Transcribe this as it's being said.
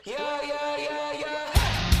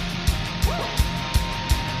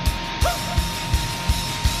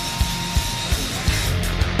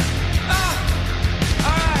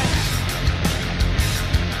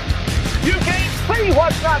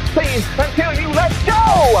not seen until you let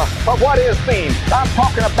go of what is seen. I'm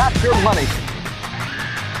talking about your money.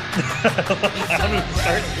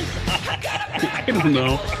 I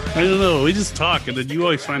don't know. We just talk, and then you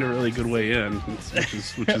always find a really good way in,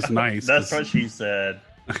 which is nice. That's what she said.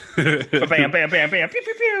 Bam, bam, bam, bam, pew,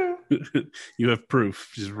 pew, pew. You have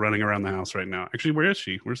proof. She's running around the house right now. Actually, where is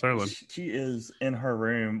she? Where's Harlan? She is in her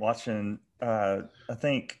room watching, I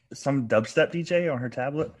think, some dubstep DJ on her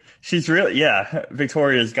tablet. She's really,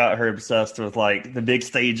 Victoria's got her obsessed with like the big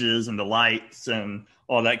stages and the lights and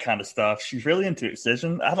all that kind of stuff. She's really into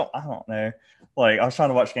Excision. I don't know. Like, I was trying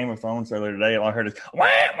to watch Game of Thrones earlier today, and I heard it, wah,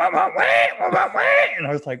 wah, wah, wah, wah, wah, wah, and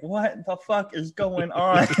I was like, what the fuck is going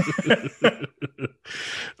on?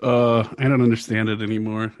 I don't understand it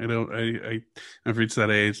anymore. I've reached that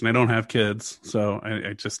age, and I don't have kids, so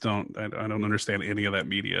I just don't. I don't understand any of that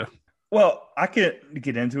media. Well, I could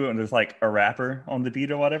get into it, and there's like a rapper on the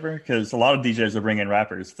beat or whatever, because a lot of DJs are bringing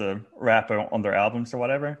rappers to rap on their albums or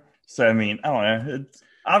whatever. So I mean, I don't know.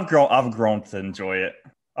 I've grown to enjoy it.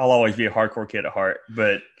 I'll always be a hardcore kid at heart,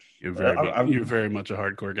 but you're very much a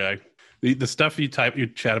hardcore guy. The stuff you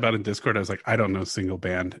chat about in Discord, I was like, I don't know a single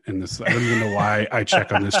band in this. I don't even know why I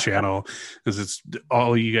check on this channel, because it's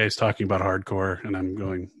all you guys talking about hardcore, and I'm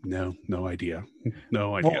going, no idea.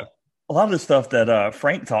 Well, a lot of the stuff that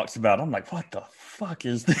Frank talks about, I'm like, what the fuck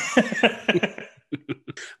is this?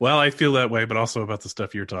 Well, I feel that way, but also about the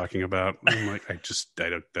stuff you're talking about. I'm like,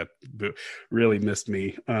 that really missed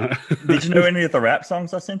me. Did you know any of the rap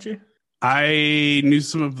songs I sent you? I knew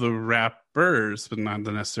some of the rappers, but not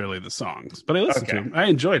necessarily the songs. But I listened to them. I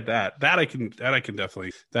enjoyed that. I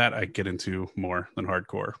get into more than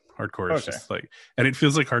hardcore. Hardcore is just like, and it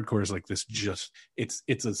feels like hardcore is like this. Just it's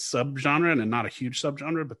a subgenre and not a huge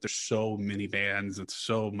subgenre, but there's so many bands and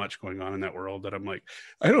so much going on in that world that I'm like,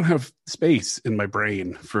 I don't have space in my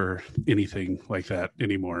brain for anything like that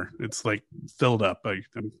anymore. It's like filled up. I'm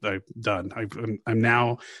done. I'm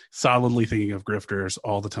now solidly thinking of grifters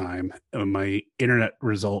all the time. My internet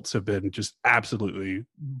results have been just absolutely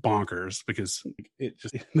bonkers because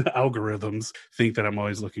the algorithms think that I'm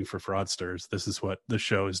always looking for fraudsters. This is what the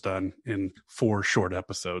show has done in 4 short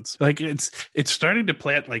episodes. Like it's starting to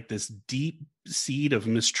plant like this deep seed of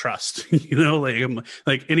mistrust. Like I'm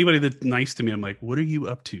like, anybody that's nice to me, I'm like, what are you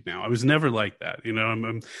up to now? I was never like that.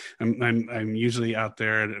 I'm usually out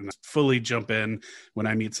there and fully jump in when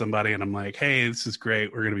I meet somebody, and I'm like, hey, this is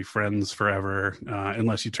great. We're gonna be friends forever,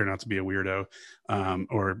 unless you turn out to be a weirdo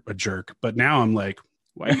or a jerk. But now I'm like,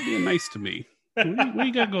 why are you being nice to me? What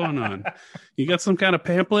you got going on? You got some kind of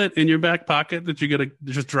pamphlet in your back pocket that you're gonna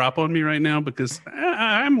just drop on me right now? Because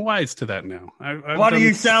I'm wise to that now. What are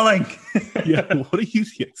you selling? Yeah, what are you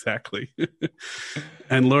exactly?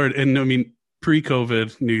 And Lord, and I mean,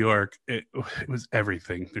 pre-COVID New York, it was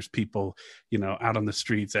everything. There's people, out on the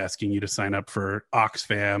streets asking you to sign up for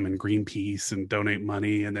Oxfam and Greenpeace and donate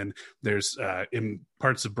money. And then there's in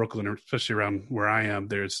parts of Brooklyn, especially around where I am,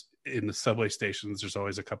 there's in the subway stations, there's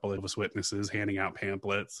always a couple of us witnesses handing out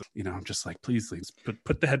pamphlets. I'm just like, please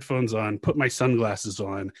put the headphones on, put my sunglasses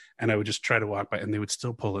on, and I would just try to walk by, and they would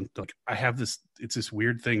still pull in. Like, I have this, it's this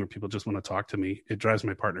weird thing where people just want to talk to me. It drives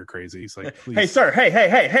my partner crazy. He's like, please. Hey, sir.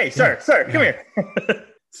 Hey, sir, come here.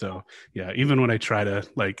 So yeah, even when I try to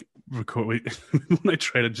like record, when I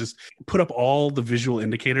try to just put up all the visual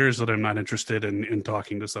indicators that I'm not interested in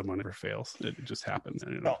talking to someone, it never fails. It just happens.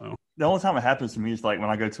 I don't know. The only time it happens to me is like when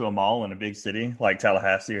I go to a mall in a big city like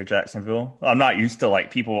Tallahassee or Jacksonville. I'm not used to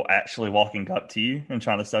like people actually walking up to you and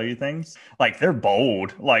trying to sell you things. Like, they're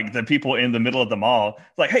bold. Like, the people in the middle of the mall,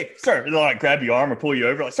 like, hey, sir, they'll like grab your arm or pull you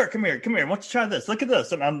over. Like, sir, come here. Why don't you try this? Look at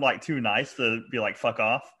this. And I'm like too nice to be like, fuck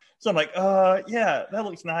off. So I'm like, yeah, that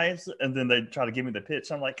looks nice. And then they try to give me the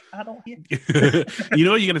pitch. I'm like, I don't hear. You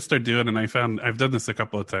know what you got to start doing? And I've done this a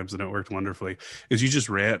couple of times and it worked wonderfully, is you just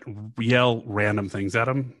yell random things at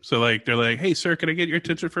them. So like, they're like, hey, sir, can I get your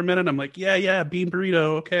attention for a minute? I'm like, yeah, bean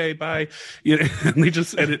burrito. Okay, bye.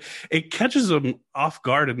 And it catches them off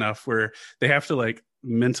guard enough where they have to like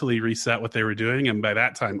mentally reset what they were doing, and by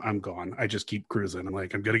that time I'm gone. I just keep cruising. I'm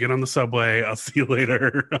like, I'm gonna get on the subway, I'll see you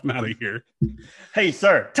later. I'm out of here. Hey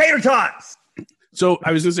sir, tater tots. So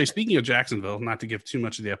I was gonna say, speaking of Jacksonville, not to give too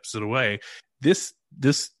much of the episode away, this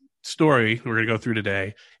story we're gonna go through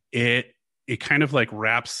today, it kind of like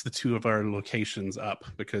wraps the two of our locations up,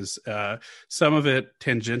 because some of it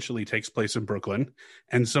tangentially takes place in Brooklyn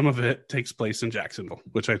and some of it takes place in Jacksonville,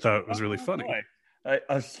 which I thought was really funny. Boy.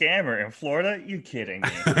 A scammer in Florida? You kidding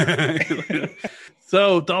me?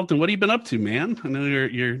 So, Dalton, what have you been up to, man? I know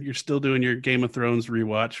you're still doing your Game of Thrones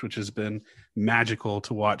rewatch, which has been magical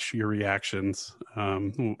to watch your reactions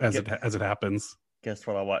as it happens. Guess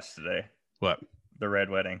what I watched today? What? The Red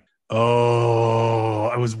Wedding. Oh,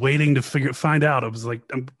 I was waiting to find out. I was like,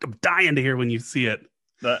 I'm dying to hear when you see it.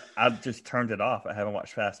 I've just turned it off. I haven't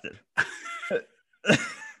watched past it.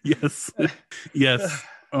 Yes.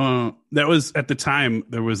 That was at the time.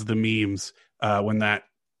 There was the memes when that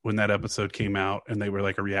episode came out, and they were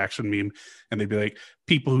like a reaction meme, and they'd be like,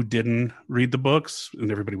 people who didn't read the books, and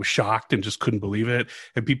everybody was shocked and just couldn't believe it,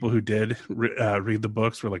 and people who did read the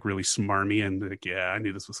books were like really smarmy and like, yeah, I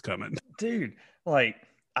knew this was coming. Dude, like,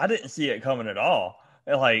 I didn't see it coming at all.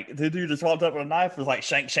 Like, the dude just walked up with a knife, was like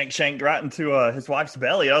shanked right into his wife's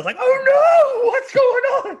belly. I was like, oh no, what's going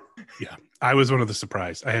on? Yeah, I was one of the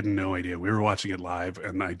surprised. I had no idea. We were watching it live,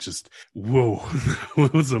 and I just, whoa,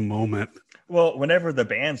 it was a moment. Well, whenever the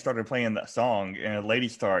band started playing that song and Lady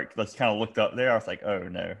Stark just kind of looked up there, I was like, oh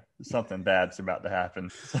no, something bad's about to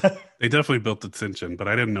happen. They definitely built the tension, but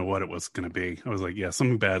I didn't know what it was going to be. I was like, yeah,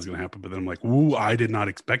 something bad's going to happen. But then I'm like, ooh, I did not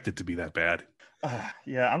expect it to be that bad.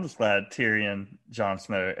 Yeah, I'm just glad Tyrion, Jon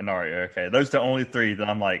Snow, and Arya are okay. Those are the only three that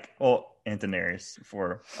I'm like, well, and Daenerys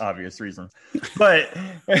for obvious reasons. But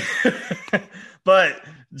but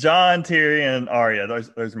Jon, Tyrion, and Arya,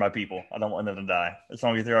 those are my people. I don't want them to die. As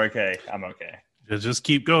long as they're okay, I'm okay. Just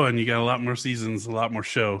keep going. You got a lot more seasons, a lot more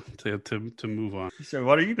show to move on. So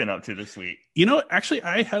what have you been up to this week? Actually,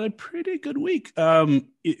 I had a pretty good week.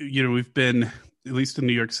 We've been, at least in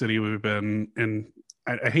New York City, we've been in,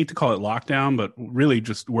 I hate to call it lockdown, but really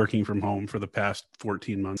just working from home for the past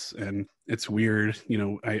 14 months. And it's weird.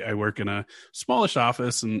 I work in a smallish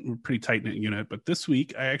office and we're a pretty tight-knit unit. But this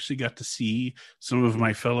week, I actually got to see some of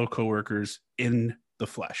my fellow coworkers in the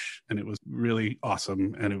flesh, and it was really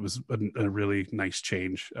awesome, and it was a really nice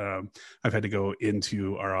change. I've had to go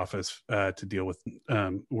into our office to deal with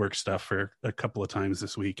work stuff for a couple of times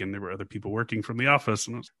this week, and there were other people working from the office,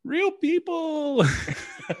 and it was real people.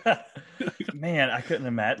 Man, I couldn't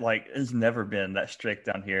imagine. Like, it's never been that strict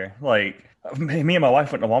down here. Like, me and my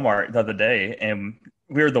wife went to Walmart the other day, and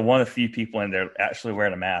we were the one of few people in there actually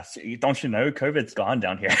wearing a mask. Don't you know, COVID's gone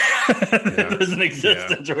down here? It doesn't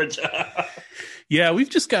exist in Georgia. Yeah, we've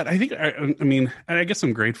just got, I guess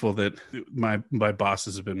I'm grateful that my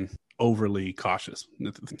bosses have been overly cautious, and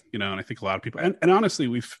I think a lot of people, and honestly,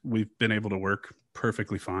 we've been able to work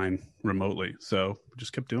perfectly fine remotely. So we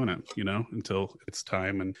just kept doing it, until it's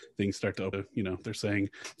time and things start to open. They're saying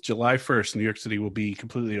July 1st, New York City will be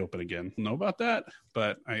completely open again. Know about that?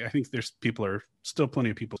 But I think still plenty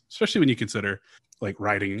of people, especially when you consider like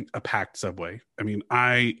riding a packed subway.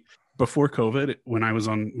 Before COVID, when I was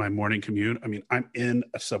on my morning commute, I'm in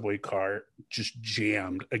a subway car just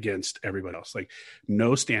jammed against everybody else. Like,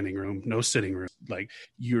 no standing room, no sitting room. Like,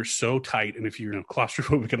 you're so tight. And if you're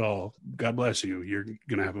claustrophobic at all, God bless you, you're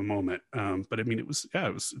going to have a moment. But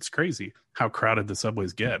it's crazy how crowded the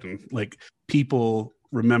subways get. And like, people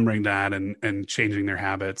remembering that and changing their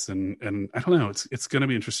habits. And I don't know, it's going to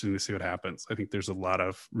be interesting to see what happens. I think there's a lot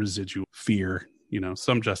of residual fear,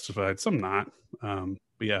 some justified, some not.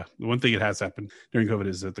 But yeah, the one thing that has happened during COVID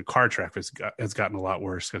is that the car traffic has gotten a lot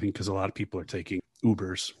worse, I think, because a lot of people are taking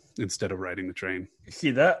Ubers instead of riding the train.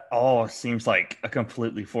 See, that all seems like a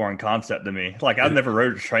completely foreign concept to me. Like, I've never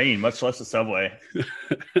rode a train, much less a subway.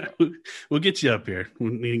 We'll get you up here.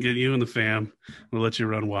 We'll need to get you and the fam. We'll let you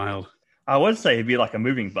run wild. I would say it'd be like a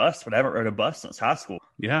moving bus, but I haven't rode a bus since high school.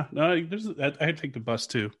 Yeah, no, I have to take the bus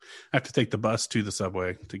too. I have to take the bus to the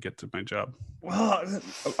subway to get to my job. Well,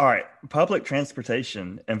 all right. Public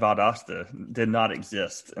transportation in Valdosta did not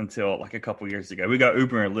exist until like a couple years ago. We got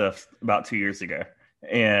Uber and Lyft about 2 years ago.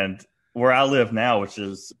 And where I live now, which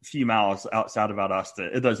is a few miles outside of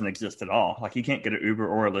Valdosta, it doesn't exist at all. Like, you can't get an Uber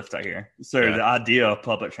or a Lyft out here. So The idea of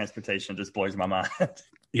public transportation just blows my mind.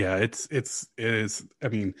 Yeah, it is.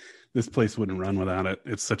 This place wouldn't run without it.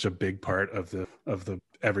 It's such a big part of the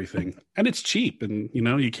everything, and it's cheap. And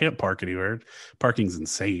you can't park anywhere. Parking's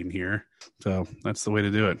insane here, so that's the way to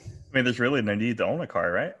do it. There's really no need to own a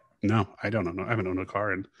car, right? No, I don't know. I haven't owned a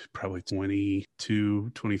car in probably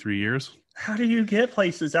 22, 23 years. How do you get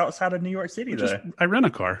places outside of New York City, though? I rent a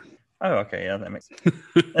car. Oh, okay. Yeah, that makes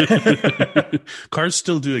sense. Cars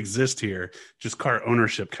still do exist here. Just car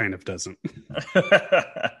ownership kind of doesn't.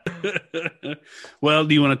 Well,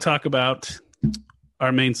 do you want to talk about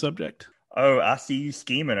our main subject? Oh, I see you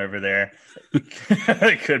scheming over there.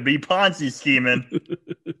 It could be Ponzi scheming.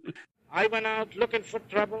 I went out looking for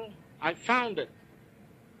trouble. I found it.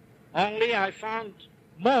 Only I found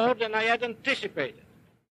more than I had anticipated.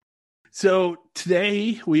 So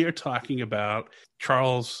today we are talking about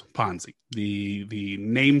Charles Ponzi, the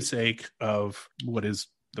namesake of what is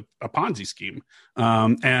a Ponzi scheme.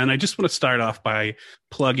 And I just want to start off by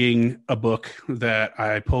plugging a book that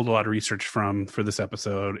I pulled a lot of research from for this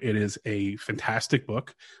episode. It is a fantastic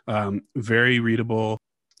book, very readable,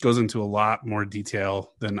 goes into a lot more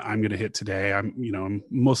detail than I'm going to hit today. I'm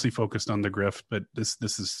mostly focused on the grift, but this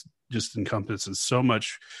is just encompasses so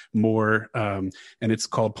much more. And it's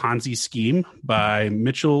called Ponzi Scheme by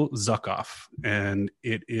Mitchell Zuckoff. And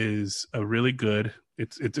it is a really good,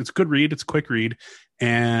 it's a good read. It's a quick read.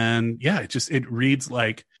 And yeah, it reads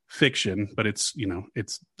like fiction, but it's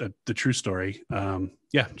the true story.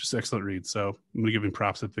 Yeah, just excellent read. So I'm going to give him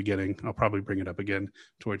props at the beginning. I'll probably bring it up again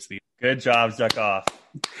towards the end. Good job, Zuckoff.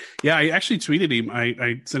 Yeah, I actually tweeted him.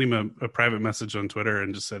 I sent him a private message on Twitter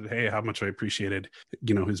and just said, hey, how much I appreciated,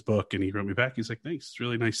 his book. And he wrote me back. He's like, thanks. It's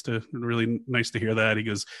really nice to hear that. He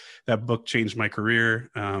goes, that book changed my career.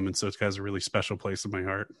 And so it has a really special place in my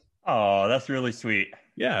heart. Oh, that's really sweet.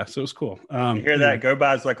 Yeah, so it's cool. You hear that? Go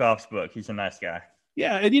buy Zuckoff's book. He's a nice guy.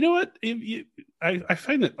 Yeah, and you know what? I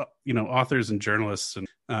find that authors and journalists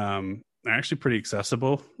are actually pretty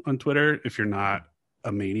accessible on Twitter if you're not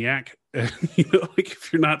a maniac. Like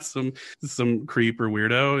if you're not some creep or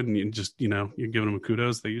weirdo, and you just you're giving them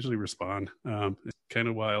kudos, they usually respond. It's kind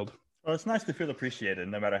of wild. Well, it's nice to feel appreciated,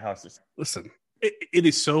 no matter how. Listen, it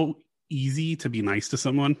is so easy to be nice to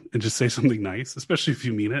someone and just say something nice, especially if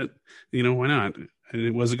you mean it. Why not? And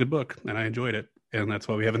it was a good book, and I enjoyed it. And that's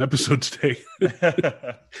why we have an episode today.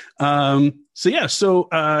 So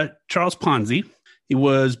Charles Ponzi, he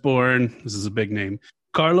was born, this is a big name,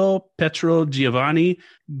 Carlo Petro Giovanni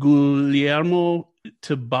Guglielmo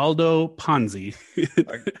Tebaldo Ponzi.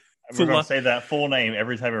 We're going to say that full name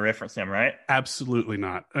every time we reference him, right? Absolutely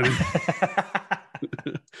not.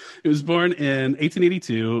 He was born in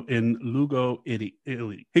 1882 in Lugo,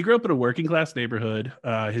 Italy. He grew up in a working class neighborhood.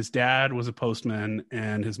 His dad was a postman,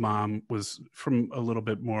 and his mom was from a little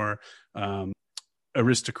bit more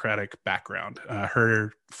aristocratic background.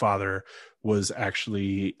 Her father was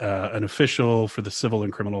actually an official for the civil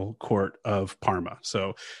and criminal court of Parma.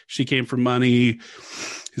 So she came from money.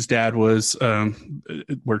 His dad was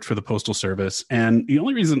worked for the postal service. And the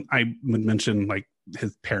only reason I would mention like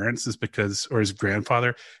his parents or his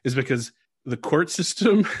grandfather is because the court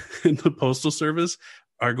system and the postal service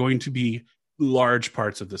are going to be large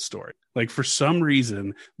parts of this story. Like for some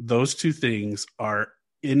reason, those two things are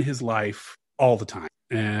in his life all the time.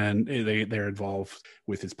 And they're involved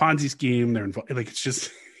with his Ponzi scheme. They're involved, like, it's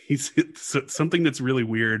just, it's something that's really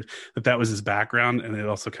weird that was his background. And it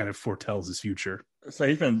also kind of foretells his future. So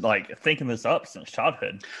he's been like thinking this up since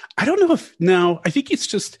childhood. I don't know I think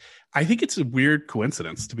it's a weird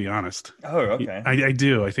coincidence, to be honest. Oh, okay. I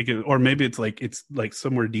do. I think or maybe it's like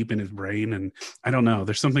somewhere deep in his brain. And I don't know.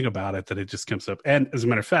 There's something about it that it just comes up. And as a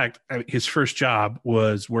matter of fact, his first job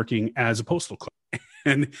was working as a postal clerk,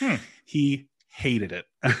 and he hated it.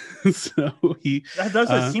 So that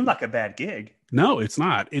doesn't seem like a bad gig. No, it's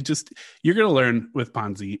not. It just, you're going to learn with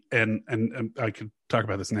Ponzi, and I could talk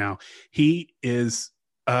about this now. He is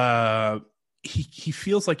he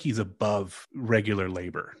feels like he's above regular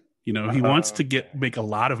labor. He wants to make a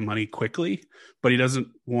lot of money quickly, but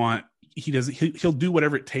he'll do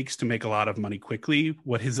whatever it takes to make a lot of money quickly.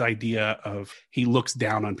 What his idea of, he looks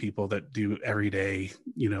down on people that do everyday,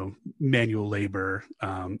 manual labor.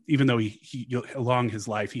 Even though he along his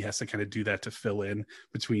life, he has to kind of do that to fill in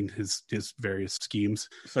between his various schemes.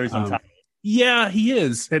 So he's on top. Yeah, he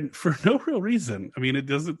is. And for no real reason. I mean,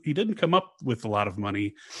 he didn't come up with a lot of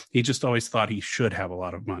money. He just always thought he should have a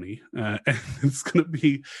lot of money. And it's going to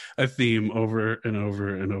be a theme over and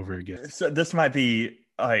over and over again. So this might be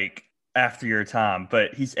like after your time,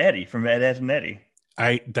 but he's Eddie from Ed, Edd and Eddy.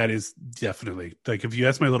 That is definitely, like, if you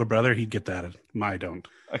ask my little brother, he'd get that. I don't.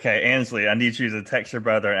 Okay, Ansley, I need you to text your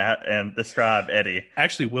brother and describe Eddie.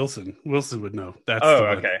 Actually, Wilson would know. That's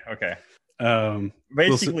okay.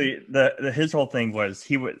 Basically, Wilson. His whole thing was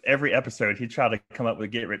every episode he'd try to come up with a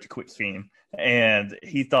get rich quick scheme, and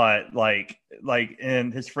he thought like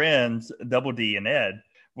and his friends Double D and Ed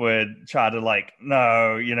would try to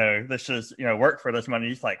no, let's just work for this money.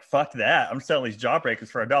 He's like, fuck that, I'm selling these jawbreakers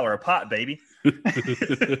for $1 a pop, baby.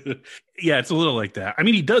 Yeah, it's a little like that. I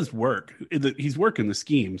mean, he does work. He's working the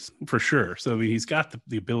schemes for sure. So I mean, he's got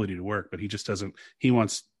the ability to work, but he just doesn't. He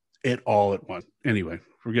wants it all at once. Anyway,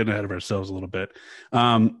 we're getting ahead of ourselves a little bit.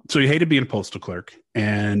 So he hated being a postal clerk,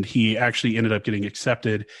 and he actually ended up getting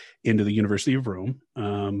accepted into the University of Rome.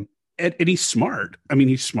 And he's smart. I mean,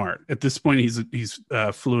 he's smart. At this point, he's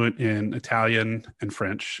fluent in Italian and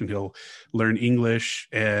French, and he'll learn English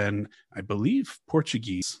and I believe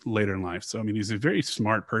Portuguese later in life. So, I mean, he's a very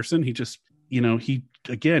smart person.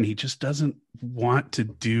 he just doesn't want to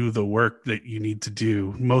do the work that you need to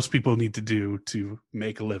do. Most people need to do to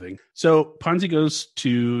make a living. So Ponzi goes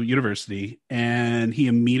to university and he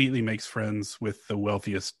immediately makes friends with the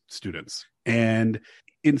wealthiest students. And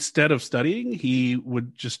instead of studying, he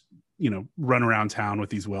would just run around town with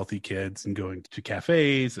these wealthy kids and going to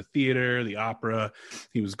cafes, the theater, the opera.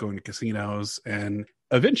 He was going to casinos, and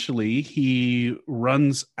eventually he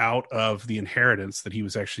runs out of the inheritance that he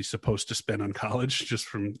was actually supposed to spend on college just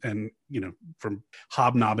from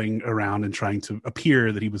hobnobbing around and trying to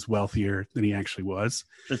appear that he was wealthier than he actually was.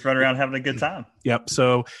 Just run around having a good time. Yep.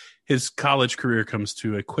 So his college career comes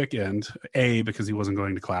to a quick end, A, because he wasn't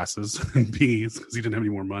going to classes, and B, because he didn't have any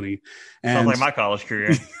more money. And sounds like my college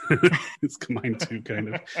career. It's mine too,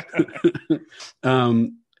 kind of.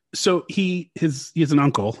 So he has an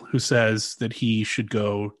uncle who says that he should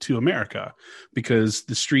go to America because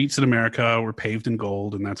the streets in America were paved in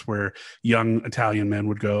gold, and that's where young Italian men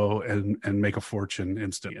would go and make a fortune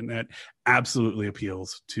instantly. And that absolutely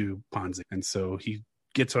appeals to Ponzi. And so he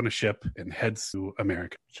gets on a ship and heads to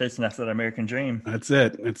America. Chasing after that American dream. That's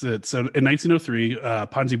it. So in 1903,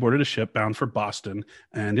 Ponzi boarded a ship bound for Boston,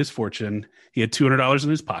 and his fortune, he had $200 in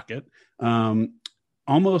his pocket. The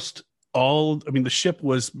ship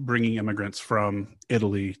was bringing immigrants from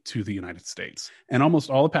Italy to the United States, and almost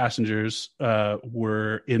all the passengers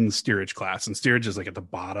were in steerage class, and steerage is like at the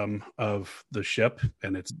bottom of the ship,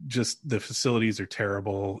 and it's just, the facilities are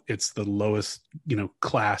terrible. It's the lowest,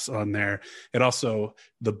 class on there. It also,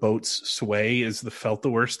 the boat's sway felt the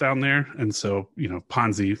worst down there. And so,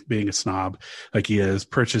 Ponzi, being a snob like he is,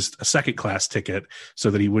 purchased a second class ticket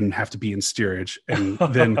so that he wouldn't have to be in steerage. And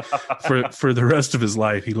then for the rest of his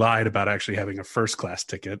life, he lied about actually having a first class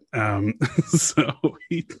ticket.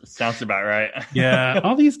 Sounds about right. Yeah.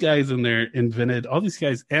 All these guys all these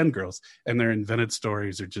guys and girls and their invented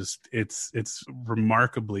stories are just, it's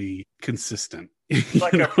remarkably consistent. It's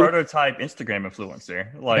like a prototype Instagram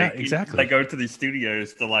influencer. Yeah, exactly. They go to these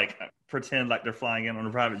studios to pretend like they're flying in on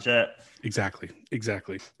a private jet. Exactly.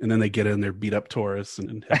 And then they get in their beat up Taurus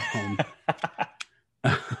and head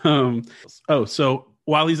home. So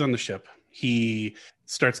while he's on the ship, he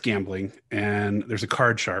starts gambling, and there's a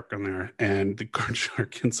card shark on there, and the card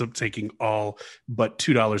shark ends up taking all but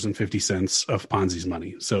 $2.50 of Ponzi's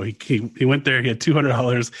money. So he went there, he had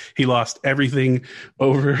 $200. He lost everything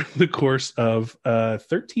over the course of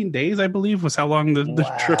 13 days, I believe, was how long the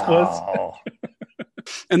trip was.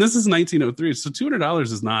 And this is 1903, so $200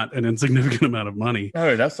 is not an insignificant amount of money.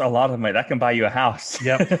 No, that's a lot of money. That can buy you a house.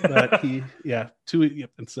 Yep. But and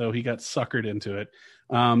so he got suckered into it.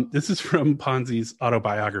 This is from Ponzi's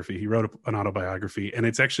autobiography. He wrote an autobiography, and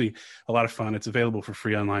it's actually a lot of fun. It's available for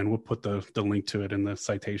free online. We'll put the link to it in the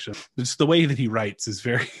citation. Just the way that he writes is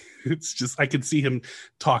it's just, I could see him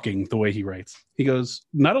talking the way he writes. He goes,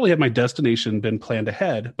 "Not only had my destination been planned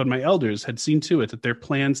ahead, but my elders had seen to it that their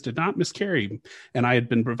plans did not miscarry, and I had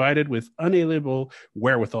been provided with unalienable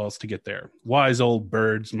wherewithals to get there. Wise old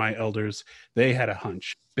birds, my elders, they had a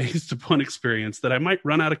hunch, based upon experience, that I might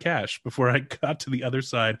run out of cash before I got to the other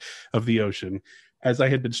side of the ocean, as I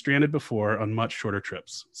had been stranded before on much shorter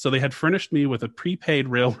trips. So they had furnished me with a prepaid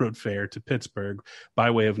railroad fare to Pittsburgh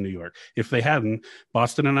by way of New York. If they hadn't,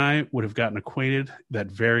 Boston and I would have gotten acquainted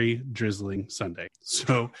that very drizzling Sunday."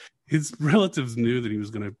 So his relatives knew that he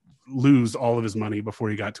was going to lose all of his money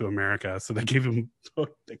before he got to America, so they gave him a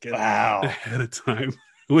ticket ahead of time.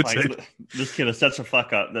 This kid is such a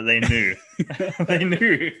fuck up that they knew. They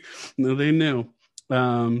knew. No, they knew.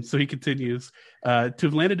 So he continues, "To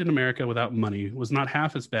have landed in America without money was not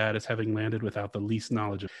half as bad as having landed without the least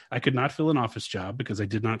knowledge. I could not fill an office job because I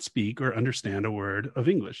did not speak or understand a word of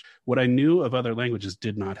English. What I knew of other languages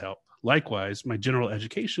did not help. Likewise, my general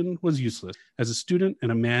education was useless. As a student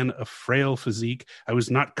and a man of frail physique, I was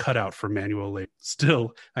not cut out for manual labor.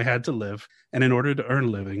 Still, I had to live, and in order to earn a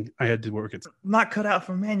living, I had to work at..." Not cut out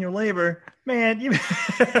for manual labor? Man, you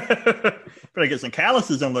better get some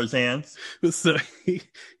calluses on those hands. So he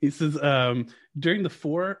says, "During the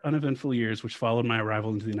 4 uneventful years which followed my arrival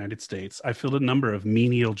into the United States, I filled a number of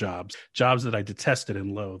menial jobs that I detested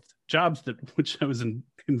and loathed, jobs which I was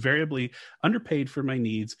invariably underpaid for my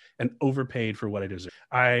needs and overpaid for what I deserved.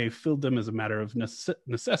 I filled them as a matter of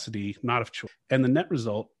necessity, not of choice. And the net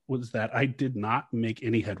result was that I did not make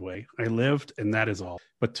any headway. I lived, and that is all.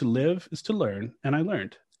 But to live is to learn, and I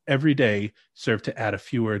learned. every day served to add a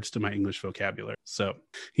few words to my English vocabulary. So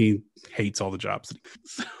he hates all the jobs.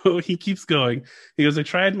 So he keeps going. He goes, I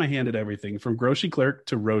tried my hand at everything, from grocery clerk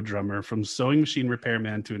to road drummer, from sewing machine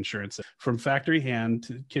repairman to insurance, from factory hand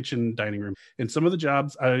to kitchen dining room. In some of the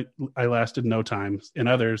jobs, I lasted no time. In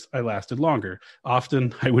others, I lasted longer.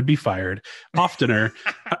 Often I would be fired. Oftener,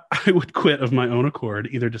 I would quit of my own accord,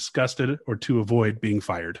 either disgusted or to avoid being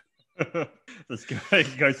fired. This guy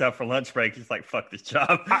goes out for lunch break. He's like, fuck this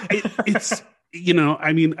job. It's,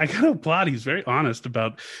 I mean, I gotta applaud. He's very honest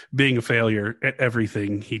about being a failure at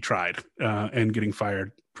everything he tried and getting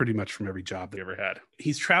fired pretty much from every job they ever had.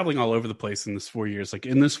 He's traveling all over the place in this 4 years. Like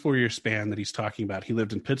in this 4-year span that he's talking about, he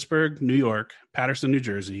lived in Pittsburgh, New York, Paterson, New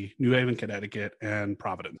Jersey, New Haven, Connecticut, and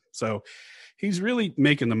Providence. So he's really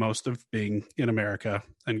making the most of being in America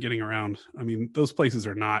and getting around. I mean, those places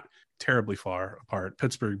are not terribly far apart,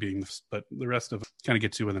 Pittsburgh being, but the rest of it kind of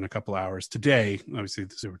get to within a couple hours. Today, obviously,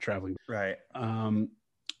 they were traveling. Right.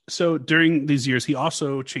 So during these years, he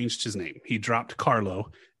also changed his name. He dropped Carlo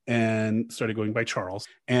and started going by Charles.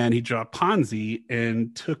 And he dropped Ponzi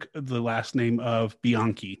and took the last name of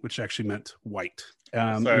Bianchi, which actually meant white.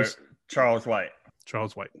 Charles White.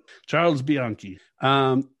 Charles White. Charles Bianchi.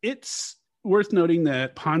 It's worth noting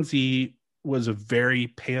that Ponzi was a very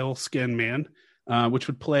pale-skinned man, which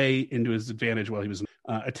would play into his advantage while he was.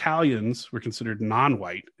 Italians were considered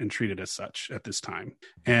non-white and treated as such at this time.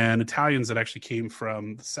 And Italians that actually came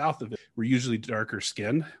from the south of it were usually darker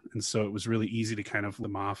skinned. And so it was really easy to kind of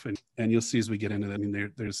them off. And you'll see as we get into that, I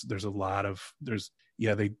mean, there's a lot of,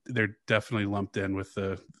 they're definitely lumped in with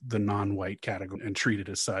the non-white category and treated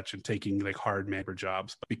as such and taking like hard labor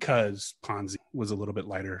jobs. But because Ponzi was a little bit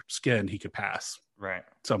lighter skinned, he could pass. Right.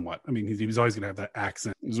 Somewhat. I mean, he was always going to have that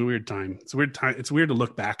accent. It was a weird time. It's a weird time. It's weird to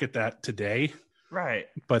look back at that today. Right.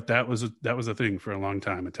 But that was a thing for a long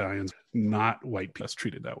time. Italians, not white people,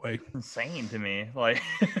 treated that way. Insane to me. Like,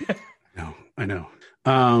 no, I know.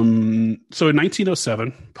 So in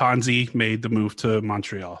 1907, Ponzi made the move to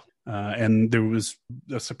Montreal. And there was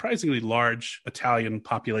a surprisingly large Italian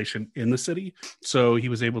population in the city. So he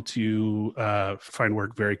was able to find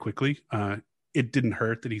work very quickly. It didn't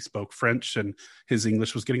hurt that he spoke French and his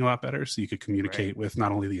English was getting a lot better. So you could communicate with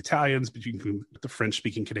not only the Italians, but you can the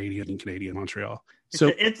French-speaking Canadian in Montreal.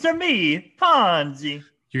 So it's a me, Ponzi.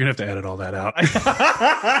 You're going to have to edit all that out.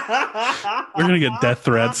 We're going to get death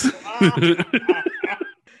threats.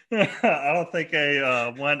 I don't think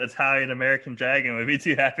one Italian American dragon would be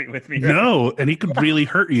too happy with me. Right? No, and he could really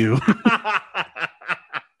hurt you.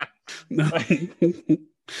 No.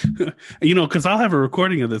 Because I'll have a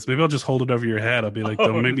recording of this. Maybe I'll just hold it over your head. I'll be like,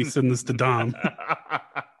 don't make me send this to Dom.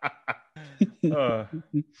 So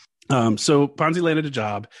Ponzi landed a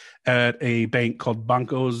job at a bank called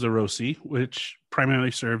Banco Zerosi, which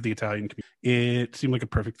primarily served the Italian community. It seemed like a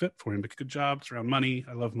perfect fit for him. Good job. It's around money.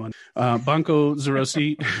 I love money. Banco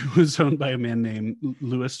Zerosi was owned by a man named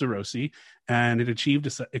Louis Zerosi, and it achieved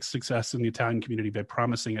a success in the Italian community by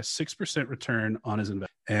promising a 6% return on his investment.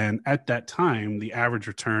 And at that time, the average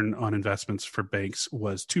return on investments for banks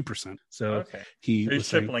was 2%. So he was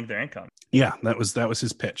tripling their income. Yeah, that was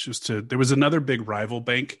his pitch. There was another big rival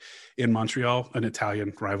bank in Montreal, an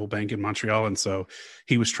Italian rival bank in Montreal, and so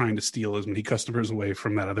he was trying to steal as many customers away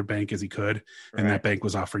from that other bank as he could. And that bank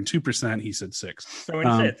was offering 2%. He said 6%. So when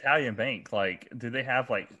you say Italian bank, like, do they have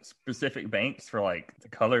like specific banks for like the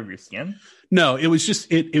color of your skin? No, it was just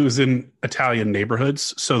it was in Italian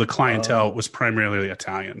neighborhoods, so the clientele was primarily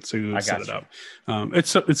Italian. So you would set it up.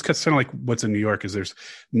 It's kind of like what's in New York is there's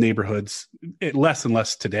neighborhoods, less and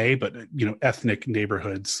less today, but ethnic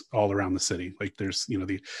neighborhoods all around the city. Like there's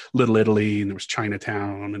the Little Italy and there was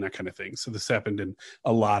Chinatown and that kind of thing. So this happened in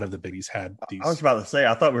a lot of the cities had these. I was about to say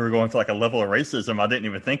I thought we were going to like a level of racism I didn't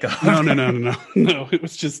even think of. No. It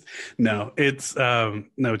was just it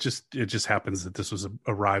just happens that this was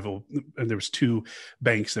a rival, and there was 2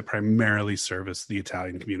 banks that primarily serviced the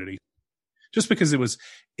Italian community. Just because it was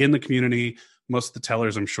in the community, most of the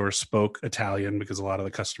tellers, I'm sure, spoke Italian because a lot of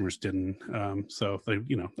the customers didn't. So they,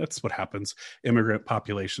 that's what happens. Immigrant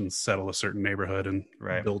populations settle a certain neighborhood and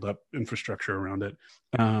build up infrastructure around it.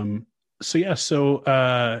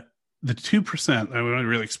 The 2%, I want to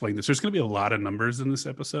really explain this. There's going to be a lot of numbers in this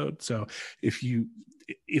episode. So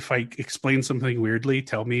if I explain something weirdly,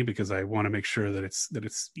 tell me, because I want to make sure that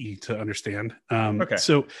it's easy to understand.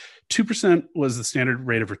 So 2% was the standard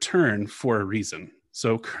rate of return for a reason.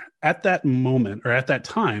 So at that moment, or at that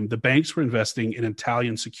time, the banks were investing in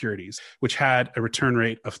Italian securities, which had a return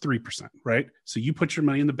rate of 3%, right? So you put your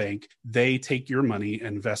money in the bank, they take your money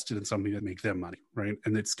and invest it in something that makes them money, right?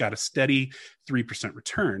 And it's got a steady 3%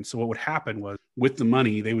 return. So what would happen was, with the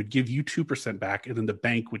money, they would give you 2% back, and then the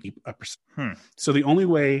bank would keep 1%. So the only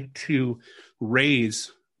way to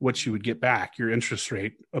raise what you would get back, your interest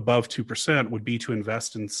rate above 2%, would be to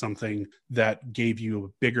invest in something that gave you a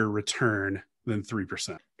bigger return than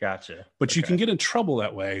 3%. Gotcha. But you can get in trouble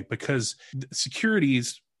that way because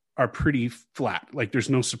securities are pretty flat. Like, there's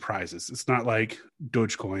no surprises. It's not like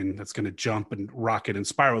Dogecoin that's going to jump and rocket and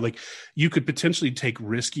spiral. Like, you could potentially make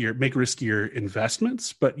riskier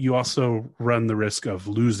investments, but you also run the risk of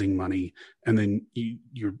losing money, and then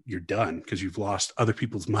you're done because you've lost other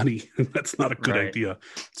people's money. That's not a good idea.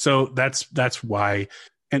 So that's why.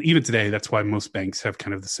 And even today, that's why most banks have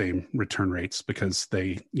kind of the same return rates, because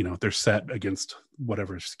they're set against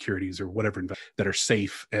whatever securities or whatever that are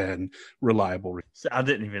safe and reliable. So I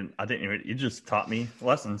didn't even, you just taught me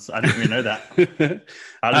lessons. I didn't even know that.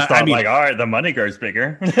 I just thought, all right, the money grows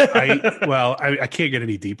bigger. I can't get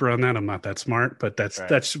any deeper on that. I'm not that smart, but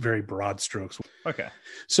that's very broad strokes. Okay.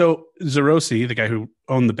 So Zarossi, the guy who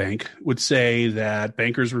owned the bank, would say that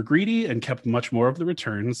bankers were greedy and kept much more of the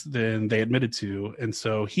returns than they admitted to. And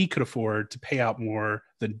so he could afford to pay out more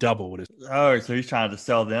than double what is. Oh, so he's trying to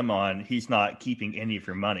sell them on he's not keeping any of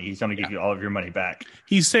your money. He's going to give you all of your money back.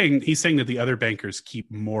 He's saying that the other bankers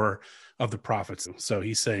keep more of the profits. So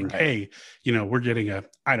he's saying, hey, we're getting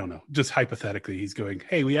I don't know, just hypothetically, he's going,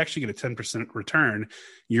 hey, we actually get a 10% return.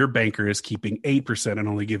 Your banker is keeping 8% and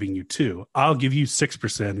only giving you 2%. I'll give you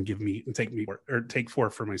 6% and take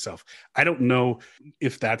 4% for myself. I don't know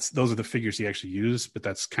if those are the figures he actually used, but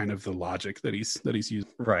that's kind of the logic that he's using.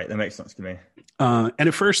 Right. That makes sense to me. And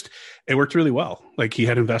at first it worked really well. Like, he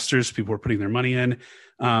had investors, people were putting their money in,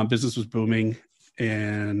 business was booming.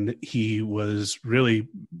 And he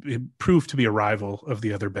proved to be a rival of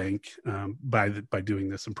the other bank by doing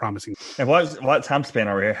this and promising. And what time span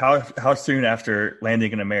are we here? How soon after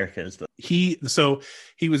landing in America is this? He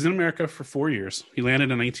was in America for 4 years. He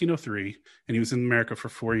landed in 1903, and he was in America for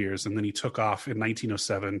 4 years, and then he took off in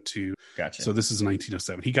 1907 to. Gotcha. So this is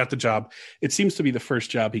 1907. He got the job. It seems to be the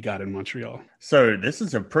first job he got in Montreal. So this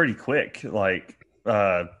is a pretty quick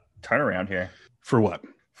turnaround here. For what?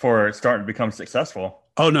 For starting to become successful.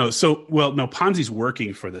 Oh, no. Ponzi's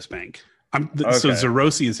working for this bank. So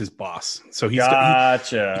Zarossi is his boss. So he's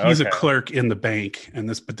a clerk in the bank,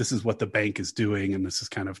 but this is what the bank is doing, and this is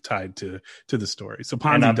kind of tied to the story. So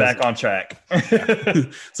Ponzi, and I'm back on track.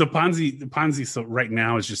 So Ponzi, so right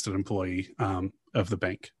now is just an employee of the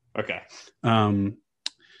bank. Okay.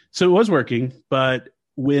 So it was working, but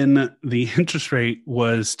when the interest rate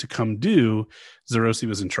was to come due, Zarossi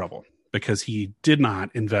was in trouble, because he did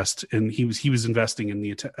not invest in, he was investing in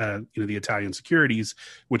the Italian securities,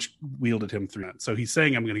 which wielded him through that. So he's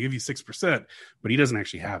saying, I'm going to give you 6%, but he doesn't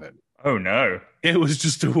actually have it. Oh no. It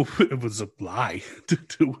was a lie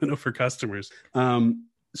to win over customers. So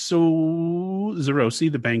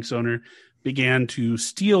Zarossi, the bank's owner, began to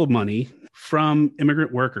steal money from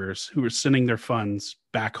immigrant workers who were sending their funds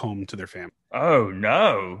back home to their family. Oh,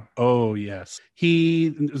 no. Oh, yes.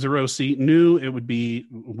 Zarossi knew it would be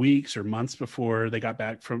weeks or months before they got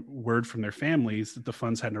back word from their families that the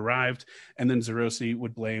funds hadn't arrived. And then Zarossi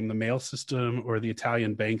would blame the mail system or the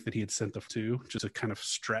Italian bank that he had sent them to, just to kind of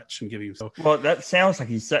stretch and give him. Well, that sounds like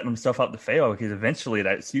he's setting himself up to fail, because eventually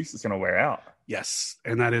that excuse is going to wear out. Yes,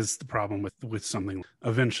 and that is the problem with something.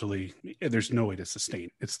 Eventually, there's no way to sustain.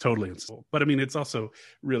 It's totally unstable. But I mean, it's also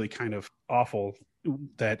really kind of awful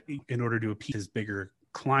that in order to appease his bigger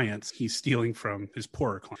clients, he's stealing from his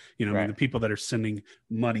poorer clients. Right. I mean, the people that are sending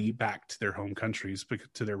money back to their home countries,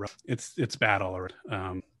 to their it's bad all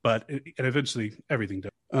around. But eventually, everything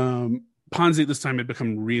does. Ponzi at this time had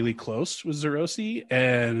become really close with Zarossi,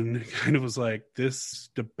 and kind of was like, this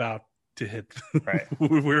about to hit. Right.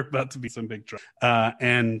 We're about to be some big trouble.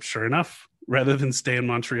 And sure enough, rather than stay in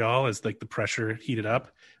Montreal as the pressure heated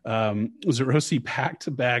up, Zarossi packed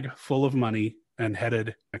a bag full of money and headed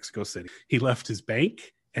to Mexico City. He left his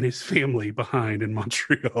bank and his family behind in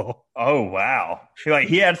Montreal. Oh, wow.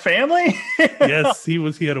 He had family? Yes,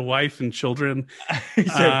 he had a wife and children. He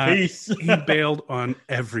said, peace. He bailed on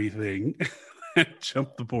everything.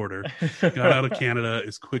 Jumped the border, got out of Canada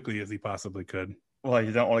as quickly as he possibly could. Well,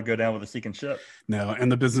 you don't want to go down with a sinking ship. No,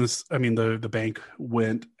 and the business, I mean, the bank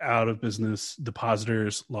went out of business.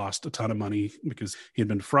 Depositors lost a ton of money because he had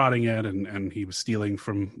been frauding it, and he was stealing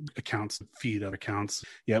from accounts, feed out accounts.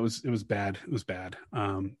 Yeah, it was bad. It was bad.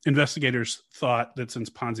 Investigators thought that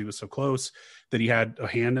since Ponzi was so close, that he had a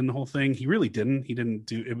hand in the whole thing. He really didn't. He didn't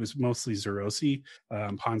do. It was mostly Zerosi.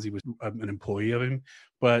 Ponzi was an employee of him.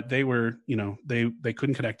 But they were, they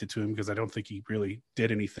couldn't connect it to him because I don't think he really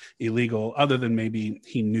did anything illegal other than maybe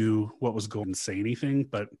he knew what was going to say anything,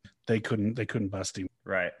 but they couldn't bust him.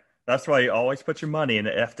 Right. That's why you always put your money in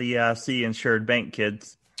an FDIC insured bank,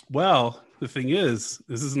 kids. Well, the thing is,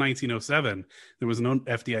 this is 1907. There was no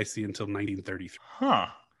FDIC until 1933. Huh.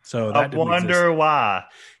 So I wonder why.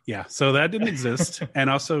 Yeah, so that didn't exist, and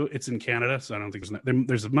also it's in Canada, so I don't think there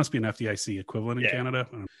must be an FDIC equivalent in Canada.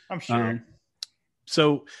 I'm sure.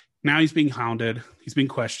 So now he's being hounded. He's being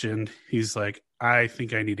questioned. He's like, I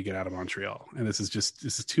think I need to get out of Montreal. And this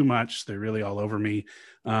is too much. They're really all over me.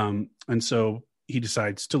 And so he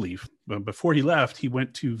decides to leave. But before he left, he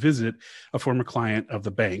went to visit a former client of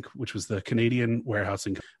the bank, which was the Canadian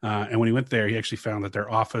Warehousing. And when he went there, he actually found that their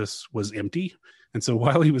office was empty. And so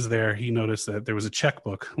while he was there, he noticed that there was a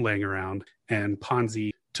checkbook laying around, and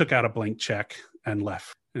Ponzi took out a blank check and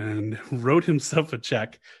left and wrote himself a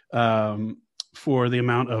check for the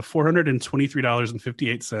amount of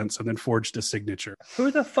 $423.58 and then forged a signature.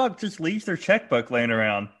 Who the fuck just leaves their checkbook laying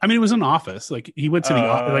around? I mean, it was an office. Like he went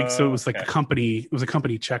to so it was like a company, it was a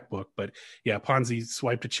company checkbook, but yeah, Ponzi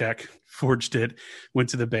swiped a check, forged it, went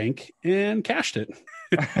to the bank and cashed it.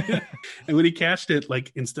 And when he cashed it,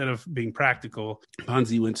 like instead of being practical,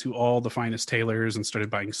 Ponzi went to all the finest tailors and started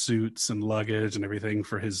buying suits and luggage and everything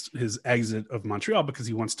for his exit of Montreal, because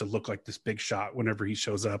he wants to look like this big shot whenever he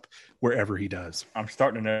shows up wherever he does. I'm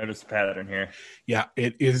starting to notice a pattern here. Yeah,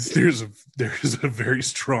 it is. There's a very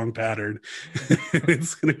strong pattern.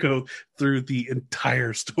 It's going to go through the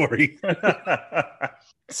entire story.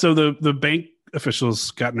 So the bank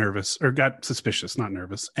officials got suspicious, not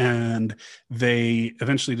nervous, and they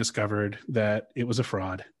eventually discovered that it was a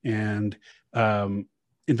fraud, and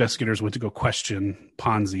investigators went to go question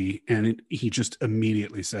Ponzi, and he just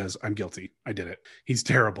immediately says, I'm guilty. I did it. He's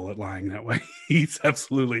terrible at lying that way. He's like,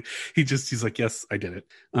 yes, I did it.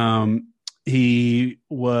 He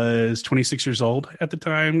was 26 years old at the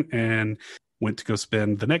time and went to go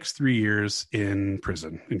spend the next 3 years in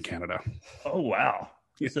prison in Canada. Oh, wow.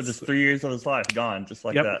 So just 3 years of his life gone, just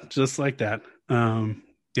like that. Just like that.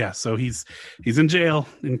 Yeah, so he's in jail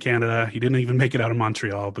in Canada. He didn't even make it out of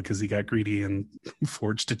Montreal because he got greedy and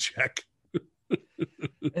forged a check. You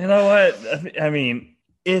know what? I mean,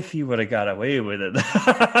 if he would have got away with it,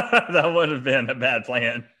 that would have been a bad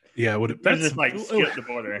plan. Yeah, that's just like skip the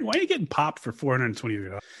border. Why are you getting popped for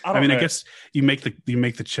 $420? I mean, I guess you make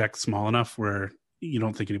the check small enough where you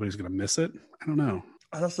don't think anybody's going to miss it. I don't know.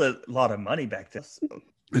 That's a lot of money back then.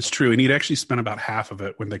 It's true. And he'd actually spent about half of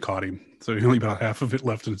it when they caught him. So he only about half of it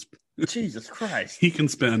left in his... Jesus Christ. He can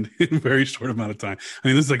spend in a very short amount of time. I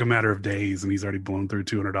mean, this is like a matter of days, and he's already blown through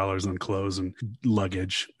 $200 on clothes and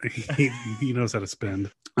luggage. He knows how to spend.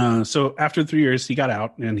 So after 3 years, he got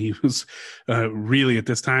out, and he was really, at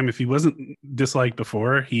this time, if he wasn't disliked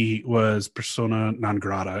before, he was persona non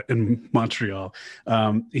grata in Montreal.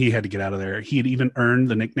 He had to get out of there. He had even earned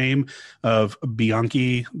the nickname of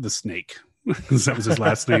Bianchi the Snake. That was his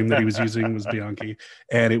last name that he was using, was Bianchi,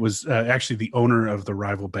 and it was actually the owner of the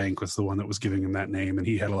rival bank was the one that was giving him that name, and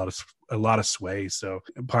he had a lot of sway. So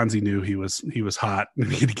Ponzi knew he was hot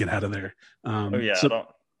and he had to get out of there. I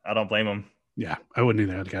don't blame him. Yeah, I wouldn't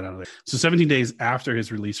either. I'd get out of there. So 17 days after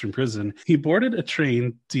his release from prison, he boarded a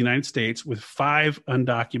train to the United States with 5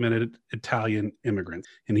 undocumented Italian immigrants.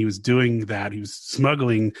 And he was doing that. He was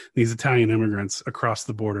smuggling these Italian immigrants across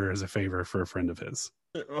the border as a favor for a friend of his.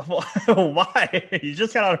 Why? You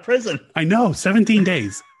just got out of prison. I know, 17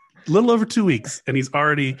 days. A little over 2 weeks. And he's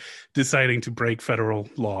already deciding to break federal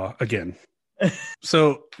law again.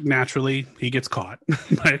 So naturally, he gets caught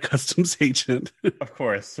by a customs agent. Of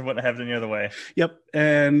course. It wouldn't have it any other way. Yep.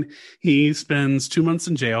 And he spends 2 months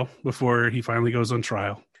in jail before he finally goes on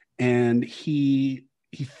trial. And he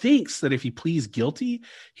thinks that if he pleads guilty,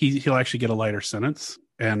 he'll actually get a lighter sentence.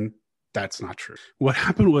 And that's not true. What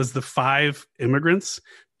happened was the 5 immigrants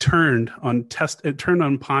turned on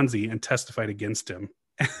Ponzi and testified against him.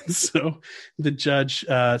 And so the judge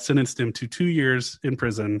sentenced him to 2 years in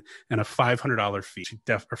prison and a $500 fee,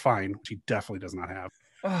 fine, which he definitely does not have.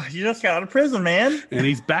 Oh, you just got out of prison, man. And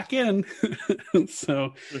he's back in.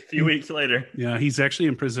 So a few weeks later. Yeah, he's actually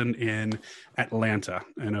in prison in Atlanta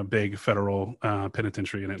in a big federal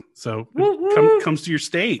penitentiary in it. So comes to your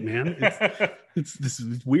state, man. This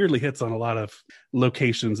weirdly hits on a lot of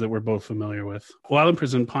locations that we're both familiar with. While in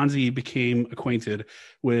prison, Ponzi became acquainted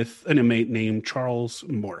with an inmate named Charles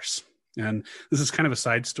Morse. And this is kind of a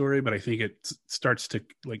side story, but I think it starts to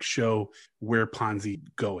like show where Ponzi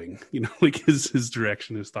going, like his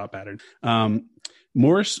direction, his thought pattern.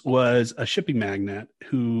 Morse was a shipping magnate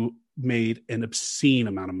who made an obscene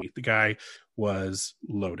amount of money. The guy was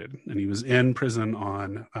loaded, and he was in prison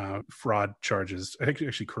on fraud charges,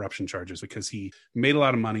 actually corruption charges, because he made a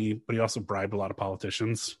lot of money, but he also bribed a lot of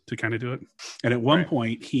politicians to kind of do it. And at one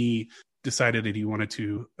point, he decided that he wanted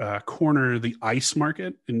to corner the ice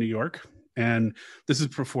market in New York. And this is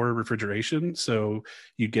before refrigeration. So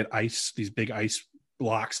you get ice, these big ice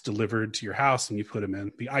blocks delivered to your house, and you put them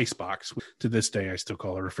in the ice box. To this day, I still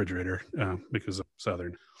call it a refrigerator because of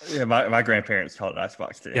Southern. Yeah, my grandparents called it ice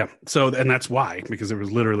box too. Yeah. So, and that's why, because there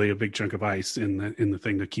was literally a big chunk of ice in the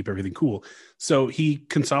thing to keep everything cool. So he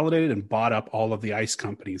consolidated and bought up all of the ice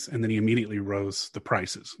companies, and then he immediately rose the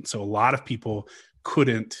prices. So a lot of people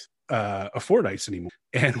couldn't afford ice anymore.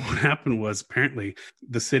 And what happened was apparently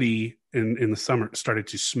the city in the summer started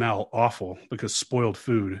to smell awful because spoiled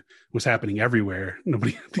food was happening everywhere.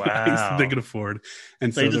 Nobody had the ice that they could afford.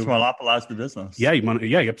 And so they just monopolized the business. Yeah,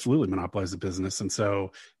 you absolutely monopolized the business. And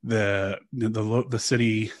so the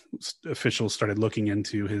city officials started looking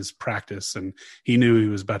into his practice, and he knew he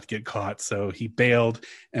was about to get caught. So he bailed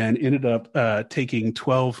and ended up taking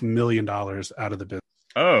 $12 million out of the business.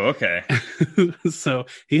 Oh, okay. So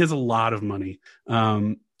he has a lot of money.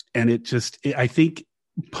 And I think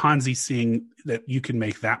Ponzi, seeing that you can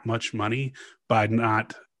make that much money by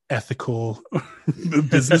not ethical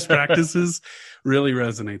business practices, really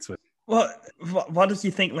resonates with. Well, what does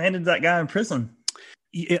you think landed that guy in prison?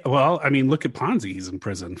 Yeah, well, I mean, look at Ponzi. He's in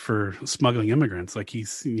prison for smuggling immigrants. Like he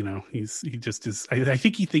just is. I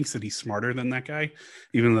think he thinks that he's smarter than that guy,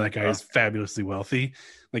 even though that guy is fabulously wealthy.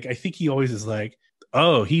 Like, I think he always is like,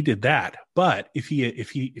 oh, he did that. But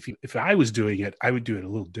if I was doing it, I would do it a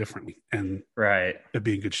little differently, and it'd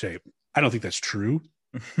be in good shape. I don't think that's true,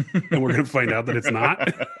 and we're going to find out that it's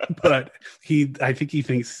not. But I think he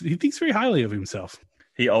thinks very highly of himself.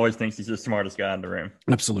 He always thinks he's the smartest guy in the room.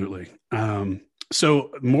 Absolutely.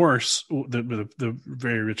 So Morse, the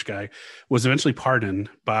very rich guy, was eventually pardoned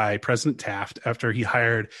by President Taft after he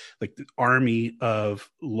hired like the army of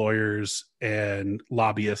lawyers and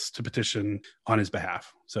lobbyists to petition on his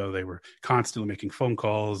behalf. So they were constantly making phone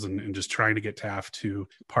calls and just trying to get Taft to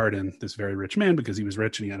pardon this very rich man because he was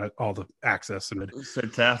rich and he had all the access. And so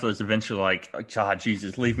Taft was eventually like, oh, God,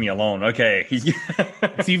 Jesus, leave me alone. Okay.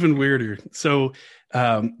 It's even weirder. So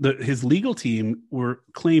his legal team were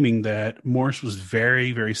claiming that Morse was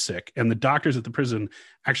very, very sick. And the doctors at the prison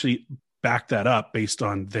actually backed that up based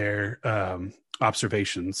on their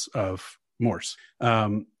observations of Morse.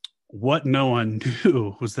 What no one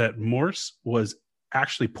knew was that Morse was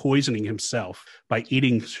actually poisoning himself by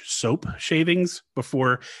eating soap shavings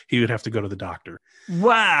before he would have to go to the doctor.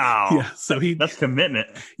 Wow. Yeah. So that's commitment.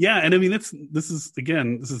 Yeah. And I mean, this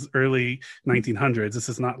is early 1900s. This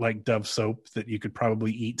is not like Dove soap that you could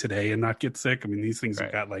probably eat today and not get sick. I mean, these things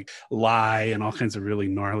have got like lye and all kinds of really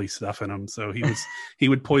gnarly stuff in them. So he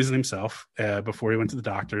would poison himself before he went to the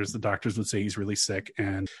doctors. The doctors would say he's really sick.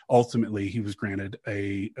 And ultimately he was granted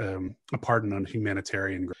a pardon on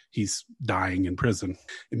humanitarian grounds. He's dying in prison.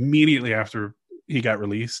 Immediately after he got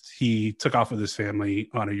released, he took off with his family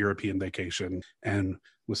on a European vacation and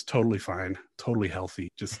was totally fine, totally healthy,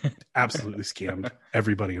 just absolutely scammed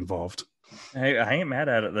everybody involved. Hey, I ain't mad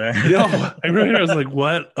at it there. I remember I was like,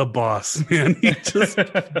 what a boss, man. He just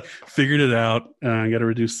figured it out. I got a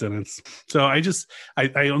reduced sentence. So I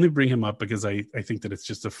only bring him up because I think that it's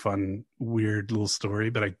just a fun, weird little story,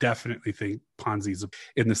 but I definitely think Ponzi's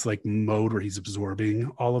in this like mode where he's absorbing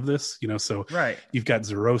all of this, so you've got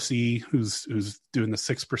Zerosi who's doing the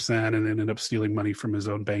 6% and then ended up stealing money from his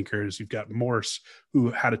own bankers. You've got Morse who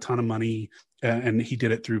had a ton of money and he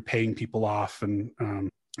did it through paying people off and,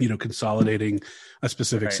 consolidating a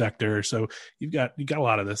specific sector. So you've got a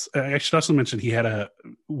lot of this. I should also mention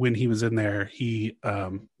when he was in there,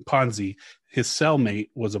 Ponzi, his cellmate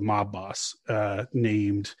was a mob boss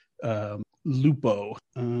named Lupo.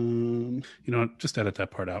 Just edit that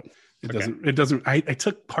part out. It doesn't, I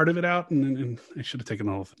took part of it out and I should have taken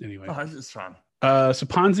all of it anyway. Oh, it's fine. So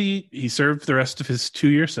Ponzi, he served the rest of his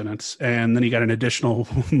 2-year sentence, and then he got an additional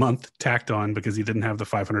month tacked on because he didn't have the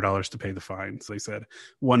 $500 to pay the fine. So they said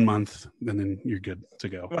 1 month, and then you're good to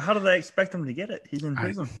go. Well, how do they expect him to get it? He's in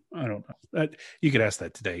prison. I don't know. You could ask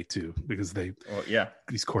that today too, because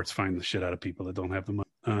these courts find the shit out of people that don't have the money.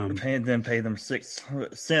 Pay them 6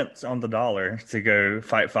 cents on the dollar to go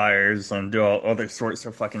fight fires and do all other sorts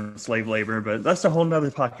of fucking slave labor, but that's a whole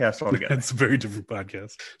nother podcast altogether. It's a very different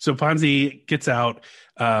podcast. So Ponzi gets out.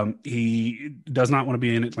 He does not want to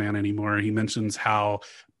be in Atlanta anymore. He mentions how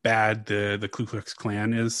bad the Ku Klux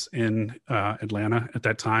Klan is in Atlanta at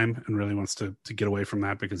that time, and really wants to get away from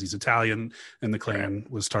that because he's Italian, and the Klan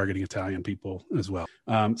was targeting Italian people as well.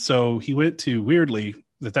 So he went to, weirdly,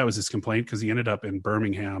 that was his complaint, because he ended up in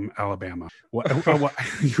Birmingham, Alabama.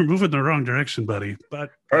 You're moving the wrong direction, buddy.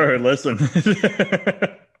 But listen.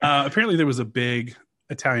 Apparently there was a big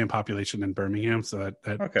Italian population in Birmingham, so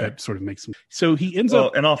that sort of makes him. So he ends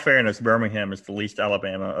up. In all fairness, Birmingham is the least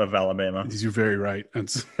Alabama of Alabama. You're very right.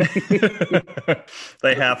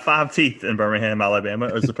 They have 5 teeth in Birmingham,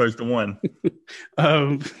 Alabama, as opposed to 1.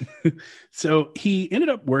 So he ended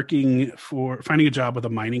up finding a job with a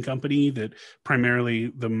mining company that primarily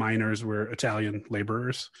the miners were Italian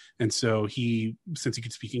laborers, and so since he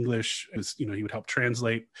could speak English, he would help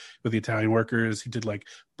translate with the Italian workers. He did like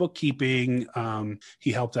bookkeeping.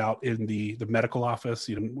 He helped out in the medical office,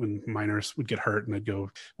 when miners would get hurt, and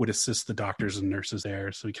would assist the doctors and nurses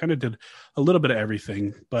there. So he kind of did a little bit of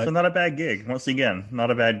everything. But so not a bad gig. Once again, not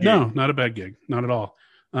a bad gig. No, not a bad gig. Not at all.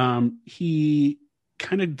 He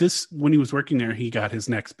kind of when he was working there, he got his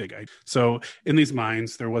next big idea. So in these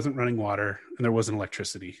mines, there wasn't running water and there wasn't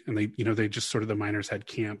electricity. And they just sort of, the miners had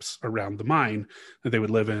camps around the mine that they would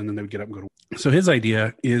live in, and they would get up and go to work. So his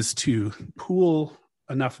idea is to pool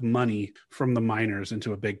enough money from the miners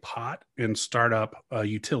into a big pot and start up a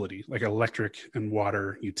utility, like electric and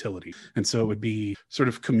water utility. And so it would be sort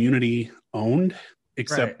of community owned,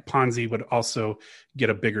 except Ponzi would also get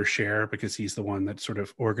a bigger share because he's the one that sort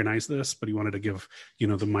of organized this, but he wanted to give,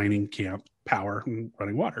 the mining camp power and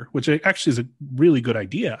running water, which actually is a really good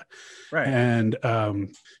idea. Right. And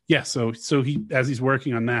so he, as he's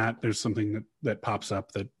working on that, there's something that pops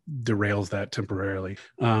up that derails that temporarily.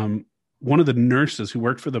 One of the nurses who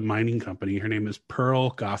worked for the mining company, her name is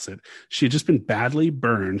Pearl Gossett. She had just been badly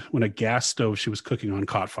burned when a gas stove she was cooking on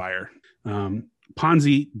caught fire.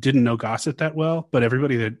 Ponzi didn't know Gossett that well, but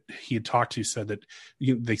everybody that he had talked to said that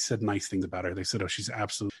they said nice things about her. They said, "Oh, she's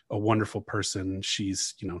absolutely a wonderful person.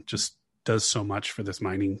 She's just does so much for this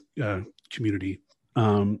mining community."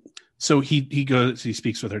 So he goes, he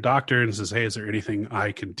speaks with her doctor and says, "Hey, is there anything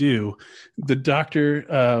I can do?" The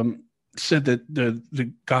doctor said that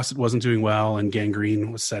the Gossett wasn't doing well and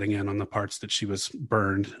gangrene was setting in on the parts that she was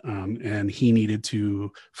burned, and he needed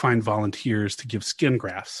to find volunteers to give skin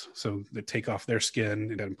grafts, so they take off their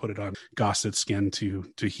skin and then put it on Gossett's skin to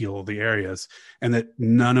heal the areas, and that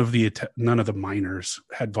none of the miners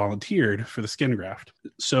had volunteered for the skin graft.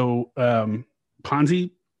 So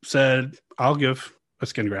Ponzi said, "I'll give a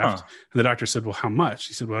skin graft." And the doctor said, "Well, how much?"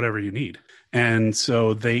 He said, "Whatever you need." And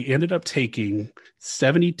so they ended up taking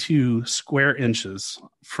 72 square inches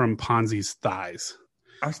from Ponzi's thighs.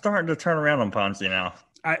 I'm starting to turn around on Ponzi now.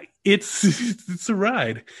 It's a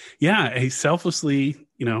ride. Yeah, he selflessly,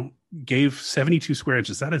 gave 72 square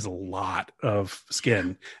inches. That is a lot of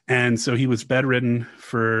skin. And so he was bedridden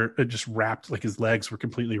for just wrapped, like his legs were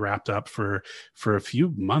completely wrapped up for a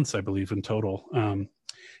few months, I believe, in total.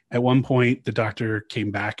 At one point, the doctor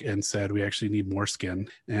came back and said, "We actually need more skin."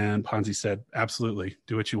 And Ponzi said, "Absolutely,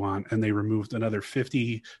 do what you want." And they removed another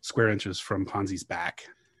 50 square inches from Ponzi's back.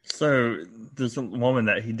 So there's a woman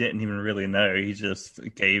that he didn't even really know. He just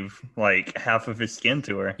gave like half of his skin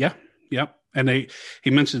to her. Yeah. Yep. And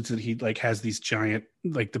he mentions that he has these giant,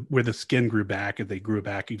 where the skin grew back, and they grew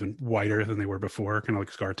back even wider than they were before, kind of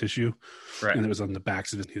like scar tissue. Right. And it was on the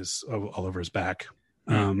backs of all over his back.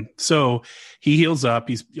 So he heals up.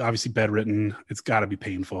 He's obviously bedridden. It's got to be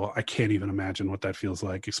painful. I can't even imagine what that feels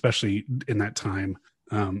like, especially in that time.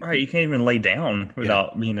 Right. You can't even lay down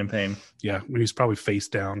without being in pain. Yeah. When he's probably face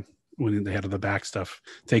down when they had the back stuff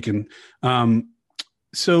taken.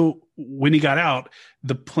 So when he got out,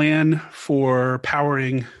 the plan for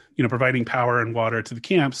providing power and water to the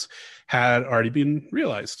camps had already been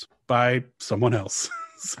realized by someone else.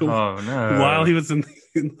 So while he was in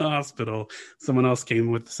the hospital, someone else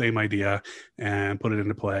came with the same idea and put it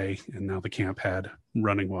into play. And now the camp had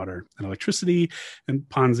running water and electricity, and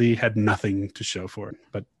Ponzi had nothing to show for it.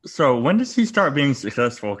 But so when does he start being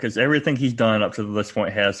successful? Because everything he's done up to this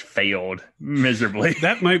point has failed miserably.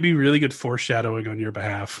 That might be really good foreshadowing on your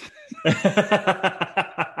behalf.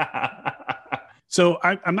 So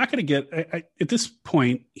I'm not going to get at this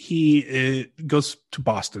point. He goes to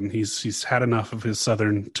Boston. He's had enough of his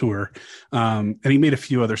Southern tour, and he made a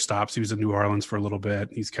few other stops. He was in New Orleans for a little bit.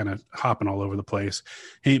 He's kind of hopping all over the place.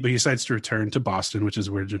 But he decides to return to Boston, which is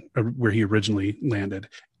where he originally landed.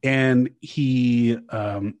 And he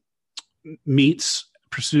meets,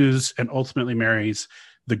 pursues, and ultimately marries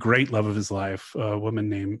the great love of his life, a woman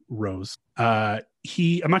named Rose. I'm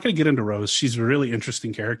not going to get into Rose. She's a really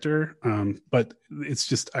interesting character, but it's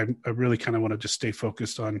just I really kind of want to just stay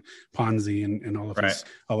focused on Ponzi and all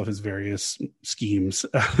of his various schemes.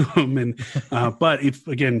 But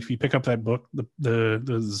if you pick up that book, the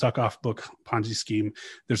Zuckoff book, Ponzi Scheme,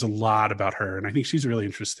 there's a lot about her, and I think she's really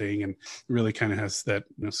interesting and really kind of has that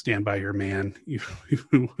stand by your man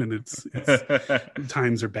when it's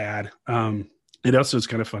times are bad. It also is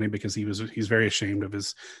kind of funny because he's very ashamed of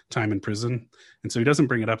his time in prison. And so he doesn't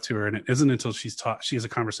bring it up to her. And it isn't until she has a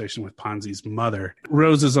conversation with Ponzi's mother.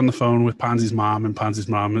 Rose is on the phone with Ponzi's mom, and Ponzi's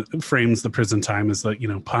mom frames the prison time as like,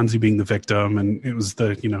 Ponzi being the victim. And it was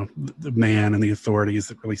the man and the authorities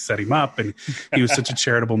that really set him up. And he was such a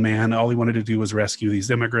charitable man. All he wanted to do was rescue these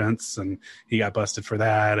immigrants, and he got busted for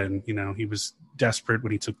that. And, he was desperate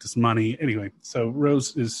when he took this money. Anyway, so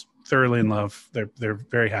Rose is thoroughly in love. They're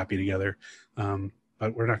very happy together.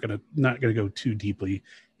 But we're not gonna go too deeply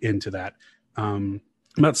into that.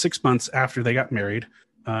 About 6 months after they got married,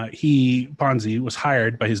 Ponzi was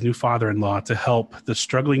hired by his new father-in-law to help the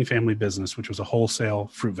struggling family business, which was a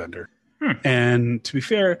wholesale fruit vendor. And to be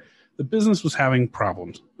fair, the business was having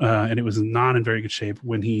problems, and it was not in very good shape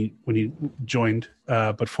when he joined.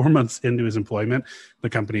 But 4 months into his employment,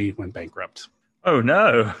 the company went bankrupt. Oh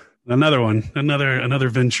no! Another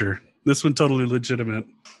venture. This one totally legitimate.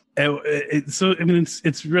 It's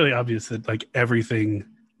really obvious that like everything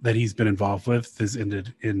that he's been involved with has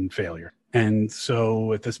ended in failure. And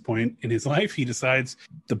so at this point in his life, he decides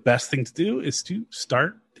the best thing to do is to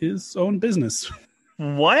start his own business.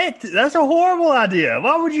 What? That's a horrible idea.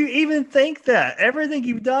 Why would you even think that? Everything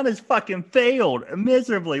you've done has fucking failed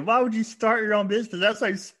miserably. Why would you start your own business? That's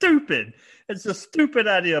so stupid. It's a stupid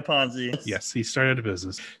idea, Ponzi. Yes, he started a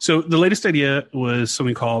business. So the latest idea was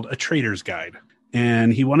something called a trader's guide.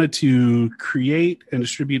 And he wanted to create and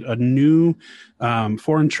distribute a new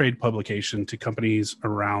foreign trade publication to companies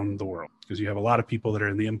around the world, because you have a lot of people that are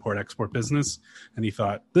in the import-export business, and he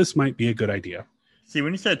thought this might be a good idea. See,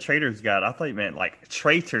 when you said trader's guide, I thought you meant like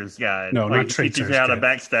traitor's guide. No, like not traitor's guide. Teaches you how to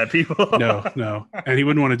backstab people. No. And he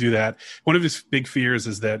wouldn't want to do that. One of his big fears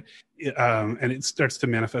is that, and it starts to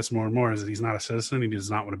manifest more and more, is that he's not a citizen. He does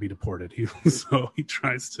not want to be deported. So he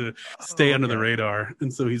tries to stay under the radar.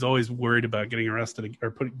 And so he's always worried about getting arrested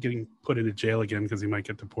or getting put into jail again because he might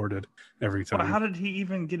get deported every time. Well, how did he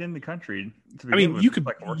even get in the country? You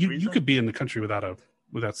could be in the country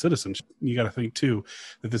without citizenship. You got to think too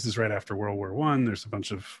that this is right after World War I. There's a bunch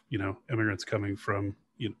of immigrants coming from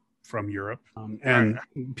Europe, and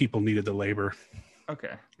people needed the labor.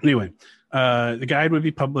 Okay. Anyway, the guide would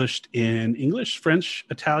be published in English, French,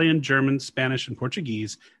 Italian, German, Spanish, and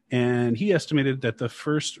Portuguese. And he estimated that the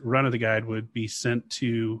first run of the guide would be sent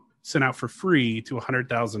out for free to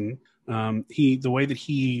 100,000. The way that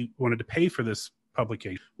he wanted to pay for this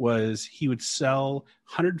publication was he would sell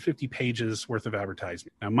 150 pages worth of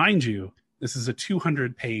advertisement. Now, mind you, this is a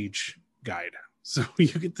 200-page guide. So you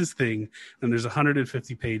get this thing, and there's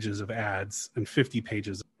 150 pages of ads and 50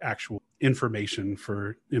 pages of actual information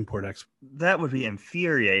for import-export. That would be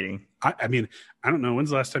infuriating. I mean, I don't know. When's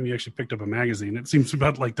the last time you actually picked up a magazine? It seems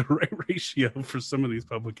about like the right ratio for some of these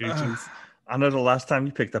publications. I know the last time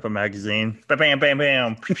you picked up a magazine. Bam, bam,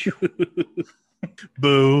 bam.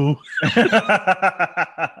 Boo.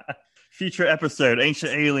 Future episode,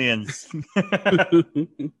 Ancient Aliens.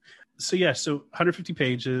 So 150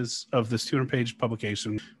 pages of this 200-page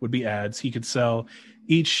publication would be ads. He could sell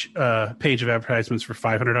each page of advertisements for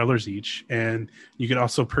 $500 each, and you could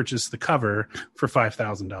also purchase the cover for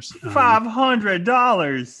 $5,000.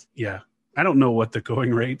 $500. Yeah, I don't know what the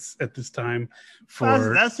going rates at this time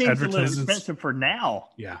for that seems a little advertisements. Expensive for now.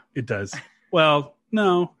 Yeah, it does. Well,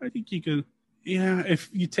 no, I think you could. Yeah, if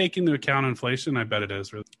you take into account inflation, I bet it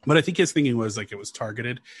is. Really. But I think his thinking was like it was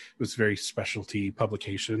targeted. It was very specialty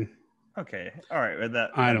publication. Okay. All right.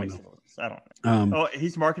 I don't know. I don't know.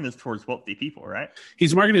 He's marketing this towards wealthy people, right?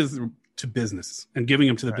 He's marketing this to business and giving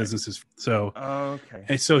them to the businesses. So, okay.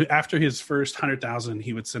 And so after his first 100,000,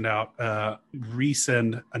 he would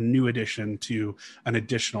resend a new edition to an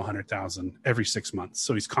additional 100,000 every 6 months.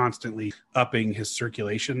 So he's constantly upping his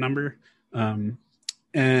circulation number.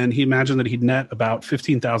 And he imagined that he'd net about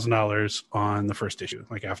 $15,000 on the first issue.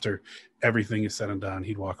 Like after everything is said and done,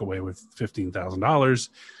 he'd walk away with $15,000.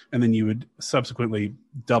 And then you would subsequently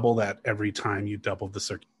double that every time you doubled the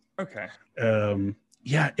circuit. Okay.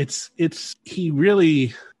 Yeah, he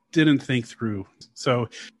really didn't think through. So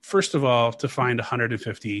first of all, to find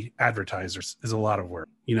 150 advertisers is a lot of work,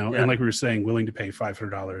 and like we were saying, willing to pay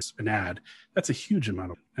 $500 an ad, that's a huge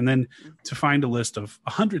amount. And then to find a list of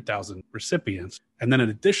 100,000 recipients and then an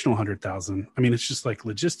additional 100,000, I mean, it's just like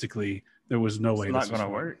logistically, there was no way it's not going to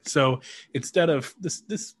work. So instead of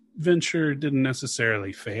this venture didn't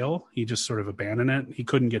necessarily fail. He just sort of abandoned it. He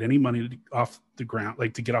couldn't get any money off the ground,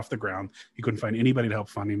 to get off the ground. He couldn't find anybody to help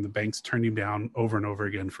fund him. The banks turned him down over and over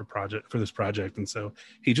again for this project. And so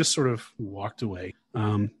he just sort of walked away.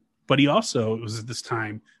 But it was at this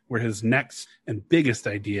time where his next and biggest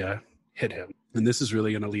idea hit him. And this is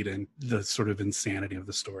really going to lead in the sort of insanity of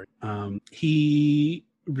the story. He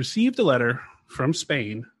received a letter from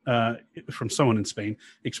Spain, from someone in Spain,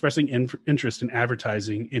 expressing interest in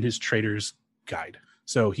advertising in his Trader's Guide.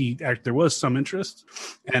 So there was some interest,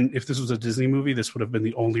 and if this was a Disney movie, this would have been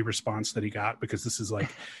the only response that he got, because this is like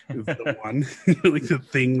the one, like the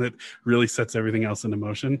thing that really sets everything else into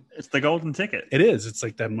motion. It's the golden ticket. It is. It's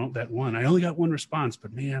like that one. I only got one response,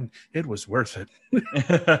 but man, it was worth it.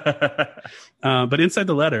 But inside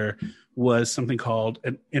the letter was something called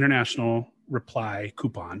an international reply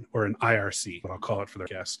coupon, or an IRC, what I'll call it for the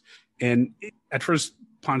guest. And at first,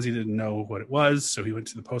 Ponzi didn't know what it was, so he went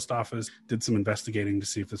to the post office, did some investigating to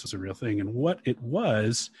see if this was a real thing. And what it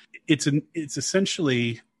was, it's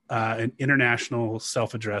essentially an international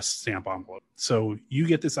self-addressed stamp envelope. So you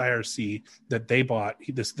get this IRC that they bought.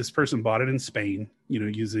 This person bought it in Spain,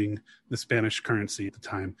 using the Spanish currency at the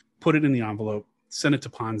time, put it in the envelope, sent it to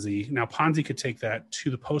Ponzi. Now, Ponzi could take that to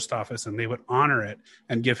the post office and they would honor it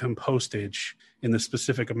and give him postage in the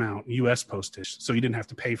specific amount, U.S. postage. So he didn't have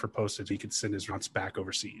to pay for postage. He could send his routes back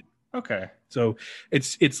overseas. Okay. So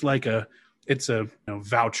it's like a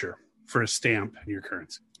voucher for a stamp in your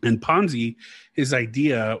currency. And Ponzi, his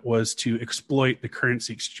idea was to exploit the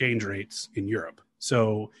currency exchange rates in Europe.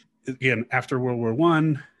 So again, after World War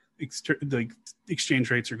I, the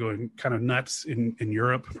exchange rates are going kind of nuts in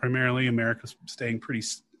Europe, primarily. America's staying pretty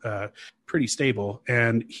stable.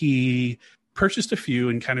 And he purchased a few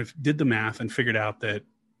and kind of did the math and figured out that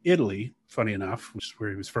Italy, funny enough, which is where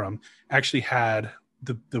he was from, actually had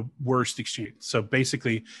the worst exchange. So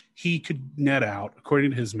basically, he could net out,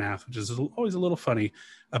 according to his math, which is always a little funny,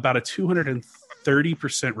 about a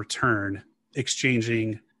 230% return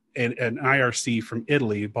exchanging an IRC from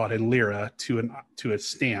Italy bought in lira to a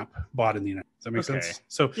stamp bought in the United States. Does that make sense?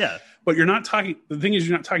 So yeah, but the thing is,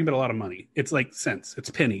 you're not talking about a lot of money. It's like cents. It's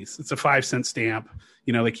pennies. It's a 5-cent stamp.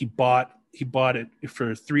 Like he bought it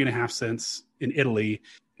for 3.5 cents in Italy,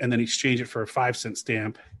 and then exchanged it for a 5-cent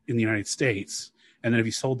stamp in the United States. And then if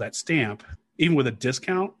he sold that stamp, even with a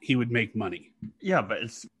discount, he would make money. Yeah, but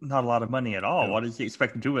it's not a lot of money at all. No. What does he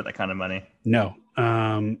expect to do with that kind of money? No,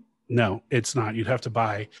 it's not. You'd have to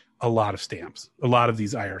buy a lot of stamps, a lot of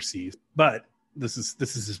these IRCs. But this is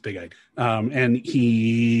his big idea. And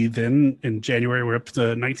he then, in January, we're up to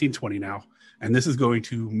 1920 now, and this is going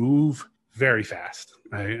to move very fast.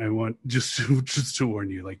 I want just to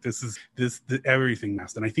warn you, like everything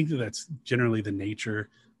fast. And I think that's generally the nature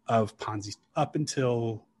of Ponzi up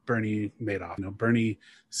until Bernie Madoff. Bernie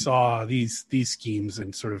saw these schemes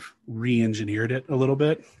and sort of re-engineered it a little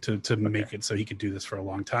bit to make it so he could do this for a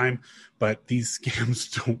long time. But these scams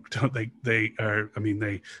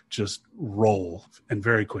they just roll, and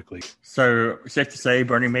very quickly. So safe to say,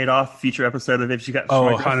 Bernie Madoff, future episode of If You Got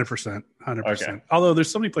 100%. Okay. Although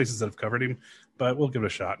there's so many places that have covered him, but we'll give it a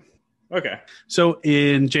shot. Okay. So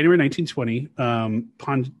in January 1920,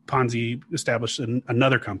 Ponzi established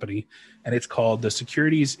another company, and it's called the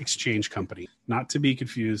Securities Exchange Company, not to be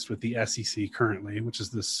confused with the SEC currently, which is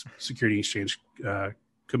this Security Exchange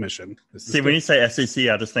Commission. When you say SEC,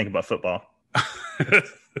 I just think about football.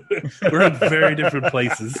 We're in very different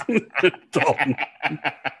places. Dalton.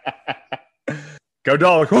 Go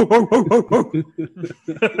Dogs!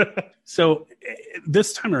 So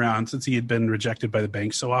this time around, since he had been rejected by the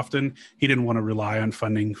banks so often, he didn't want to rely on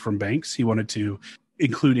funding from banks. He wanted to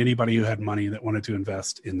include anybody who had money that wanted to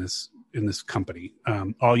invest in this company.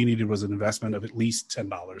 All you needed was an investment of at least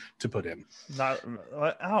 $10 to put in. I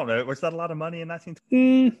don't know. Was that a lot of money in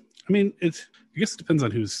 1920? I guess it depends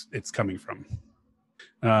on who's it's coming from.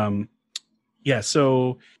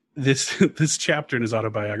 So this chapter in his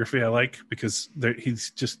autobiography I like because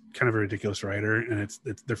he's just kind of a ridiculous writer, and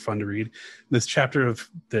they're fun to read. This chapter of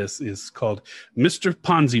this is called "Mr.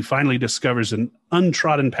 Ponzi Finally Discovers an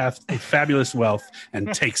Untrodden Path to Fabulous Wealth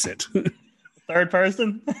and Takes It." Third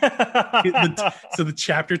person. So the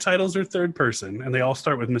chapter titles are third person, and they all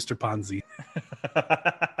start with Mr. Ponzi.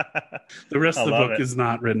 The rest of the book is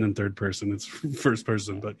not written in third person; it's first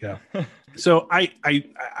person. But yeah, so I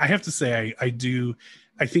have to say I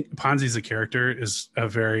think Ponzi as a character is a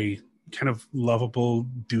very kind of lovable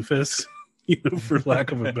doofus, for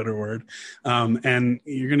lack of a better word, and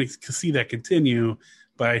you're going to see that continue.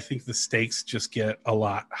 But I think the stakes just get a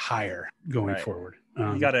lot higher going forward.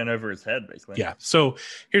 He got in over his head, basically. Yeah. So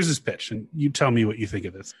here's his pitch, and you tell me what you think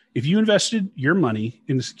of this. If you invested your money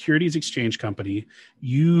in a securities exchange company,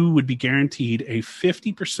 you would be guaranteed a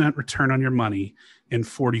 50% return on your money in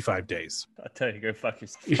 45 days. I tell you, go fuck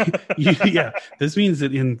yourself. Yeah. This means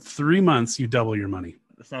that in 3 months, you double your money.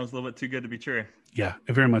 That sounds a little bit too good to be true. Yeah,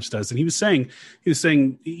 it very much does. And he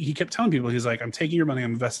kept telling people, he's like, I'm taking your money,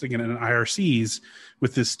 I'm investing it in IRCs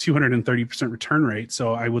with this 230% return rate.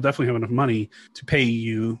 So I will definitely have enough money to pay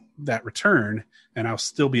you that return, and I'll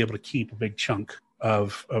still be able to keep a big chunk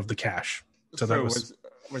of the cash. So that was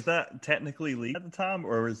that technically legal at the time,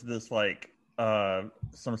 or was this like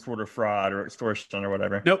some sort of fraud or extortion or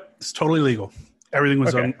whatever? Nope, it's totally legal. Everything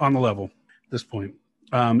was on the level at this point.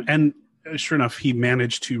 And sure enough, he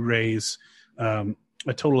managed to raise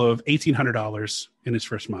a total of $1,800 in his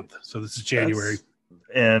first month. So this is January.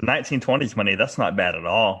 In 1920s money, that's not bad at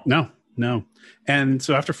all. No. And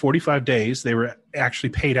so after 45 days, they were actually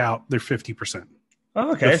paid out their 50%.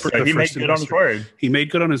 Oh, okay. So he made good on his word. He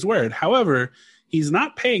made good on his word. However, he's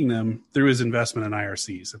not paying them through his investment in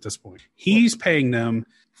IRCs at this point. He's paying them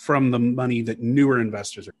from the money that newer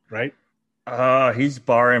investors are, right? He's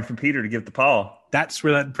borrowing from Peter to give to Paul. That's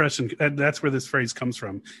where that's where this phrase comes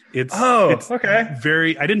from. It's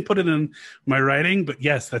okay. I didn't put it in my writing, but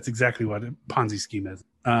yes, that's exactly what a Ponzi scheme is.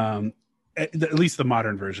 At least the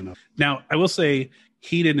modern version of it. Now, I will say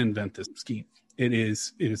he didn't invent this scheme. It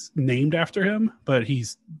is named after him, but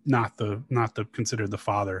he's not considered the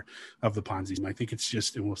father of the Ponzi scheme. I think it's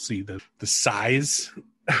just, and we'll see the size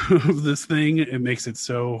of this thing. It makes it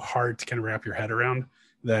so hard to kind of wrap your head around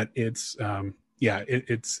that it's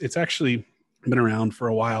actually been around for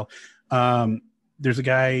a while. There's a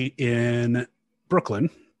guy in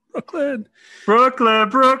Brooklyn in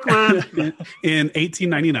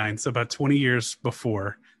 1899, so about 20 years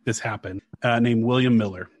before this happened, named William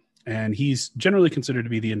Miller. And he's generally considered to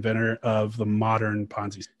be the inventor of the modern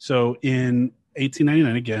Ponzi. So in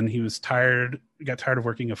 1899, again, he got tired of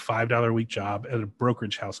working a $5 a week job at a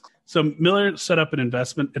brokerage house. So Miller set up an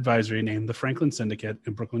investment advisory named the Franklin Syndicate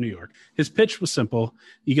in Brooklyn, New York. His pitch was simple.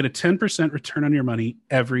 You get a 10% return on your money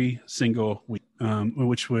every single week,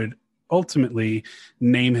 which would ultimately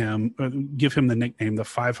give him the nickname, the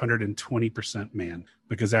 520% man,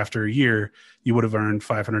 because after a year, you would have earned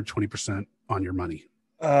 520% on your money.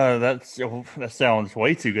 That sounds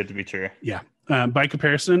way too good to be true. Yeah. By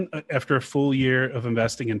comparison, after a full year of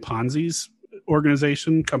investing in Ponzi's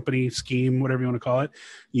organization, company, scheme, whatever you want to call it,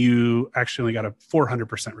 you actually only got a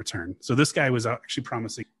 400% return. So this guy was actually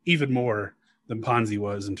promising even more than Ponzi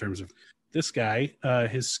was in terms of this guy.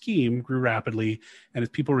 His scheme grew rapidly, and as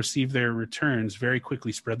people received their returns, very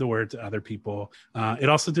quickly spread the word to other people. It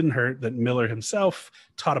also didn't hurt that Miller himself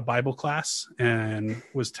taught a Bible class and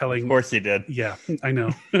was telling. Of course he did. Yeah, I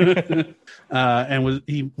know. And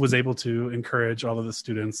he was able to encourage all of the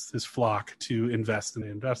students, his flock, to invest in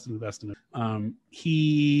it.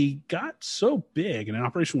 He got so big and an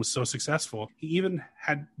operation was so successful, he even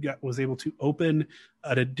was able to open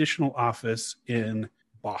an additional office in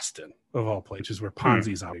Boston, of all places, where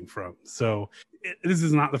Ponzi's operating from. So this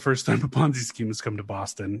is not the first time a Ponzi scheme has come to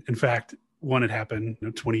Boston. In fact, one had happened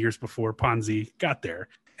 20 years before Ponzi got there.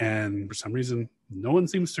 And for some reason, no one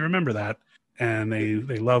seems to remember that. And they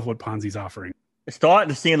love what Ponzi's offering. It's starting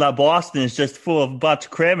to seem like Boston is just full of a bunch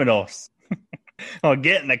of criminals. I'll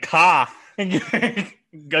get in the car and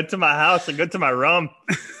go to my house and go to my room.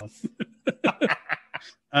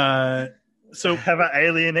 So have I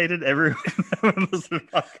alienated everyone?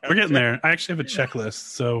 We're getting there. I actually have a checklist,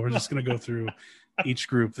 so we're just going to go through each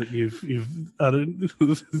group that you've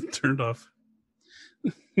turned off.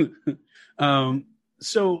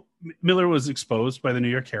 So Miller was exposed by the New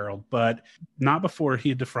York Herald, but not before he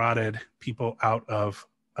had defrauded people out of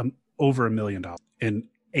over $1 million in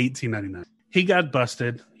 1899. He got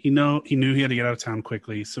busted. He knew he had to get out of town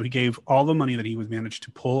quickly, so he gave all the money that he was managed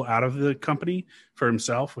to pull out of the company for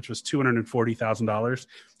himself, which was $240,000.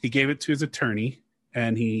 He gave it to his attorney,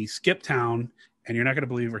 and he skipped town and you're not going to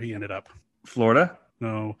believe where he ended up. Florida?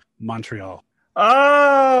 No, Montreal.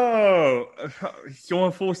 Oh,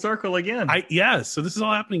 going full circle again. So this is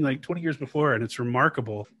all happening like 20 years before, and it's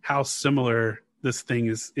remarkable how similar this thing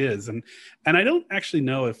is. And I don't actually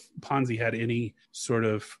know if Ponzi had any sort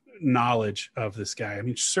of knowledge of this guy. I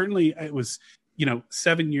mean, certainly it was,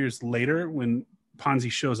 7 years later when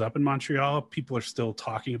Ponzi shows up in Montreal, people are still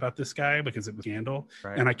talking about this guy because it was a scandal.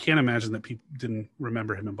 Right. And I can't imagine that people didn't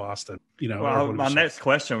remember him in Boston. Well, my next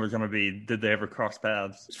question was going to be, did they ever cross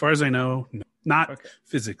paths? As far as I know, no. Not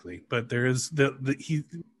physically, but there is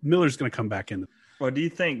Miller's going to come back in. Well, do you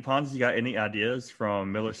think Ponzi got any ideas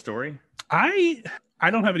from Miller's story? I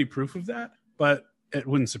don't have any proof of that, but it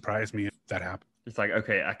wouldn't surprise me if that happened. It's like,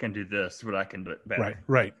 okay, I can do this, but I can do it better.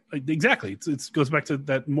 Right. Exactly. It goes back to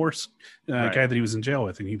that Morse guy that he was in jail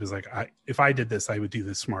with. And he was like, if I did this, I would do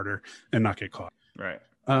this smarter and not get caught. Right.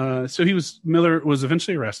 So Miller was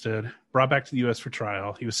eventually arrested, brought back to the U.S. for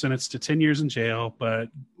trial. He was sentenced to 10 years in jail, but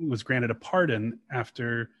was granted a pardon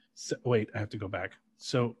after. Wait, I have to go back.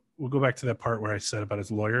 So we'll go back to that part where I said about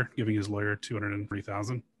his lawyer, giving his lawyer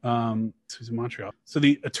 $203,000. So he's in Montreal. So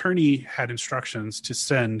the attorney had instructions to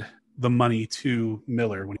send the money to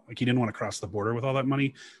Miller when he didn't want to cross the border with all that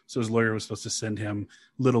money. So his lawyer was supposed to send him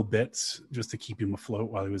little bits just to keep him afloat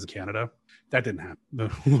while he was in Canada. That didn't happen. The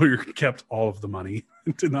lawyer kept all of the money.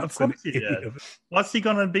 Did not send any of it. What's he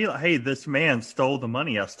going to be like? Hey, this man stole the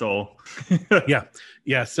money I stole.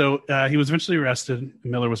 Yeah. So he was eventually arrested.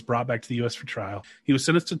 Miller was brought back to the U.S. for trial. He was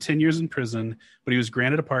sentenced to 10 years in prison, but he was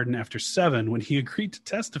granted a pardon after 7 when he agreed to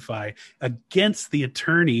testify against the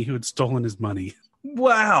attorney who had stolen his money.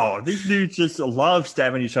 Wow, these dudes just love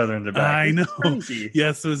stabbing each other in the back. I know.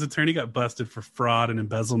 Yeah, so his attorney got busted for fraud and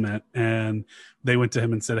embezzlement, and they went to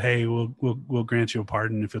him and said, "Hey, we'll grant you a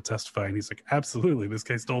pardon if you'll testify." And he's like, "Absolutely, this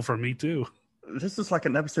guy stole from me too." This is like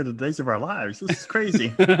an episode of Days of Our Lives. This is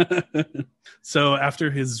crazy. So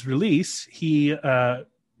after his release, he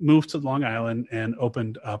moved to Long Island and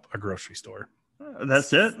opened up a grocery store.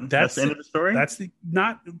 That's it. That's the end of the story.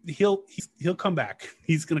 He'll come back.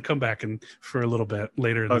 He's going to come back for a little bit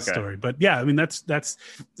later in the story. But yeah, I mean that's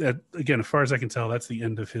again, as far as I can tell, that's the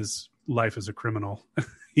end of his life as a criminal.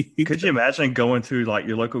 Could you imagine going to like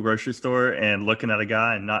your local grocery store and looking at a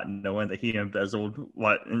guy and not knowing that he embezzled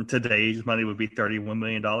what in today's money would be $31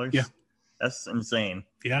 million? Yeah, that's insane.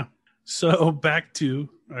 Yeah. So back to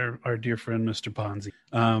our dear friend Mr. Ponzi.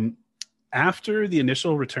 After the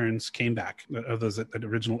initial returns came back of that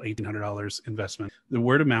original $1,800 investment, the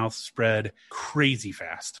word of mouth spread crazy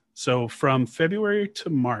fast. So from February to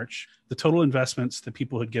March, the total investments that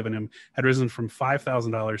people had given him had risen from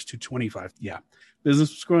 $5,000 to $25,000. Yeah.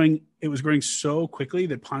 Business was growing. It was growing so quickly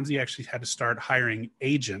that Ponzi actually had to start hiring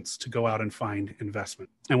agents to go out and find investment.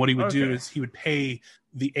 And what he would do is he would pay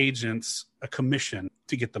the agents a commission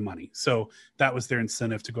to get the money. So that was their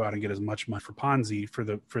incentive to go out and get as much money for Ponzi for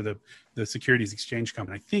the Securities Exchange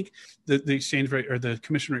Company. I think the exchange rate or the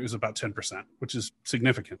commission rate was about 10%, which is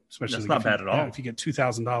significant. Especially that's not bad at all. Yeah, if you get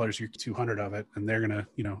 $2,000, you get 200 of it, and they're gonna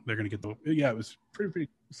get the. Yeah, it was pretty.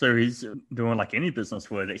 So he's doing like any business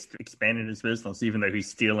would, expanding his business, even though he's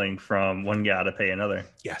stealing from one guy to pay another.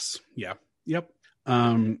 Yes. Yeah. Yep.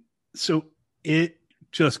 So it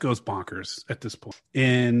just goes bonkers at this point.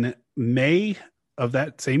 In May of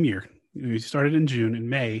that same year, he started in June. In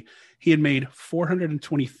May, he had made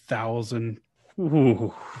 $420,000.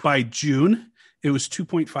 By June, it was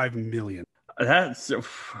 $2.5 million. That's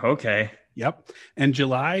okay. Yep. And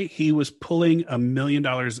July, he was pulling $1 million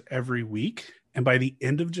every week. And by the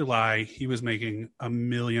end of July, he was making $1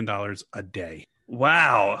 million a day.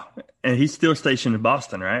 Wow. And he's still stationed in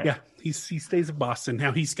Boston, right? Yeah, he stays in Boston.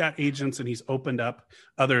 Now he's got agents and he's opened up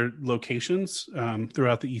other locations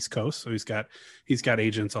throughout the East Coast. So he's got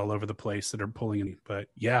agents all over the place that are pulling in. But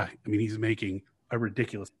yeah, I mean, he's making a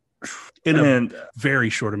ridiculous in a very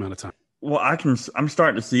short amount of time. Well, I'm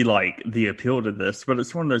starting to see like the appeal to this, but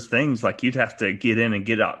it's one of those things like you'd have to get in and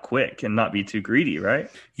get out quick and not be too greedy, right?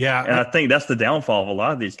 Yeah. And I think that's the downfall of a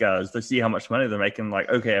lot of these guys. They see how much money they're making. Like,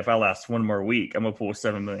 okay, if I last one more week, I'm going to pull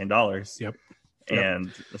 $7 million. Yep.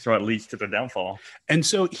 And that's what leads to the downfall. And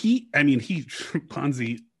so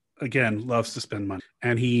Ponzi, again, loves to spend money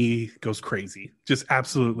and he goes crazy, just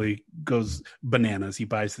absolutely goes bananas. He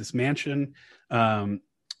buys this mansion,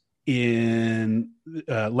 in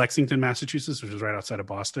Lexington, Massachusetts, which is right outside of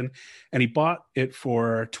Boston. And he bought it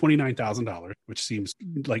for $29,000, which seems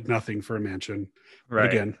like nothing for a mansion. Right.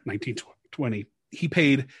 But again, 1920. He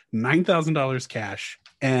paid $9,000 cash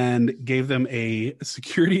and gave them a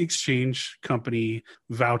Security Exchange Company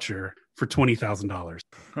voucher for $20,000.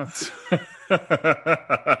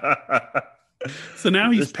 So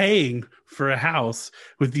now he's paying for a house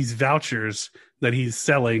with these vouchers that he's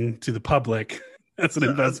selling to the public as an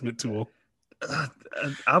investment tool.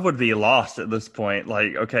 I would be lost at this point.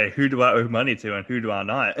 Like, okay, who do I owe money to and who do I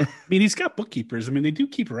not? I mean, he's got bookkeepers. I mean, they do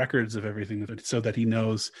keep records of everything so that he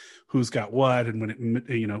knows who's got what and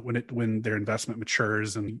when their investment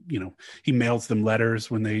matures, and he mails them letters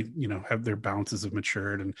when they have their balances have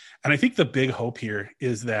matured. And I think the big hope here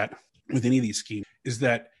is that with any of these schemes is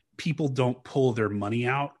that people don't pull their money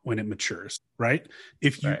out when it matures, right?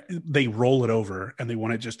 They roll it over and they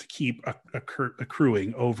want it just to keep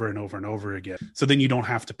accruing over and over and over again. So then you don't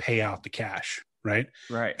have to pay out the cash, right?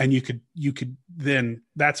 Right. And you could then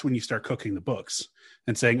that's when you start cooking the books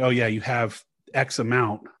and saying, oh yeah, you have X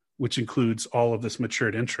amount, which includes all of this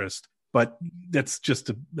matured interest, but that's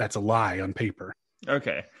a lie on paper.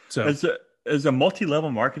 Okay. So is a multi-level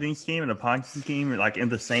marketing scheme and a Ponzi scheme like in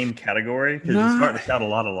the same category? Because it's starting to sound a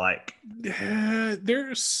lot alike.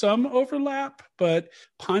 There's some overlap, but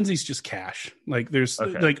Ponzi's just cash. Like there's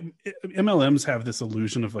like MLMs have this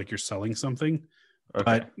illusion of like you're selling something,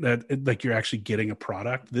 but that like you're actually getting a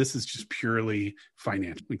product. This is just purely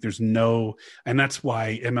financial. Like there's no, and that's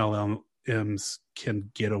why MLMs can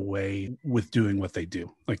get away with doing what they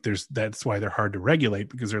do. Like that's why they're hard to regulate,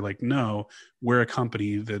 because they're like, no, we're a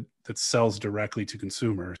company that sells directly to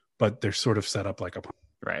consumers, but they're sort of set up like a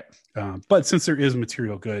right. But since there is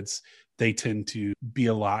material goods, they tend to be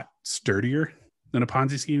a lot sturdier than a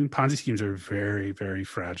Ponzi scheme. Ponzi schemes are very, very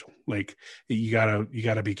fragile. Like you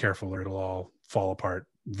gotta be careful or it'll all fall apart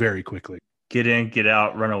very quickly. Get in, get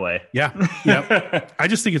out, run away. Yeah. I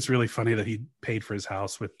just think it's really funny that he paid for his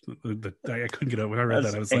house with I couldn't get over when I read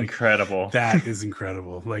that. I was incredible. Like, that is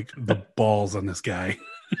incredible. Like the balls on this guy.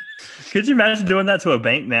 Could you imagine doing that to a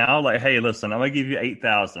bank now? Like, hey, listen, I'm gonna give you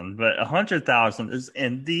 8,000, but 100,000 is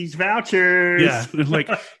in these vouchers. Yeah, like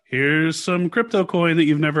here's some crypto coin that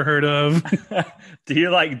you've never heard of. Do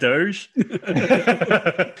you like Doge?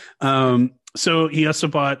 So he also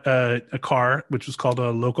bought a car, which was called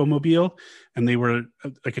a Locomobile, and they were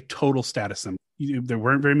like a total status symbol. There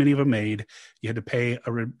weren't very many of them made. You had to pay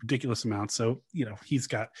a ridiculous amount. So, he's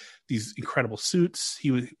got these incredible suits. He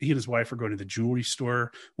and his wife were going to the jewelry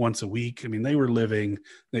store once a week. I mean, they were living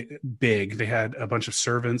big. They had a bunch of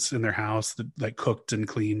servants in their house that like cooked and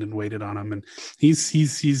cleaned and waited on him. And he's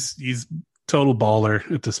total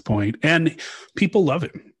baller at this point. And people love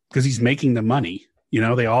him because he's making the money.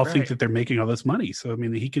 They all think that they're making all this money. So, I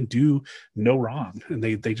mean, he can do no wrong. And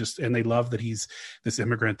they love that he's this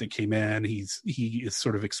immigrant that came in. He is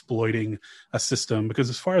sort of exploiting a system because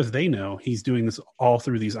as far as they know, he's doing this all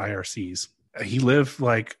through these IRCs. He lived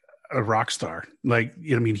like a rock star. Like,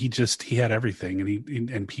 I mean, he had everything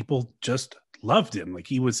and people just loved him. Like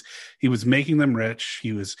he was making them rich.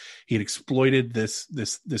 He had exploited this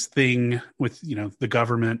thing with, the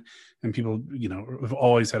government. And people, have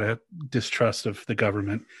always had a distrust of the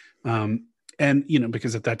government. And,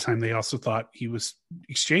 because at that time they also thought he was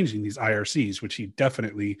exchanging these IRCs, which he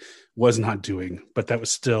definitely was not doing. But that was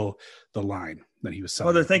still the line that he was selling.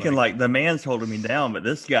 Well, they're thinking like the man's holding me down, but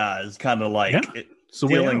this guy is kind of like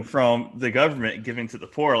stealing from the government, giving to the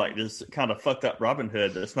poor, like this kind of fucked up Robin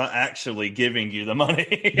Hood that's not actually giving you the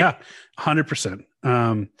money. Yeah,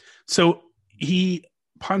 100%. So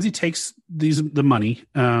Ponzi takes the money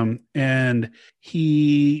and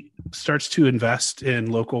he starts to invest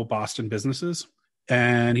in local Boston businesses.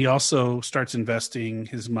 And he also starts investing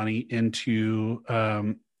his money into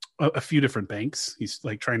a few different banks. He's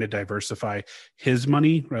like trying to diversify his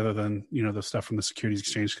money rather than, the stuff from the Securities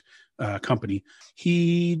Exchange company.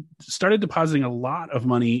 He started depositing a lot of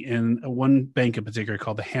money in one bank in particular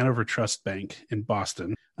called the Hanover Trust Bank in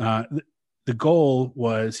Boston. The goal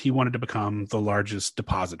was he wanted to become the largest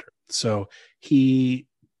depositor. So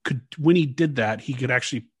when he did that, he could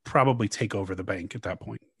actually probably take over the bank at that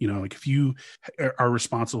point. Like if you are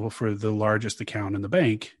responsible for the largest account in the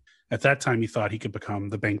bank, at that time he thought he could become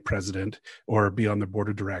the bank president or be on the board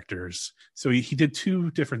of directors. So he did two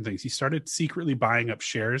different things. He started secretly buying up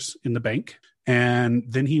shares in the bank. And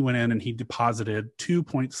then he went in and he deposited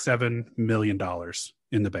 $2.7 million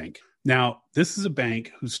in the bank. Now, this is a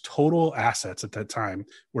bank whose total assets at that time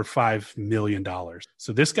were $5 million.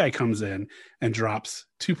 So this guy comes in and drops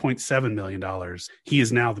 $2.7 million. He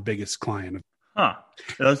is now the biggest client. Huh.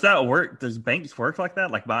 Does that work? Does banks work like that,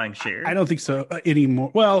 like buying shares? I don't think so anymore.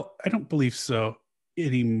 Well, I don't believe so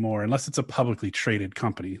anymore, unless it's a publicly traded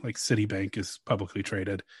company, like Citibank is publicly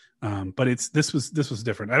traded. But this was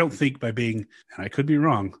different. I don't think by being, and I could be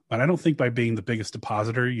wrong, but I don't think by being the biggest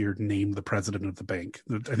depositor, you're named the president of the bank.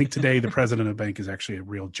 I think today the president of the bank is actually a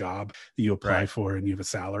real job that you apply for and you have a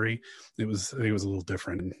salary. It was a little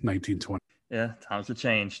different in 1920. Yeah, times have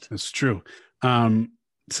changed. That's true. So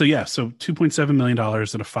 $2.7 million at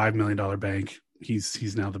a $5 million bank.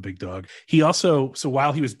 He's now the big dog. He also, so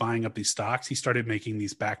while he was buying up these stocks, he started making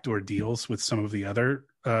these backdoor deals with some of the other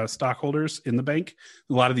stockholders in the bank.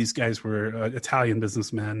 A lot of these guys were Italian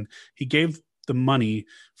businessmen. He gave the money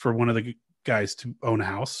for one of the guys to own a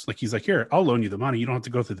house. Like, he's like, here, I'll loan you the money. You don't have to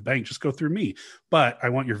go through the bank. Just go through me. But I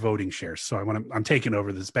want your voting shares. So I'm taking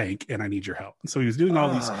over this bank and I need your help. And so he was doing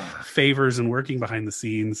all these favors and working behind the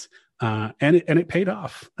scenes. And it paid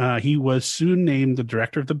off. He was soon named the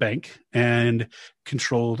director of the bank and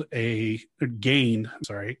controlled a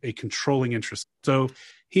controlling interest. So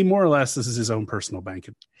he more or less, this is his own personal bank.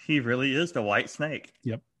 He really is the white snake.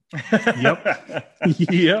 Yep.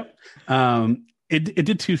 Yep. It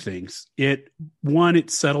did two things. It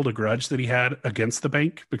settled a grudge that he had against the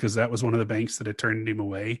bank, because that was one of the banks that had turned him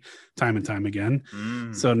away time and time again.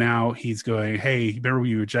 So now he's going, hey, remember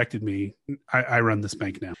you rejected me? I run this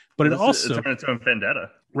bank now. But it also turned into a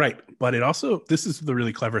vendetta. Right. But it also, this is the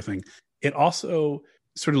really clever thing, it also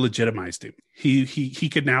sort of legitimized him. He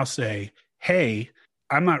could now say, hey,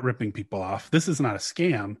 I'm not ripping people off. This is not a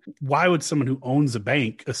scam. Why would someone who owns a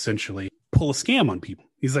bank essentially pull a scam on people?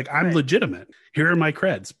 He's like, I'm legitimate. Here are my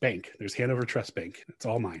creds. Bank. There's Hanover Trust Bank. It's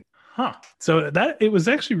all mine. Huh. So it was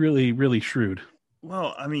actually really, really shrewd.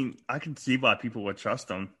 Well, I mean, I can see why people would trust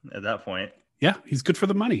him at that point. Yeah, he's good for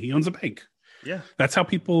the money. He owns a bank. Yeah. That's how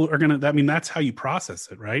people are going to, I mean, that's how you process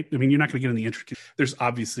it, right? I mean, you're not going to get in the intricate. There's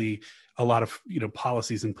obviously a lot of,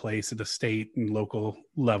 policies in place at the state and local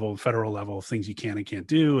level, federal level, things you can and can't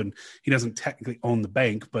do. And he doesn't technically own the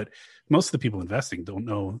bank, but most of the people investing don't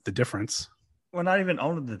know the difference. Well, not even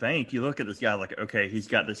owning the bank. You look at this guy like, okay, he's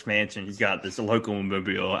got this mansion. He's got this local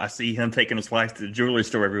mobile. I see him taking his wife to the jewelry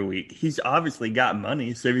store every week. He's obviously got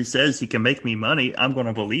money. So if he says he can make me money, I'm going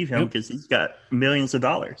to believe him because he's got millions of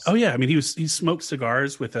dollars. Oh, yeah. I mean, he smoked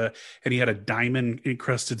cigars and he had a diamond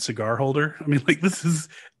encrusted cigar holder. I mean, like, this is...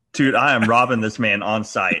 Dude, I am robbing this man on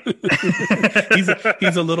site.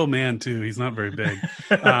 he's a little man too. He's not very big.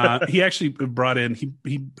 He actually brought in,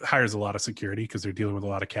 he hires a lot of security because they're dealing with a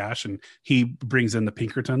lot of cash, and he brings in the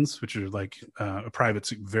Pinkertons, which are like a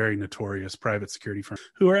very notorious private security firm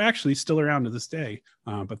who are actually still around to this day.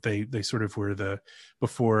 But they sort of were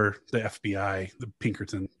before the FBI, the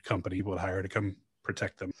Pinkerton company would hire to come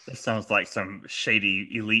protect them. That sounds like some shady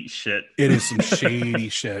elite shit. It is some shady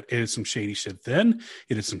shit. It is some shady shit. Then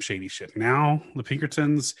it is some shady shit. Now the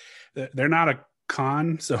Pinkertons, they're not a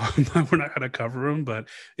con, so we're not going to cover them. But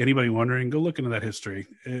anybody wondering, go look into that history.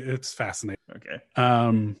 It's fascinating.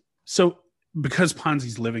 Okay. So because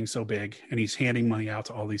Ponzi's living so big and he's handing money out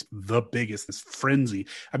to all this frenzy.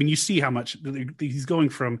 I mean, you see how much he's going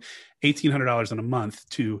from $1,800 in a month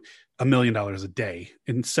to $1 million a day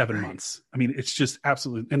in 7 months. I mean, it's just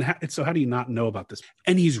absolutely. And so how do you not know about this?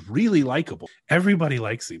 And he's really likable. Everybody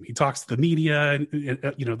likes him. He talks to the media and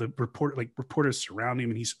the reporters surround him.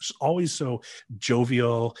 And he's always so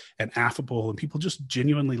jovial and affable, and people just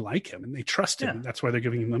genuinely like him and they trust him. Yeah. And that's why they're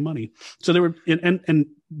giving him the money. So there were, and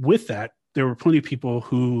with that, there were plenty of people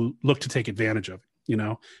who looked to take advantage of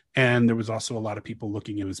it. And there was also a lot of people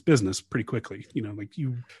looking at his business pretty quickly. Like,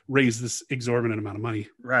 you raise this exorbitant amount of money.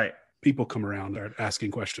 Right. People come around and are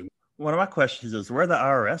asking questions. One of my questions is, where are the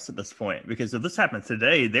IRS at this point? Because if this happened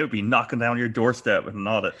today, they would be knocking down your doorstep with an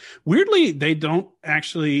audit. Weirdly, they don't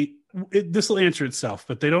actually, this will answer itself,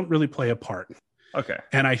 but they don't really play a part. Okay.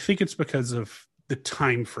 And I think it's because of the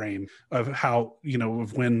time frame of how,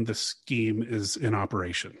 of when the scheme is in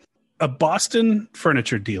operation. A Boston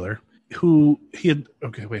furniture dealer hold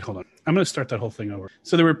on. I'm going to start that whole thing over.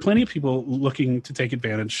 So there were plenty of people looking to take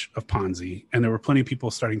advantage of Ponzi, and there were plenty of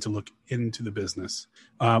people starting to look into the business.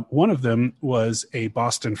 One of them was a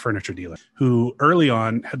Boston furniture dealer who early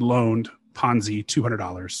on had loaned Ponzi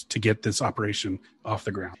 $200 to get this operation off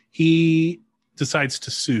the ground. He decides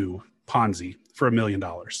to sue Ponzi for $1 million.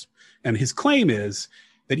 And his claim is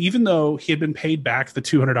that even though he had been paid back the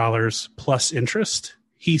 $200 plus interest,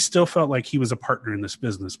 he still felt like he was a partner in this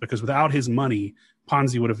business, because without his money,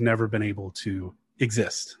 Ponzi would have never been able to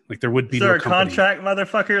exist. Like, there would be no company. Is there a contract,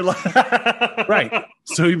 motherfucker? Right.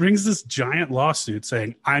 So he brings this giant lawsuit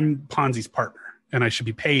saying, I'm Ponzi's partner and I should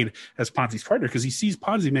be paid as Ponzi's partner, because he sees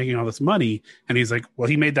Ponzi making all this money. And he's like, well,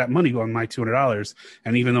 he made that money on my $200.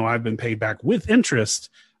 And even though I've been paid back with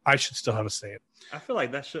interest, I should still have a say in it. I feel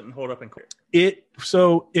like that shouldn't hold up in court.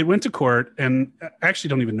 So it went to court, and I actually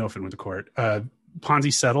don't even know if it went to court.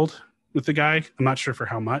 Ponzi settled with the guy. I'm not sure for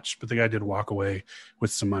how much, but the guy did walk away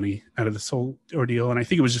with some money out of this whole ordeal. And I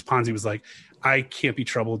think it was just Ponzi was like, I can't be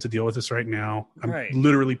troubled to deal with this right now. I'm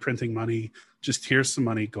literally printing money. Just here's some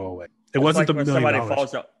money, go away. It wasn't like the $1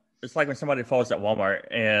 million. It's like when somebody falls at Walmart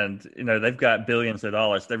and, they've got billions of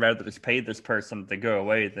dollars. They'd rather just pay this person to go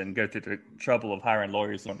away than go through the trouble of hiring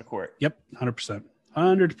lawyers on the court. Yep, 100%.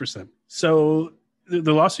 100%. So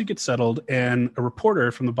the lawsuit gets settled, and a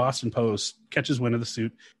reporter from the Boston Post catches wind of the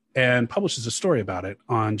suit and publishes a story about it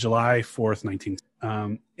on July 4th, 19.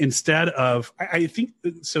 Instead of, I think,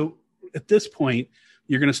 so at this point,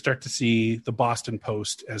 you're going to start to see the Boston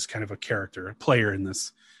Post as kind of a character, a player in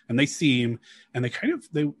this. And they see him, and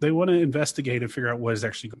they want to investigate and figure out what is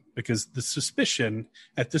actually going on. Because the suspicion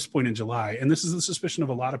at this point in July, and this is the suspicion of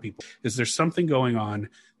a lot of people, is there's something going on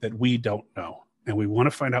that we don't know. And we want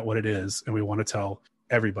to find out what it is, and we want to tell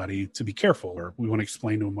everybody to be careful, or we want to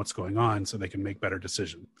explain to them what's going on so they can make better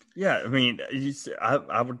decisions. Yeah, I mean,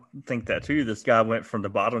 I would think that too. This guy went from the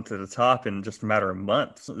bottom to the top in just a matter of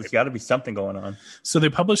months. So there's got to be something going on. So they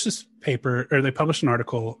published this paper, or they published an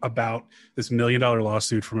article about this $1 million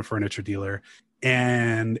lawsuit from a furniture dealer,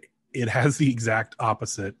 and it has the exact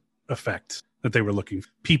opposite effect that they were looking for.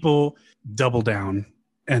 People double down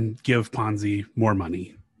and give Ponzi more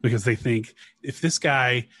money because they think if this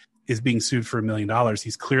guy is being sued for $1 million,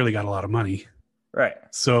 he's clearly got a lot of money. Right.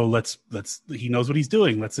 So let's he knows what he's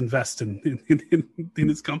doing. Let's invest in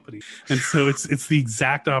his company. And so it's the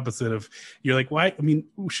exact opposite of, you're like, why? I mean,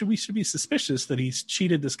 should we be suspicious that he's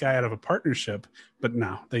cheated this guy out of a partnership? But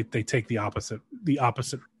no, they take the opposite.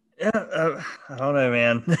 Yeah. I don't know,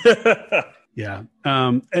 man. Yeah.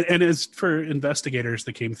 And as for investigators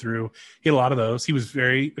that came through, he had a lot of those. He was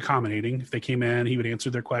very accommodating. If they came in, he would answer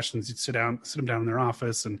their questions. He'd sit them down in their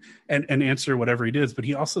office and answer whatever he did. But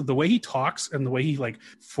he also, the way he talks and the way he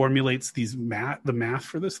formulates the math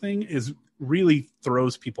for this thing is really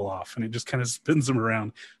throws people off, and it just kind of spins them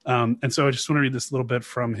around. And so I just want to read this little bit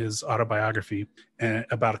from his autobiography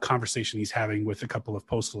about a conversation he's having with a couple of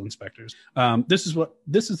postal inspectors. This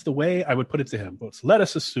is the way I would put it to him. Let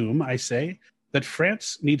us assume, I say, that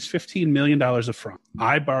France needs $15 million of francs.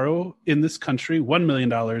 I borrow in this country $1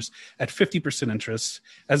 million at 50% interest,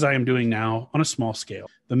 as I am doing now on a small scale.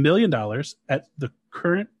 The $1 million at the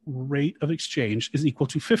current rate of exchange is equal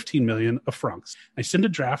to 15 million of francs. I send a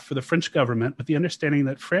draft for the French government with the understanding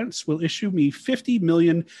that France will issue me 50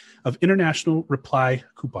 million of international reply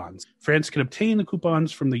coupons. France can obtain the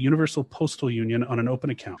coupons from the Universal Postal Union on an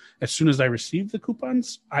open account. As soon as I receive the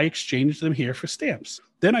coupons, I exchange them here for stamps.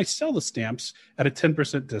 Then I sell the stamps at a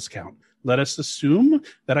 10% discount. Let us assume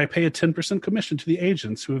that I pay a 10% commission to the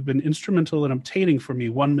agents who have been instrumental in obtaining for me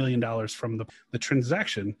 $1 million from the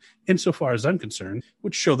transaction, insofar as I'm concerned,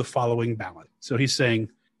 would show the following balance. So he's saying,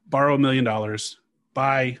 borrow $1 million,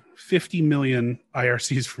 buy 50 million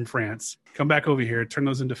IRCs from France, come back over here, turn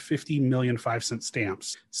those into 50 million 5-cent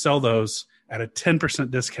stamps, sell those at a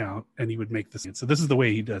 10% discount, and he would make this. So this is the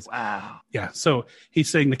way he does. Wow. Yeah. So he's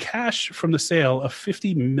saying the cash from the sale of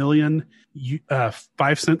 50 million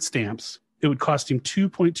 5-cent stamps, it would cost him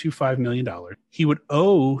 $2.25 million. He would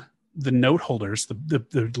owe the note holders,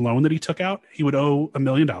 the loan that he took out, he would owe $1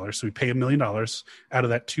 million. So he'd pay $1 million out of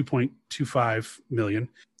that 2.25 million.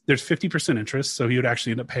 There's 50% interest. So he would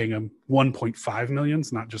actually end up paying him 1.5 million,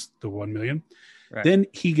 not just the 1 million. Right. Then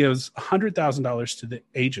he gives $100,000 to the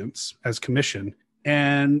agents as commission,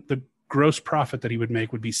 and the gross profit that he would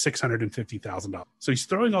make would be $650,000. So he's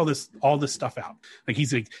throwing all this stuff out. Like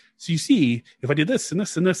he's like, so you see, if I did this and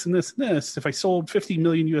this and this and this and this, if I sold 50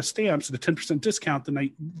 million US stamps at a 10% discount,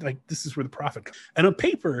 then this is where the profit comes. And on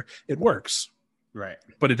paper, it works. Right.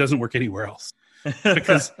 But it doesn't work anywhere else.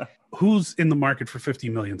 Because who's in the market for 50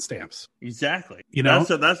 million stamps? Exactly. You know,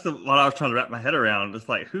 that's what I was trying to wrap my head around. It's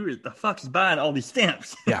like, who the fuck is buying all these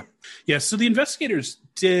stamps? Yeah. So the investigators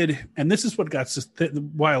did, and this is what got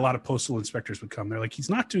why a lot of postal inspectors would come. They're like, he's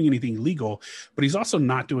not doing anything illegal, but he's also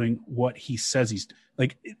not doing what he says he's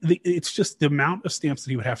like. It's just the amount of stamps that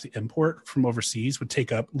he would have to import from overseas would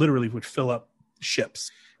fill up ships.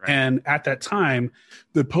 Right. And at that time,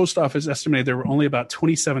 the post office estimated there were only about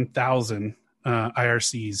 27,000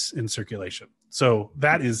 IRCs in circulation. So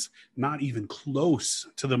that is not even close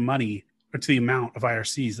to the money or to the amount of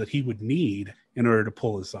IRCs that he would need in order to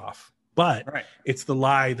pull this off. But It's the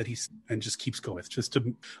lie that and just keeps going with, just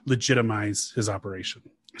to legitimize his operation.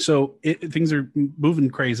 So things are moving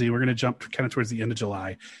crazy. We're going to jump kind of towards the end of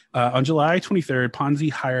July. On July 23rd,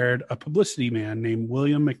 Ponzi hired a publicity man named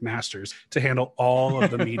William McMasters to handle all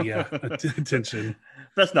of the media attention.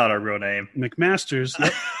 That's not our real name. McMasters.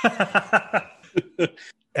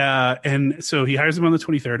 And so he hires him on the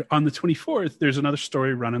 23rd. On the 24th, there's another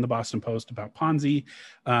story run in the Boston Post about Ponzi.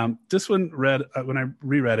 This one when I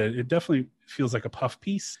reread it, it definitely feels like a puff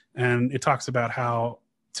piece. And it talks about how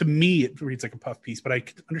to me, it reads like a puff piece, but I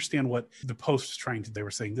could understand what the Post was trying to. They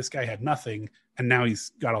were saying this guy had nothing, and now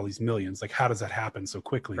he's got all these millions. Like, how does that happen so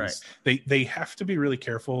quickly? Right. They have to be really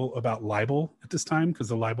careful about libel at this time because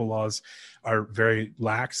the libel laws are very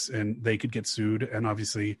lax, and they could get sued. And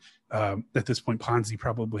obviously, at this point, Ponzi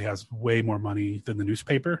probably has way more money than the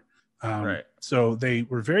newspaper. Right. So they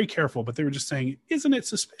were very careful, but they were just saying, isn't it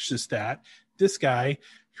suspicious that this guy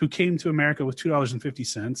who came to America with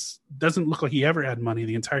 $2.50, doesn't look like he ever had money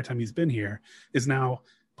the entire time he's been here, is now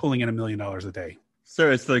pulling in $1 million a day. So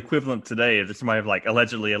it's the equivalent today of somebody like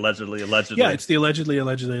allegedly. Yeah, it's the allegedly.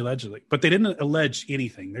 But they didn't allege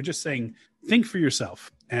anything. They're just saying, think for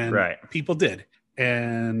yourself. And people did.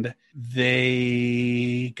 And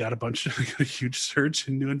they got a huge surge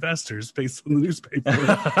in new investors based on the newspaper.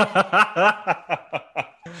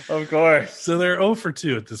 Of course. So they're 0 for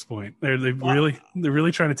 2 at this point. They're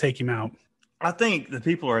really trying to take him out. I think the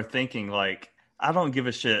people are thinking like, I don't give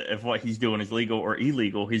a shit if what he's doing is legal or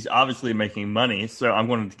illegal. He's obviously making money, so I'm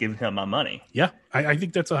going to give him my money. Yeah, I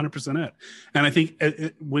think that's 100% it. And I think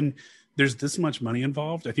when there's this much money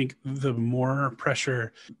involved, I think the more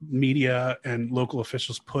pressure media and local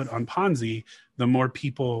officials put on Ponzi, the more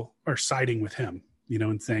people are siding with him,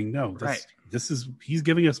 and saying, no, he's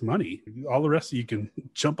giving us money. All the rest of you can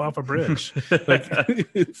jump off a bridge. Like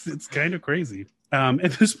it's kind of crazy.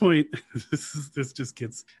 At this point, this just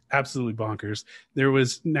gets absolutely bonkers. There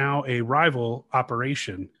was now a rival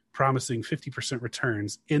operation promising 50%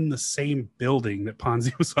 returns in the same building that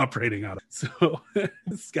Ponzi was operating out of. So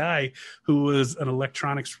this guy, who was an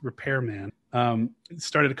electronics repairman,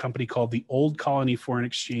 started a company called the Old Colony Foreign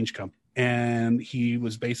Exchange Company. And he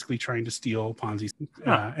was basically trying to steal Ponzi's,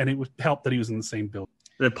 and it would help that he was in the same building.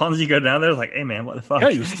 Did Ponzi go down there like, hey, man, what the fuck?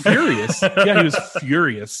 Yeah, he was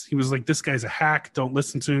furious. He was like, this guy's a hack. Don't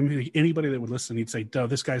listen to him. Anybody that would listen, he'd say, no,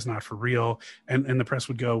 this guy's not for real. And the press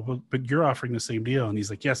would go, well, but you're offering the same deal. And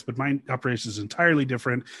he's like, yes, but my operation is entirely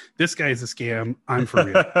different. This guy's a scam. I'm for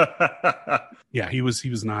real. Yeah, he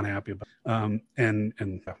was not happy about it.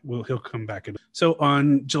 And he'll come back in. So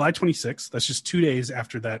on July 26th, that's just 2 days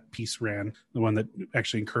after that piece ran, the one that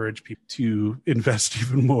actually encouraged people to invest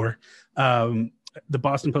even more. The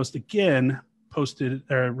Boston Post again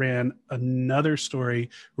ran another story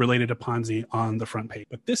related to Ponzi on the front page.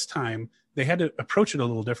 But this time they had to approach it a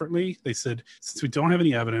little differently. They said, since we don't have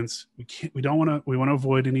any evidence, we want to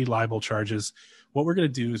avoid any libel charges. What we're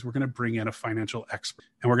going to do is we're going to bring in a financial expert,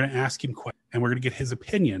 and we're going to ask him questions, and we're going to get his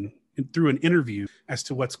opinion through an interview as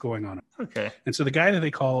to what's going on. Okay. And so the guy that they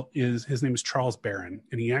call his name is Charles Barron,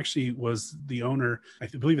 and he actually was the owner, I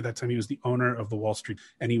believe at that time he was the owner of the Wall Street,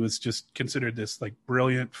 and he was just considered this like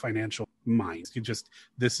brilliant financial mind.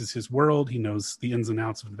 This is his world. He knows the ins and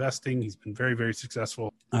outs of investing. He's been very, very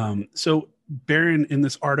successful. So Barron, in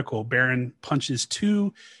this article, Barron punches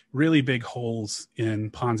 2 really big holes in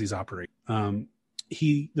Ponzi's operation.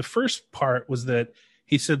 The first part was that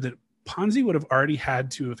he said that Ponzi would have already had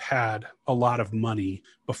to have had a lot of money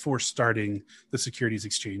before starting the Securities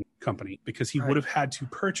Exchange Company, because he would have had to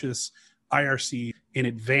purchase IRC in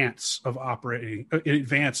advance of offering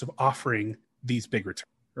these big returns.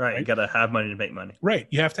 Right. You got to have money to make money. Right.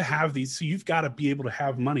 You have to have these. So you've got to be able to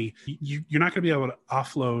have money. You're not going to be able to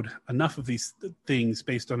offload enough of these things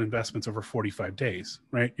based on investments over 45 days.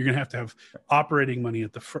 Right. You're going to have operating money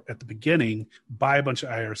at the beginning, buy a bunch of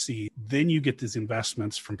IRC. Then you get these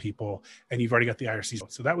investments from people, and you've already got the IRC.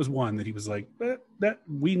 So that was one that he was like, that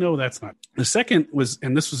we know that's not. The second was,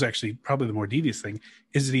 and this was actually probably the more devious thing,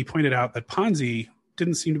 is that he pointed out that Ponzi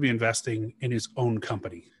didn't seem to be investing in his own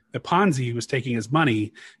company. That Ponzi was taking his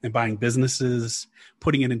money and buying businesses,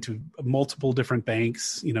 putting it into multiple different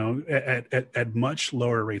banks, at much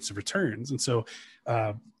lower rates of returns. And so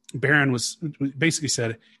Barron was basically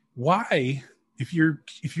said, why, if you're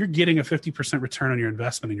getting a 50% return on your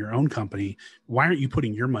investment in your own company, why aren't you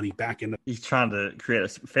putting your money back into? He's trying to create a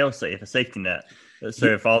fail-safe, a safety net. So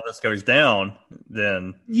if all this goes down,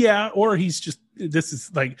 then or he's just, this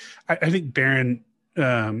is like, I think Barron.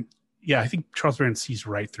 I think Charles Barron sees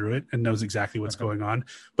right through it and knows exactly what's going on.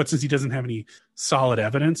 But since he doesn't have any solid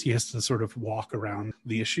evidence, he has to sort of walk around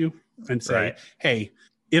the issue and say, hey,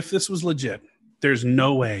 if this was legit, there's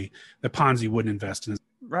no way that Ponzi wouldn't invest in this.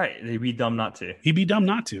 Right. He'd be dumb not to.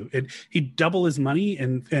 He'd double his money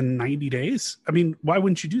in 90 days. I mean, why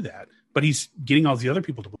wouldn't you do that? But he's getting all the other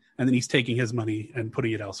people to, and then he's taking his money and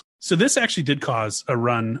putting it elsewhere. So this actually did cause a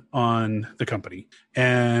run on the company.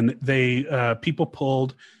 And people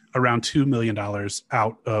pulled around $2 million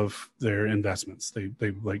out of their investments.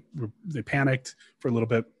 They panicked for a little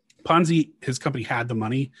bit. Ponzi, his company had the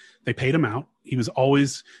money. They paid him out. He was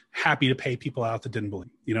always happy to pay people out that didn't believe,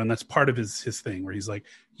 and that's part of his thing where he's like,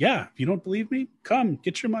 yeah, if you don't believe me, come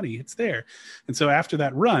get your money. It's there. And so after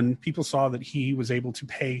that run, people saw that he was able to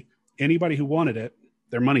pay anybody who wanted it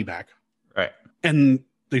their money back. Right. And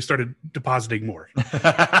they started depositing more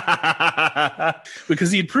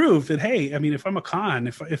because he had proved that, hey, I mean, if I'm a con,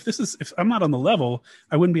 if I'm not on the level,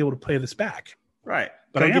 I wouldn't be able to pay this back. Right.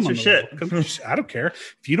 But I am on the level. I don't care.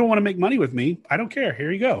 If you don't want to make money with me, I don't care.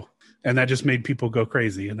 Here you go. And that just made people go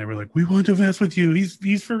crazy. And they were like, we want to invest with you.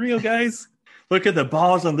 He's for real, guys. Look at the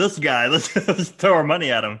balls on this guy. Let's throw our money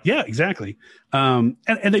at him. Yeah, exactly. And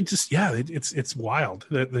they just, it's wild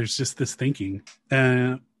that there's just this thinking.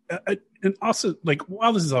 And also, like,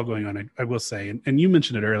 while this is all going on, I will say, and you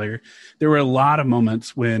mentioned it earlier, there were a lot of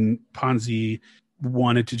moments when Ponzi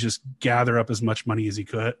wanted to just gather up as much money as he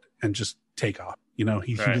could and just take off. He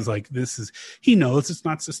was like, he knows it's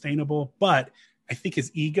not sustainable, but I think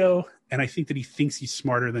his ego, and I think that he thinks he's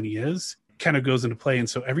smarter than he is, kind of goes into play. And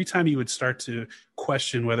so every time he would start to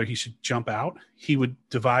question whether he should jump out, he would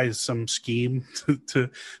devise some scheme to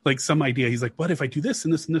like some idea. He's like, what if I do this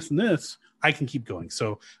and this and this and this? I can keep going.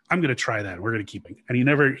 So I'm going to try that. We're going to keep it. And he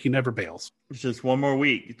never bails. It's just one more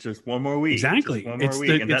week. Exactly. Just one more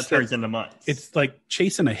week. And that turns into months. It's like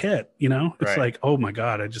chasing a hit, It's like, oh my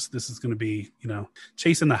God, this is going to be,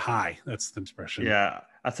 chasing the high. That's the expression. Yeah.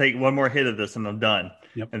 I'll take one more hit of this and I'm done.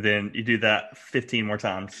 Yep. And then you do that 15 more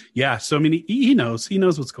times. Yeah. So, I mean, he knows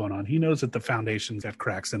what's going on. He knows that the foundation's got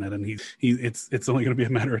cracks in it and it's only going to be a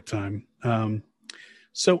matter of time.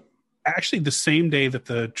 So actually the same day that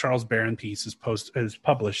the Charles Barron piece is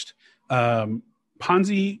published,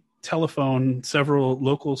 Ponzi telephoned several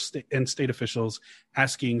local and state officials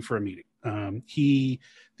asking for a meeting. The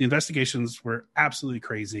investigations were absolutely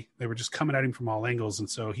crazy. They were just coming at him from all angles. And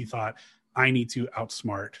so he thought, I need to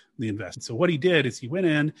outsmart the investment. So what he did is he went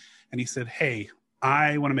in and he said, hey,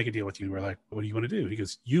 I want to make a deal with you. And we're like, what do you want to do? He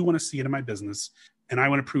goes, you want to see it in my business and I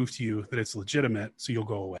want to prove to you that it's legitimate. So you'll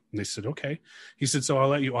go away. And they said, okay. He said, so I'll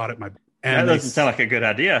let you audit my book. And that doesn't sound like a good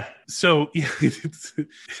idea. So yeah,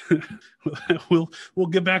 we'll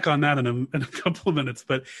get back on that in a couple of minutes.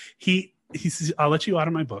 But he says, I'll let you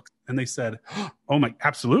audit my books. And they said, oh my,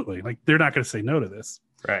 absolutely. Like they're not going to say no to this.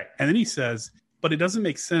 Right. And then he says, but it doesn't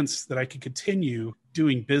make sense that I could continue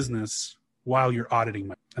doing business while you're auditing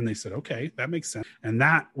my. And they said, okay, that makes sense. And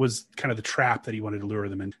that was kind of the trap that he wanted to lure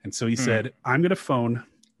them in. And so he said, I'm going to phone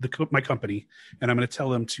my company and I'm going to tell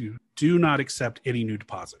them to do not accept any new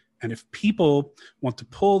deposit. And if people want to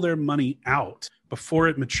pull their money out before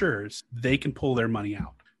it matures, they can pull their money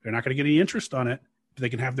out. They're not going to get any interest on it. They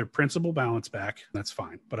can have their principal balance back. That's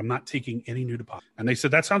fine. But I'm not taking any new deposit. And they said,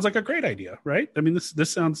 that sounds like a great idea, right? I mean, this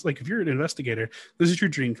sounds like if you're an investigator, this is your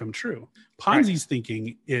dream come true. Ponzi's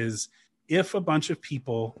thinking is if a bunch of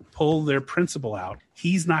people pull their principal out,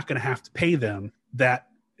 he's not going to have to pay them the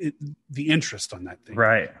interest on that thing.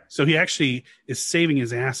 Right. So he actually is saving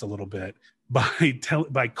his ass a little bit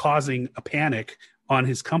by causing a panic on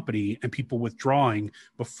his company and people withdrawing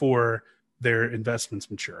before their investments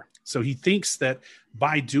mature. So he thinks that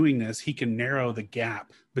by doing this, he can narrow the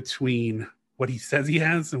gap between what he says he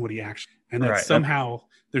has and what he actually, and that somehow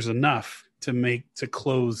there's enough to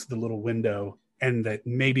close the little window and that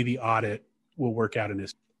maybe the audit will work out in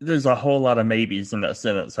his. There's a whole lot of maybes in that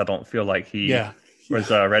sentence. I don't feel like he was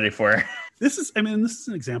ready for. This is an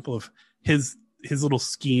example of his little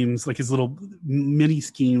schemes, like his little mini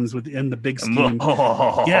schemes within the big scheme.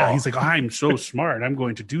 Yeah, he's like, I'm so smart. I'm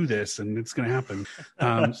going to do this, and it's going to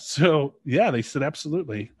happen. So yeah, they said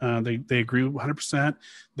absolutely. They agree 100%.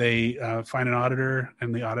 They find an auditor,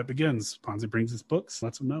 and the audit begins. Ponzi brings his books,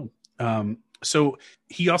 lets them know. So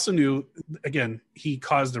he also knew, again, he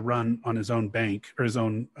caused a run on his own bank or his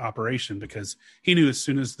own operation because he knew as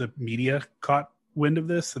soon as the media caught wind of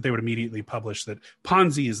this that they would immediately publish that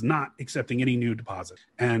Ponzi is not accepting any new deposit,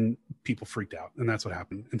 and people freaked out, and that's what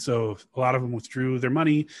happened. And so a lot of them withdrew their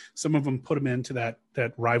money. Some of them put them into that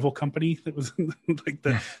rival company that was like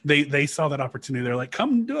they saw that opportunity. They're like,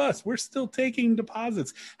 come to us, we're still taking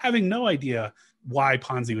deposits, having no idea why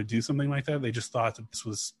Ponzi would do something like that. They just thought that this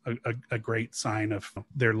was a great sign of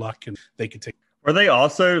their luck and they could take. Were they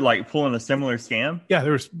also like pulling a similar scam? Yeah,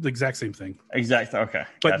 there was the exact same thing. Exactly. Okay.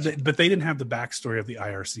 But they didn't have the backstory of the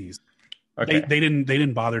IRCs. Okay. They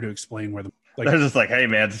didn't bother to explain where the. Like, they're just like, hey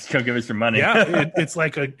man, just come give us your money. Yeah, it's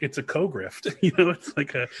like it's a co-grift. It's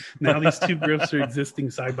like now these two grifts are existing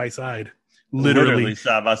side by side, literally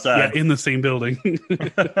side by side, in the same building.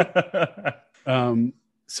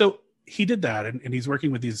 So he did that, and he's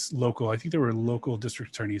working with these local. I think they were local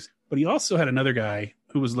district attorneys, but he also had another guy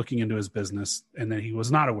who was looking into his business and that he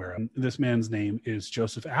was not aware of. This man's name is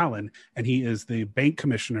Joseph Allen, and he is the bank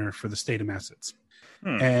commissioner for the state of Massachusetts.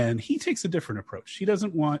 And he takes a different approach. He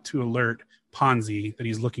doesn't want to alert Ponzi that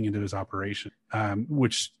he's looking into his operation,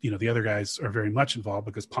 which, the other guys are very much involved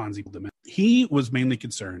because Ponzi pulled them in. He was mainly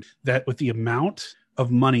concerned that with the amount of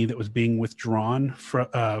money that was being withdrawn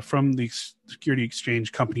from the Security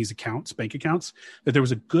Exchange Company's bank accounts, that there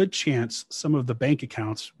was a good chance some of the bank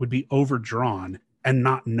accounts would be overdrawn and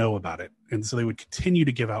not know about it. And so they would continue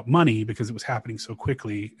to give out money because it was happening so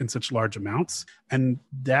quickly in such large amounts. And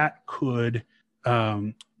that could,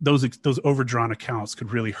 those overdrawn accounts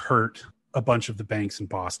could really hurt a bunch of the banks in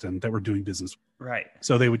Boston that were doing business. Right.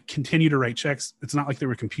 So they would continue to write checks. It's not like there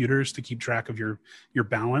were computers to keep track of your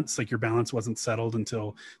balance. Like your balance wasn't settled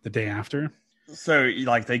until the day after. So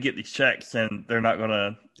like they get these checks and they're not going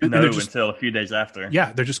to know until a few days after.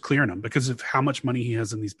 Yeah. They're just clearing them because of how much money he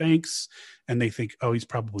has in these banks. And they think, oh, he's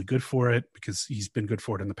probably good for it because he's been good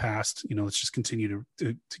for it in the past. Let's just continue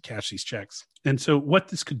to cash these checks. And so what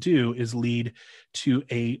this could do is lead to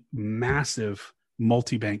a massive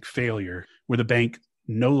multi-bank failure where the bank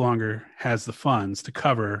no longer has the funds to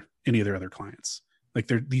cover any of their other clients. Like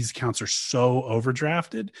these accounts are so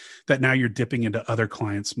overdrafted that now you're dipping into other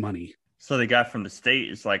clients' money. So the guy from the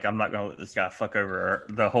state is like, I'm not going to let this guy fuck over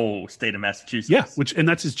the whole state of Massachusetts. Yeah, and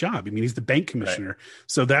that's his job. I mean, he's the bank commissioner. Right.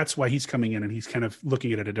 So that's why he's coming in and he's kind of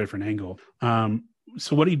looking at it at a different angle.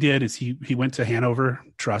 So what he did is he went to Hanover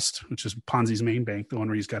Trust, which is Ponzi's main bank, the one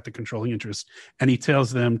where he's got the controlling interest, and he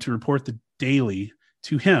tells them to report daily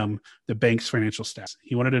to him the bank's financial status.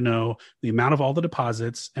 He wanted to know the amount of all the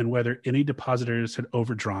deposits and whether any depositors had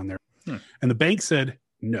overdrawn there. And the bank said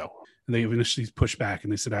no. And they initially pushed back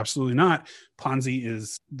and they said, absolutely not.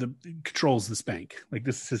 Ponzi controls this bank. Like,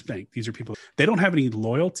 this is his bank. These are people. They don't have any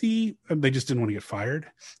loyalty. They just didn't want to get fired.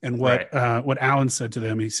 And what Allen said to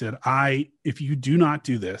them, he said, if you do not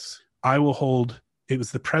do this, I will hold. It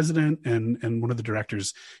was the president and one of the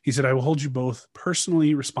directors. He said, I will hold you both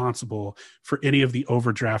personally responsible for any of the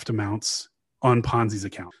overdraft amounts on Ponzi's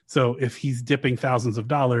account. So if he's dipping thousands of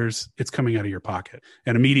dollars, it's coming out of your pocket.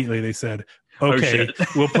 And immediately they said, okay,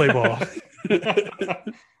 we'll play ball.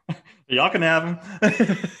 Y'all can have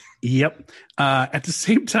him. Yep. At the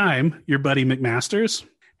same time, your buddy McMasters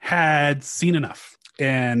had seen enough.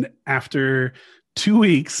 And after 2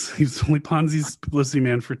 weeks, he was only Ponzi's publicity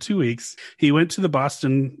man for 2 weeks. He went to the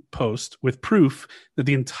Boston Post with proof that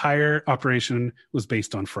the entire operation was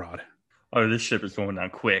based on fraud. Oh, this ship is going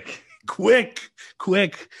down quick. On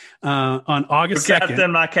August 2nd.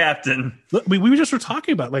 Captain, my captain. Look, we just were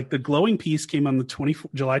talking about, like, the glowing piece came on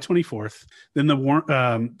July 24th. Then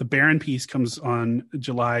the barren piece comes on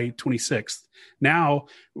July 26th. Now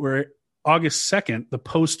we're August 2nd, the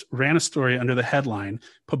Post ran a story under the headline,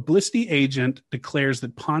 Publicity Agent Declares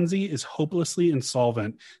that Ponzi is Hopelessly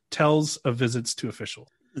Insolvent, Tells of Visits to Officials.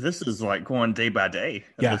 This is like going day by day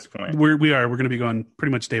at this point. We're going to be going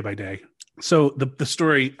pretty much day by day. So the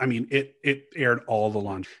story, I mean, it aired all the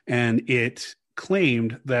launch, and it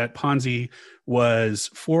claimed that Ponzi was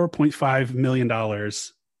 $4.5 million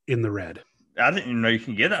in the red. I didn't even know you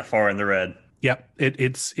can get that far in the red. Yep.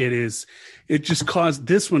 It just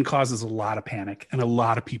this one causes a lot of panic, and a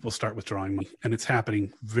lot of people start withdrawing money, and it's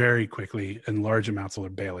happening very quickly, and large amounts are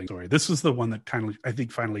bailing. This was the one that kind of, I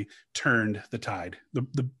think, finally turned the tide.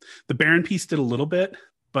 The Barron piece did a little bit,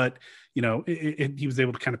 but he was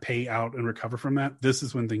able to kind of pay out and recover from that. This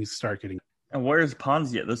is when things start getting. And where is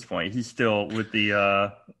Ponzi at this point? He's still with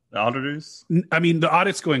the auditors? I mean, the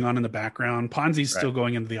audit's going on in the background. Ponzi's still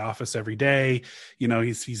going into the office every day.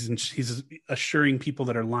 He's assuring people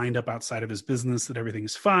that are lined up outside of his business that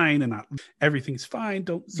everything's fine, and not everything's fine.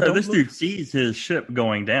 This dude sees his ship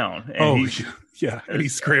going down. And and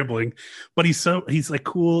he's scrambling, but he's like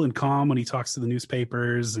cool and calm when he talks to the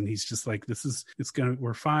newspapers, and he's just like,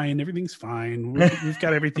 we're fine, everything's fine, we've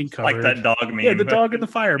got everything covered. Like that dog meme. Yeah, the dog and the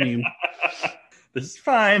fire meme. This is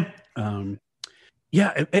fine.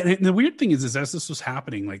 Yeah, and the weird thing is as this was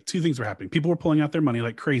happening, like, two things were happening. People were pulling out their money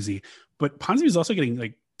like crazy, but Ponzi was also getting,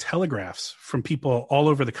 like, telegraphs from people all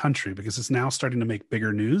over the country, because it's now starting to make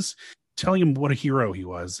bigger news, telling him what a hero he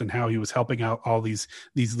was and how he was helping out all these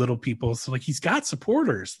little people. So, like, he's got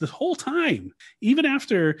supporters the whole time, even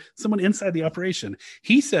after someone inside the operation.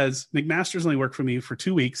 He says, McMasters only worked for me for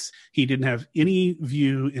 2 weeks. He didn't have any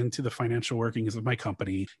view into the financial workings of my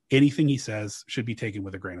company. Anything he says should be taken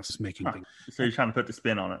with a grain of making things. So you're trying to put the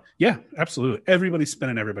spin on it. Yeah, absolutely. Everybody's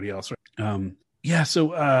spinning everybody else. Right?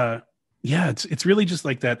 So Yeah, it's really just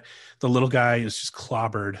like that. The little guy is just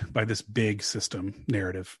clobbered by this big system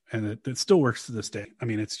narrative, and it still works to this day. I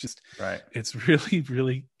mean, it's just right. It's really,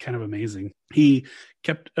 really kind of amazing. He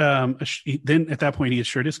kept then at that point he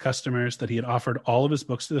assured his customers that he had offered all of his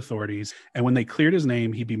books to the authorities, and when they cleared his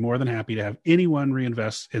name, he'd be more than happy to have anyone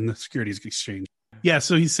reinvest in the securities exchange. Yeah,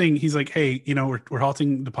 so he's like, hey, we're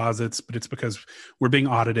halting deposits, but it's because we're being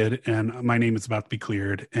audited and my name is about to be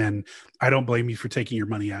cleared. And I don't blame you for taking your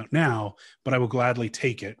money out now, but I will gladly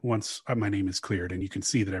take it once my name is cleared and you can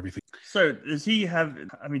see that everything. So does he have,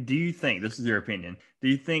 do you think, this is your opinion, do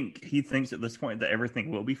you think he thinks at this point that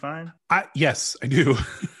everything will be fine? Yes, I do.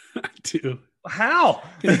 I do. How?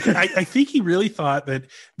 I think he really thought that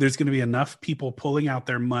there's going to be enough people pulling out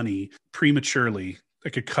their money prematurely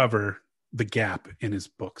that could cover the gap in his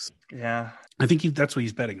books. Yeah. I think that's what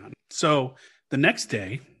he's betting on. So the next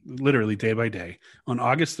day, literally day by day, on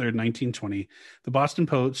August 3rd, 1920, the Boston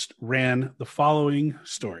Post ran the following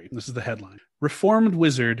story. This is the headline. Reformed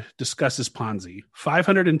wizard discusses Ponzi.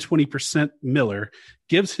 520% Miller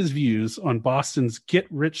gives his views on Boston's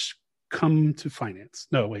get-rich come to finance.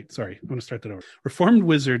 No, wait, sorry. I'm going to start that over. Reformed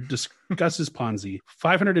wizard discusses Ponzi.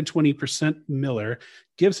 520% Miller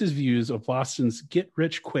gives his views of Boston's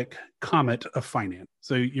get-rich-quick comet of finance.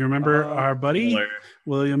 So you remember our buddy, Miller.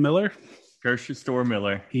 William Miller? Grocery store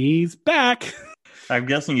Miller. He's back. I'm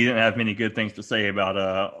guessing you didn't have many good things to say about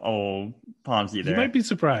old Ponzi there. You might be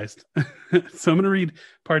surprised. So I'm going to read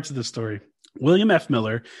parts of the story. William F.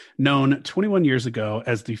 Miller, known 21 years ago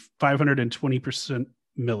as the 520%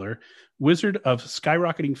 Miller, wizard of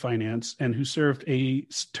skyrocketing finance and who served a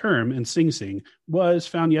term in Sing Sing, was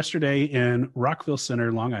found yesterday in Rockville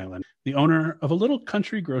Center, Long Island, the owner of a little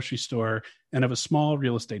country grocery store and of a small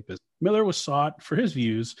real estate business. Miller was sought for his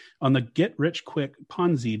views on the get-rich-quick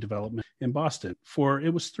Ponzi development in Boston, for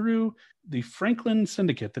it was through the Franklin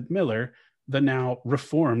Syndicate that Miller, the now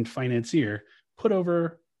reformed financier, put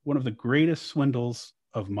over one of the greatest swindles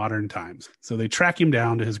of modern times. So they track him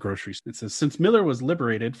down to his grocery store. It says, since Miller was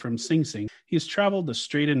liberated from Sing Sing, he has traveled the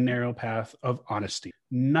straight and narrow path of honesty.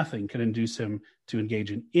 Nothing could induce him to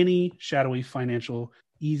engage in any shadowy financial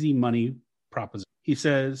easy money proposition. He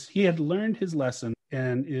says he had learned his lesson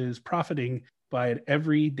and is profiting by it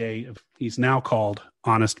every day. He's now called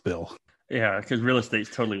Honest Bill. Yeah, because real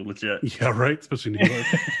estate's totally legit. Yeah, right? Especially in New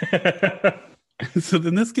York. So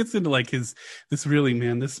then this gets into like this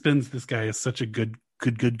guy is such a good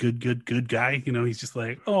guy. He he's just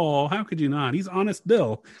like, oh, how could you not? He's Honest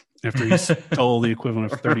Bill after he stole the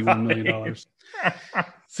equivalent of $31 million.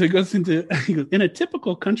 So he goes, in a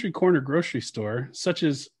typical country corner grocery store, such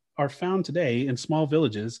as are found today in small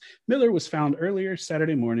villages, Miller was found earlier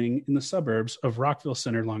Saturday morning in the suburbs of Rockville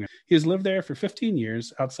Center, Long Island. He has lived there for 15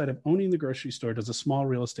 years. Outside of owning the grocery store, does a small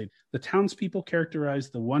real estate. The townspeople characterize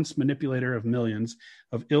the once manipulator of millions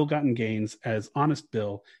of ill-gotten gains as Honest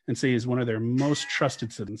Bill and say he's one of their most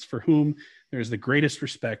trusted citizens, for whom there is the greatest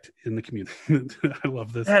respect in the community. I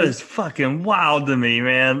love this. That is fucking wild to me,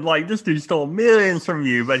 man. Like, this dude stole millions from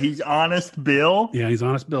you, but he's Honest Bill? Yeah, he's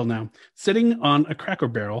Honest Bill now. Sitting on a Cracker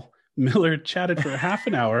Barrel, Miller chatted for half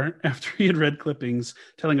an hour after he had read clippings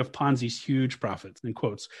telling of Ponzi's huge profits. In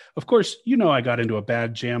quotes, of course, I got into a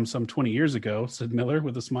bad jam some 20 years ago, said Miller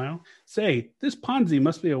with a smile. Say, this Ponzi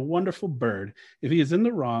must be a wonderful bird. If he is in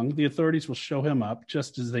the wrong, the authorities will show him up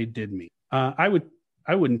just as they did me.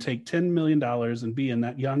 I wouldn't take $10 million and be in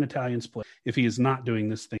that young Italian's place if he is not doing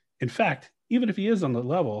this thing. In fact, even if he is on the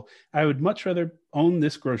level, I would much rather own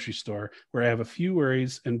this grocery store where I have a few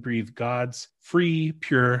worries and breathe God's free,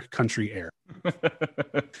 pure country air.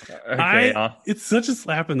 It's such a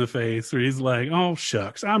slap in the face where he's like, oh,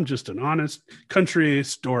 shucks, I'm just an honest country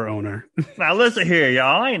store owner. Now, listen here,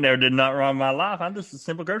 y'all. I ain't never did nothing wrong in my life. I'm just a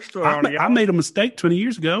simple grocery store owner. I made a mistake 20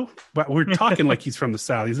 years ago, but we're talking like he's from the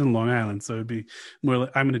South. He's in Long Island, so it'd be more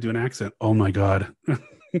like, I'm going to do an accent. Oh, my God.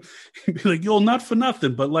 He'd be like, you're not for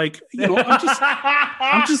nothing, but like,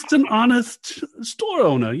 I'm just an honest store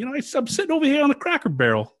owner. I'm sitting over here on a Cracker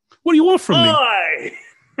Barrel. What do you want from me?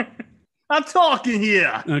 I'm talking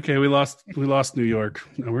here. Okay, we lost New York.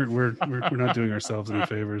 No, we're not doing ourselves any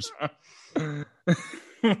favors. That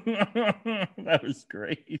was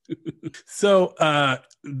great. So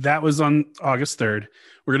that was on August 3rd.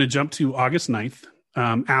 We're going to jump to August 9th.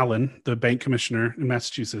 Allen, the bank commissioner in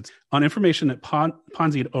Massachusetts, on information that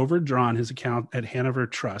Ponzi had overdrawn his account at Hanover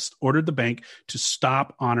Trust, ordered the bank to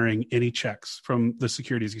stop honoring any checks from the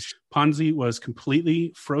securities exchange. Ponzi was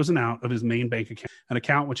completely frozen out of his main bank account, an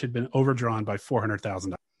account which had been overdrawn by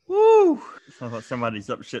 $400,000. Woo! Woo! Sounds like somebody's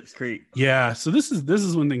up Shit's Creek. Yeah, so this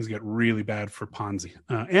is when things get really bad for Ponzi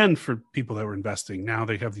and for people that were investing. Now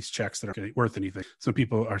they have these checks that aren't worth anything, so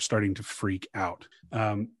people are starting to freak out.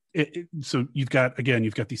 So you've got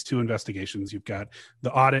these two investigations. You've got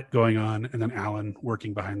the audit going on, and then Alan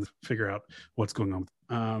working behind to figure out what's going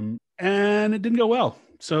on. And it didn't go well.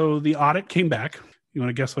 So the audit came back. You want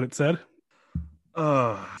to guess what it said?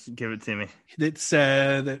 Oh, give it to me. It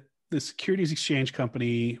said that the Securities Exchange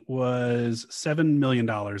Company was $7 million.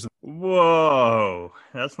 Whoa,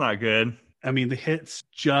 that's not good. I mean, the hit's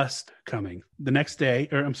just coming. The next day,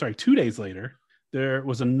 2 days later, there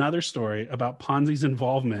was another story about Ponzi's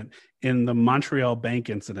involvement in the Montreal bank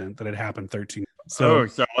incident that had happened 13 years. So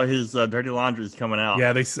all his dirty laundry is coming out.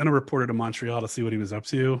 Yeah, they sent a reporter to Montreal to see what he was up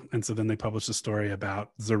to. And so then they published a story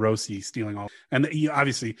about Zerosi stealing all. And he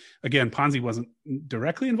obviously, again, Ponzi wasn't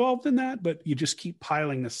directly involved in that, but you just keep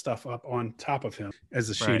piling this stuff up on top of him as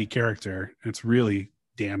a shady character. And it's really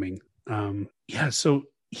damning. So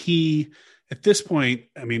he, at this point,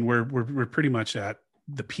 I mean, we're pretty much at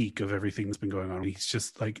the peak of everything that's been going on. He's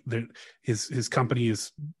just like his company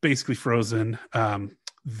is basically frozen.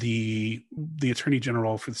 The attorney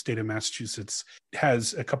general for the state of Massachusetts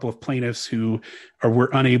has a couple of plaintiffs who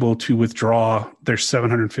were unable to withdraw their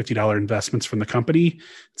 $750 investments from the company.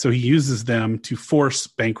 So he uses them to force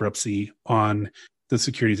bankruptcy on the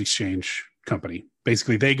Securities Exchange Company.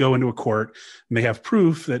 Basically, they go into a court and they have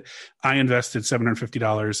proof that I invested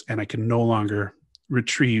 $750 and I can no longer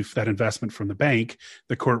retrieve that investment from the bank.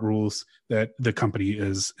 The court rules that the company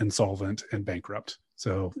is insolvent and bankrupt.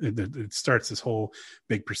 So it starts this whole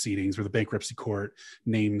big proceedings where the bankruptcy court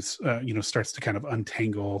starts to kind of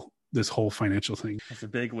untangle this whole financial thing. It's a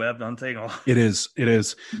big web to untangle. It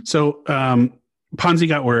is. So Ponzi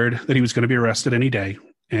got word that he was going to be arrested any day.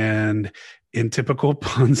 And in typical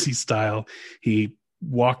Ponzi style, he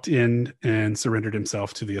walked in and surrendered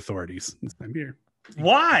himself to the authorities. I'm here.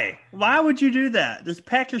 Why? Why would you do that? Just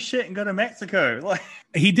pack your shit and go to Mexico. Like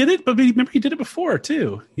he did it, but remember he did it before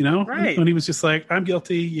too. Right? When he was just like, "I'm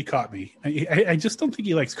guilty. You caught me." I just don't think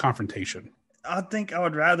he likes confrontation. I think I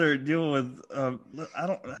would rather deal with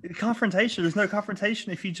confrontation. There's no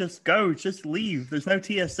confrontation if you just leave. There's no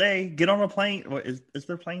TSA. Get on a plane. What, is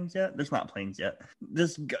there planes yet? There's not planes yet.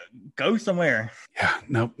 Just go somewhere. Yeah,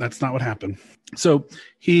 no, that's not what happened. So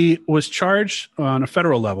he was charged on a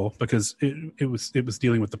federal level because it was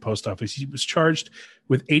dealing with the post office. He was charged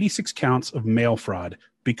with 86 counts of mail fraud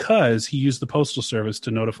because he used the postal service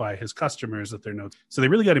to notify his customers that their notes. So they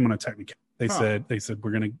really got him on a technical. They said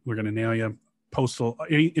we're gonna nail you.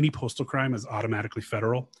 Any postal crime is automatically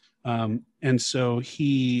federal. And so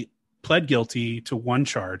he pled guilty to one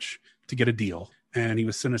charge to get a deal, and he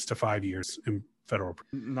was sentenced to 5 years in federal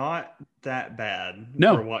prison. Not that bad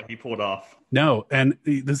for what he pulled off. No, and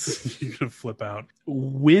this is going to flip out.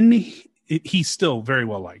 When he's still very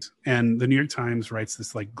well liked, and the New York Times writes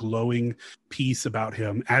this like glowing piece about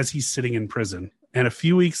him as he's sitting in prison. And a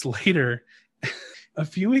few weeks later,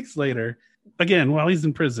 again, while he's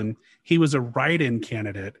in prison, he was a write-in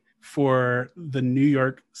candidate for the New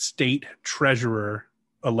York State Treasurer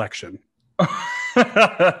election.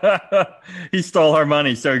 He stole our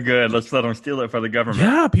money so good. Let's let him steal it for the government.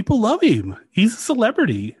 Yeah, people love him. He's a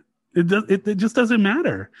celebrity. It just doesn't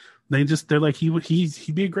matter. They're like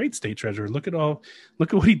he'd be a great state treasurer. Look at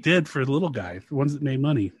what he did for the little guy, the ones that made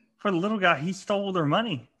money. For the little guy, he stole their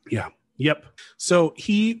money. Yeah. Yep. So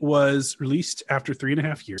he was released after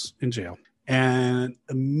 3.5 years in jail and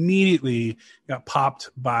immediately got popped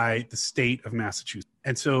by the state of Massachusetts.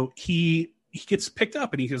 And so he gets picked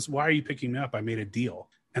up and he goes, "Why are you picking me up? I made a deal."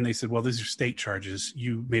 And they said, "Well, these are state charges.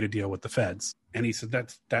 You made a deal with the feds." And he said,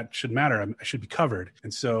 that should matter. I should be covered.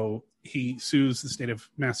 And so he sues the state of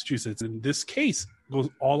Massachusetts. And this case goes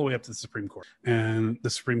all the way up to the Supreme Court. And the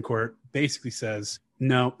Supreme Court basically says,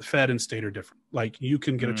 no, the Fed and state are different. Like you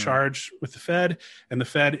can get a charge with the Fed, and the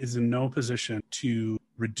Fed is in no position to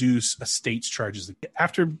reduce a state's charges.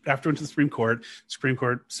 After it went to the Supreme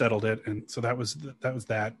Court settled it. And so that was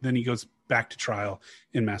that. Then he goes back to trial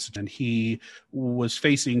in Massachusetts. And he was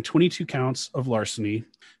facing 22 counts of larceny.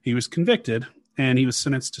 He was convicted and he was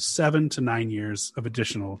sentenced to 7 to 9 years of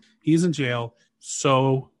additional. He's in jail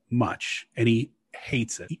so much and he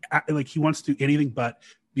hates it. He wants to do anything but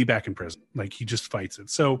be back in prison. Like he just fights it.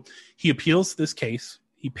 So he appeals this case.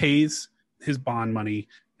 He pays his bond money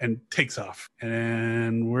and takes off.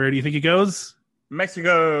 And where do you think he goes?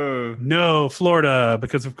 Mexico. No, Florida,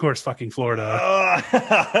 because of course fucking Florida.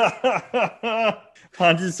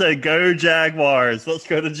 Ponzi said, "Go Jaguars. Let's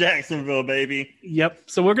go to Jacksonville, baby." Yep.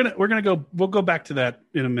 So we'll go back to that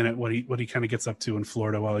in a minute, what he kind of gets up to in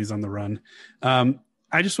Florida while he's on the run.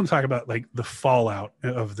 I just want to talk about like the fallout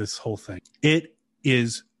of this whole thing. It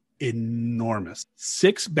is enormous.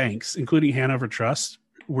 6 banks, including Hanover Trust,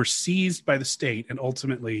 were seized by the state and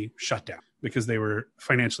ultimately shut down because they were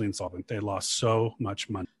financially insolvent. They lost so much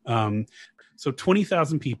money. So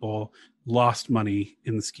 20,000 people lost money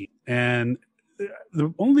in the scheme. And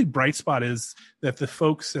the only bright spot is that the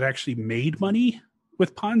folks that actually made money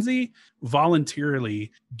with Ponzi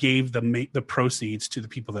voluntarily gave the proceeds to the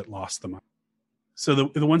people that lost the money. So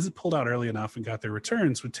the ones that pulled out early enough and got their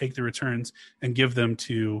returns would take the returns and give them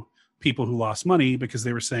to people who lost money because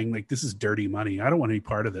they were saying, like, this is dirty money. I don't want any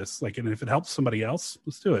part of this. Like, and if it helps somebody else,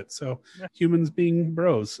 let's do it. So humans being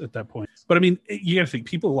bros at that point. But I mean, you got to think,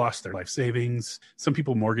 people lost their life savings. Some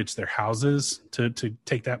people mortgaged their houses to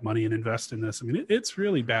take that money and invest in this. I mean, it's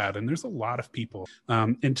really bad. And there's a lot of people.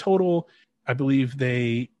 In total, I believe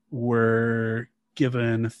they were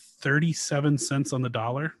given 37 cents on the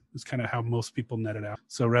dollar is kind of how most people net it out.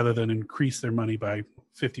 So rather than increase their money by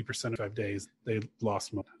 50% in 5 days, they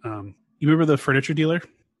lost money. You remember the furniture dealer?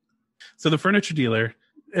 So the furniture dealer,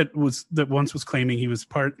 it was that once was claiming he was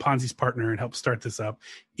Ponzi's partner and helped start this up,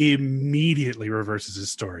 immediately reverses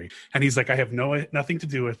his story. And he's like, I have nothing to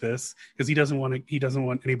do with this, because he doesn't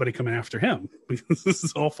want anybody coming after him because this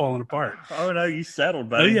is all falling apart. Oh no, you settled,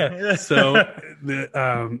 buddy. Oh, yeah. So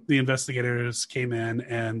the investigators came in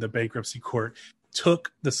and the bankruptcy court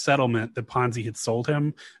took the settlement that Ponzi had sold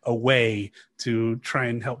him away to try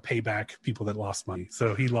and help pay back people that lost money.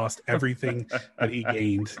 So he lost everything that he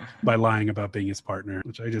gained by lying about being his partner,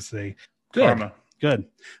 which I just say, good. Karma. Good.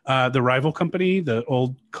 The rival company, the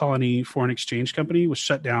Old Colony Foreign Exchange Company, was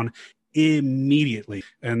shut down immediately,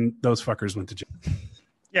 and those fuckers went to jail.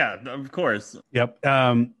 Yeah, of course. Yep.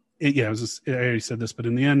 It was just, I already said this, but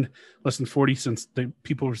in the end, less than 40 cents,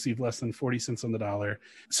 people received less than 40 cents on the dollar.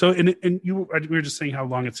 So, we were just saying how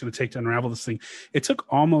long it's going to take to unravel this thing. It took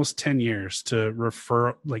almost 10 years to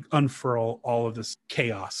unfurl all of this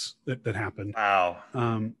chaos that happened. Wow.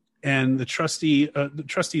 And the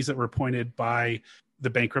trustees that were appointed by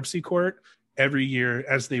the bankruptcy court, every year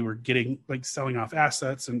as they were selling off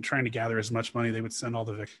assets and trying to gather as much money, they would send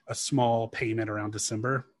a small payment around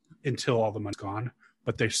December until all the money's gone.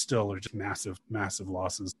 But they still are just massive, massive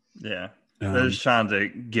losses. Yeah. They're just trying to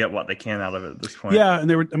get what they can out of it at this point. Yeah. And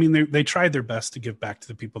they tried their best to give back to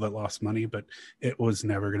the people that lost money, but it was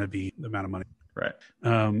never going to be the amount of money.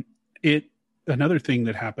 Right. Another thing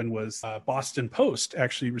that happened was Boston Post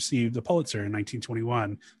actually received the Pulitzer in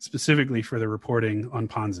 1921, specifically for their reporting on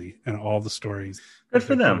Ponzi and all the stories. Good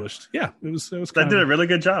for them. Published. Yeah. It was. They did a really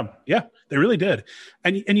good job. Yeah, they really did.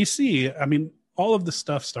 And you see, I mean, all of the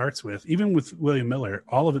stuff starts with, even with William Miller,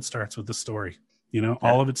 all of it starts with the story.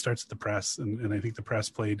 All of it starts with the press. And I think the press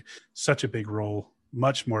played such a big role,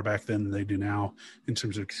 much more back then than they do now, in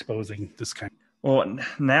terms of exposing this kind. Well,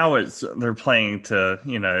 now they're playing to,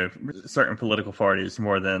 certain political parties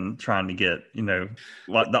more than trying to get, the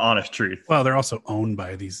honest truth. Well, they're also owned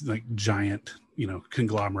by these giant,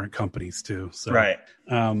 conglomerate companies too. So, right.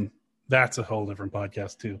 That's a whole different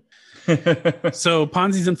podcast too. So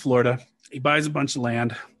Ponzi's in Florida. He buys a bunch of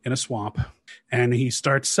land in a swamp, and he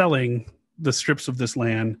starts selling the strips of this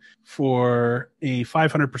land for a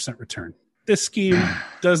 500% return. This scheme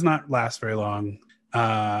does not last very long,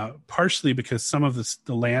 partially because some of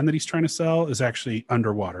the land that he's trying to sell is actually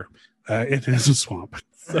underwater. It is a swamp.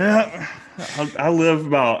 So. Yeah, I live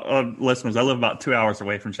about 2 hours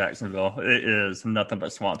away from Jacksonville. It is nothing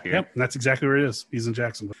but swamp here. Yep, that's exactly where it is. He's in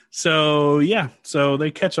Jacksonville. So yeah, so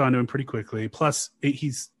they catch on to him pretty quickly. Plus,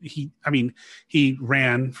 he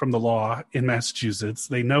ran from the law in Massachusetts.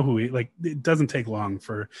 They know who it doesn't take long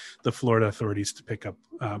for the Florida authorities to pick up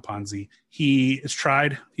Ponzi. He is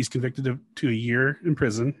tried. He's convicted to a year in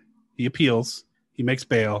prison. He appeals. He makes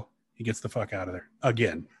bail. He gets the fuck out of there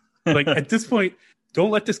again. At this point, don't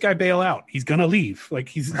let this guy bail out. He's gonna leave.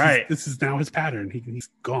 This is now his pattern. He's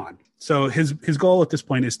gone. So his goal at this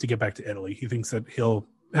point is to get back to Italy. He thinks that he'll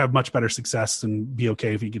have much better success and be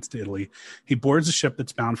okay if he gets to Italy. He boards a ship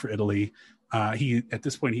that's bound for Italy. At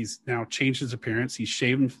this point, he's now changed his appearance. He's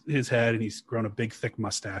shaven his head and he's grown a big, thick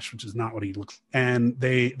mustache, which is not what he looks like. And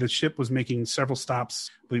the ship was making several stops.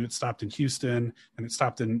 I believe it stopped in Houston and it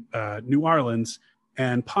stopped in New Orleans.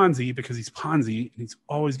 And Ponzi, because he's Ponzi, and he's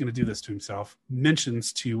always going to do this to himself,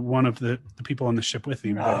 mentions to one of the people on the ship with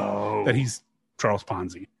him that he's Charles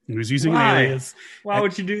Ponzi. He was using an alias. Why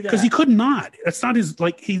would you do that? Because he could not. That's not his,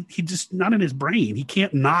 he just not in his brain. He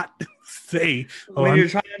can't not say. When you're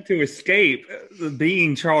trying to escape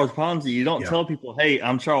being Charles Ponzi, you don't tell people, hey,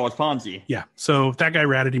 I'm Charles Ponzi. Yeah. So that guy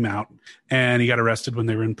ratted him out, and he got arrested when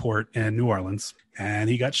they were in port in New Orleans. And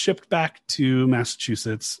he got shipped back to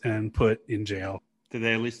Massachusetts and put in jail. Did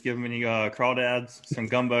they at least give him any crawdads, some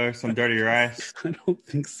gumbo, some dirty rice? I don't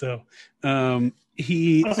think so.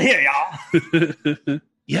 He here, y'all.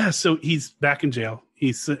 Yeah, so he's back in jail.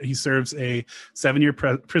 He serves a 7-year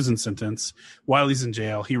prison sentence. While he's in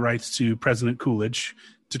jail, he writes to President Coolidge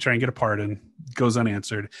to try and get a pardon. Goes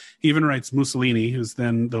unanswered. He even writes Mussolini, who's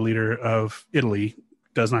then the leader of Italy,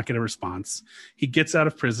 does not get a response. He gets out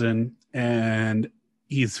of prison and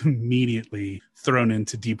he's immediately thrown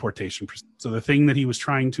into deportation. So the thing that he was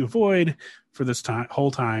trying to avoid for this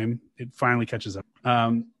whole time, it finally catches up.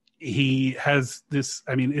 He has this,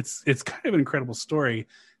 I mean, it's kind of an incredible story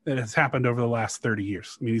that has happened over the last 30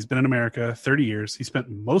 years. I mean, he's been in America 30 years. He spent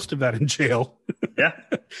most of that in jail. Yeah.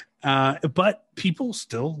 But people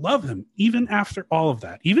still love him, even after all of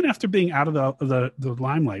that. Even after being out of the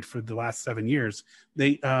limelight for the last 7 years,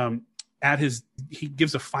 he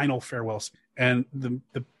gives a final farewell speech, and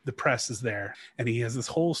the press is there, and he has this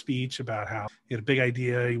whole speech about how he had a big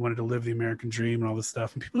idea, he wanted to live the American dream and all this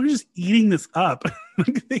stuff, and people are just eating this up.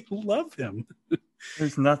 They love him.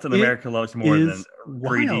 There's nothing America loves more than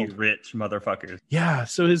greedy, wild, rich motherfuckers. Yeah.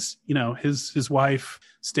 So his wife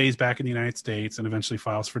stays back in the United States and eventually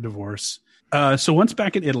files for divorce. So once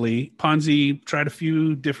back in Italy, Ponzi tried a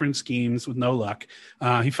few different schemes with no luck.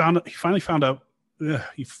 He finally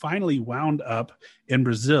wound up in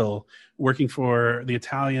Brazil working for the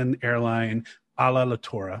Italian airline Ala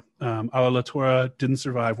Latora. Ala Latora didn't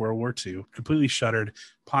survive World War II, completely shuttered.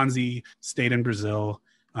 Ponzi stayed in Brazil.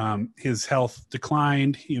 His health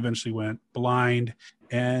declined. He eventually went blind,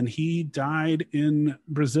 and he died in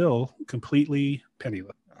Brazil completely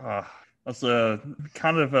penniless. That's a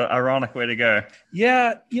kind of an ironic way to go.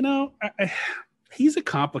 Yeah, he's a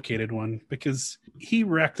complicated one because he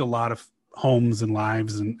wrecked a lot of homes and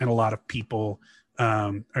lives, and a lot of people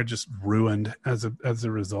are just ruined as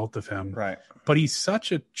a result of him. Right. But he's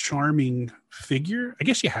such a charming figure. I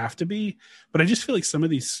guess you have to be, but I just feel like some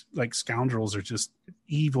of these like scoundrels are just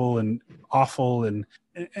evil and awful, and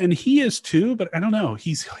he is too, but I don't know.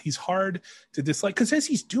 He's hard to dislike because as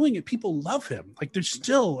he's doing it, people love him. Like they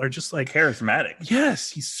still are just like charismatic.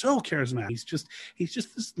 Yes, he's so charismatic. He's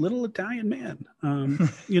just this little Italian man.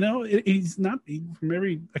 He's not from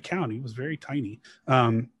every account. He was very tiny.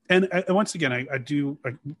 And once again, I'm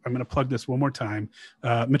going to plug this one more time.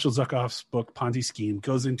 Mitchell Zuckoff's book, Ponzi Scheme,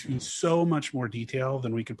 goes into so much more detail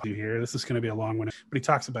than we could do here. This is going to be a long one, but he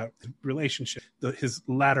talks about the relationship, his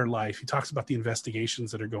latter life. He talks about the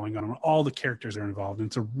investigations that are going on, and all the characters are involved. And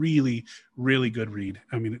it's a really, really good read.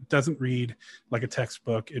 I mean, it doesn't read like a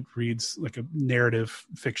textbook. It reads like a narrative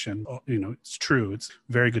fiction. It's true. It's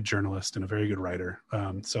a very good journalist and a very good writer.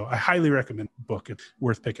 So I highly recommend the book. It's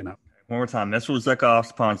worth picking up. One more time. This was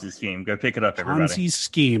Zuckoff's Ponzi Scheme. Go pick it up, everybody. Ponzi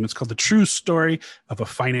Scheme. It's called The True Story of a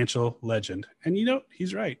Financial Legend. And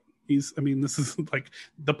he's right. This is like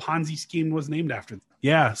the Ponzi Scheme was named after.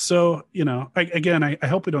 Yeah. So, I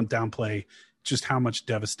hope we don't downplay just how much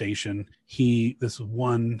devastation this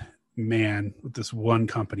one man with this one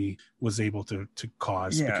company was able to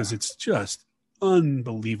cause, because it's just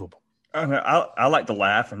unbelievable. I like to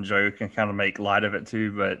laugh and joke and kind of make light of it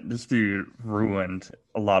too, but this dude ruined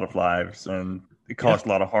a lot of lives and it caused a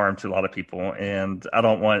lot of harm to a lot of people. And I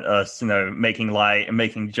don't want us, making light and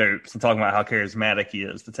making jokes and talking about how charismatic he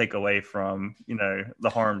is to take away from, the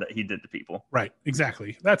harm that he did to people. Right.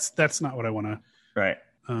 Exactly. That's not what I want to. Right.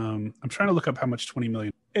 I'm trying to look up how much 20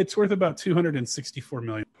 million. It's worth about 264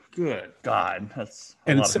 million. Good God. That's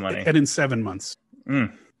a lot of money. And in 7 months.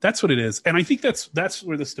 That's what it is. And I think that's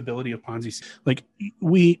where the stability of Ponzi, like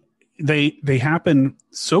they happen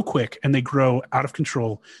so quick and they grow out of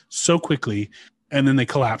control so quickly, and then they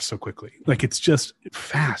collapse so quickly. Like it's just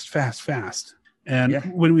fast. And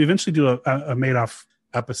when we eventually do a Madoff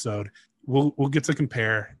episode, we'll get to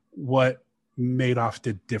compare what Madoff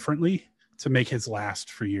did differently to make his last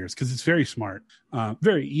for years. Cause it's very smart,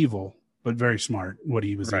 very evil, but very smart what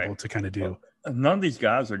he was able to kind of do. None of these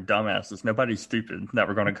guys are dumbasses. Nobody's stupid that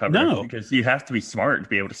we're going to cover. No, because you have to be smart to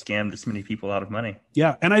be able to scam this many people out of money.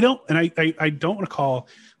 Yeah, and I don't want to call,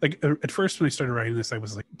 like, at first when I started writing this, I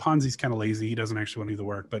was like, Ponzi's kind of lazy. He doesn't actually want to do the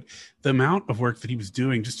work. But the amount of work that he was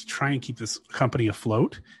doing just to try and keep this company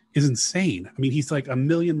afloat is insane. I mean, he's like a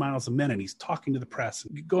million miles a minute. He's talking to the press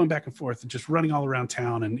and going back and forth and just running all around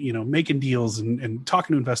town and making deals and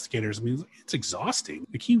talking to investigators. I mean, it's exhausting.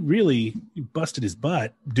 Like he really busted his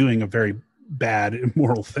butt doing a very bad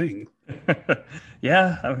immoral thing.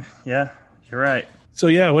 Yeah, you're right. So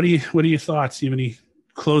what are your thoughts? Do you have any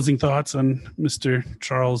closing thoughts on Mr.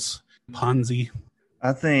 Charles Ponzi?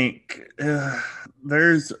 I think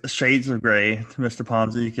there's shades of gray to Mr.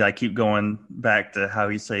 Ponzi. I keep going back to how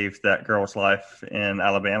he saved that girl's life in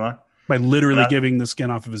Alabama. by literally giving the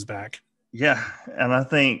skin off of his back. Yeah, and I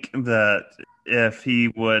think that if he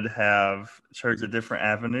would have chose a different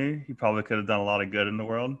avenue, he probably could have done a lot of good in the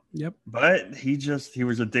world. Yep. But he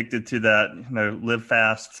was addicted to that, live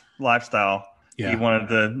fast lifestyle. Yeah. He wanted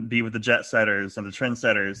to be with the jet setters and the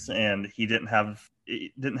trendsetters, and he didn't have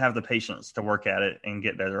the patience to work at it and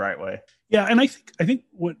get there the right way. Yeah, and I think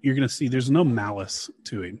what you're going to see, there's no malice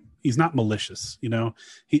to him. He's not malicious,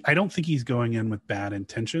 I don't think he's going in with bad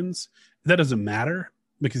intentions. That doesn't matter,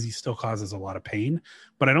 because he still causes a lot of pain,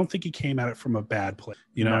 but I don't think he came at it from a bad place.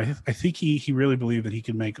 I think he really believed that he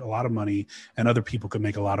could make a lot of money and other people could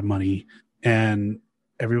make a lot of money and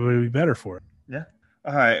everybody would be better for it. Yeah.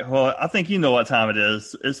 All right. Well, I think you know what time it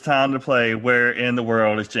is. It's time to play Where in the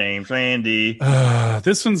World is James Randi?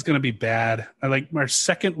 This one's going to be bad. I like my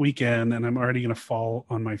second weekend and I'm already going to fall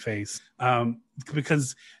on my face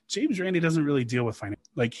because James Randi doesn't really deal with finance.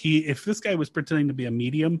 Like if this guy was pretending to be a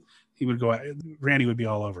medium, Randy would be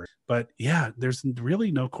all over it. But yeah, there's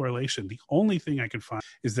really no correlation. The only thing I could find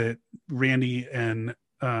is that Randy and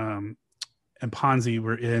Ponzi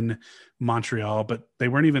were in Montreal, but they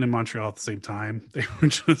weren't even in Montreal at the same time. They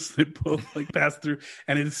both passed through,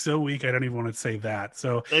 and it's so weak. I don't even want to say that.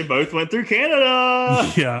 So they both went through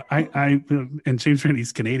Canada. Yeah. And James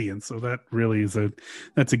Randi's Canadian. So that really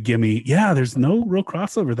that's a gimme. Yeah. There's no real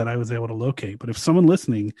crossover that I was able to locate, but if someone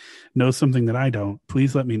listening knows something that I don't,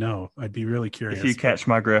 please let me know. I'd be really curious. If you catch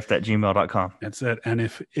my grift at gmail.com. That's it. And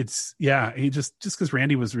if it's, he just because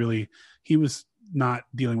Randy was he was not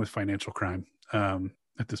dealing with financial crime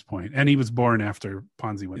at this point, and he was born after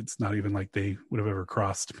Ponzi. It's not even like they would have ever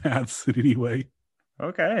crossed paths in any way.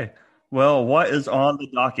 Okay, well, what is on the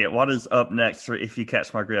docket? What is up next for If You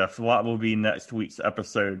Catch My Grift? What will be next week's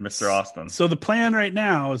episode, Mr. Austin? So the plan right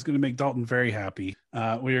now is going to make Dalton very happy.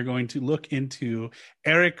 We are going to look into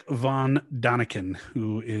Eric von Daniken,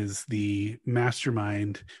 who is the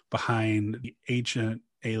mastermind behind the Ancient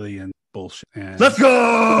Alien bullshit. And let's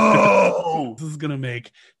go. This is gonna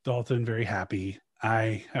make Dalton very happy.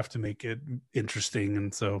 I have to make it interesting,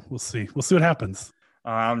 and so we'll see what happens.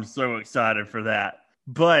 I'm so excited for that.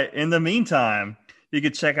 But in the meantime, you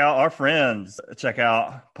can check out our friends. Check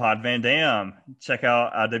out Pod Van Dam. Check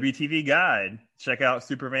out IWTV Guide. Check out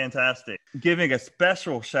Super Fantastic. Giving a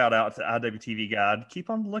special shout out to IWTV Guide. Keep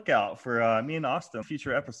on the lookout for me and Austin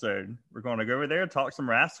future episode. We're going to go over there, talk some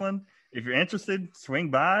wrestling. If you're interested,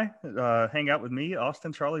 swing by, hang out with me,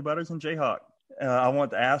 Austin, Charlie Butters, and Jayhawk. I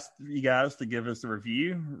want to ask you guys to give us a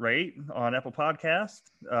review, rate on Apple Podcasts.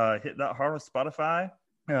 Hit that hard on Spotify.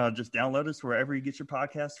 Just download us wherever you get your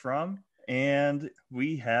podcasts from. And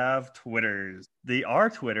we have Twitters. Our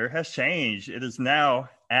Twitter has changed. It is now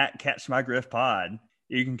at Catch My Grift Pod.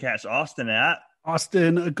 You can catch Austin at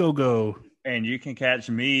Austin A Go-Go. And you can catch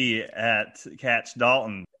me at Catch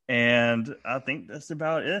Dalton. And I think that's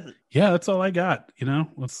about it. Yeah, that's all I got. I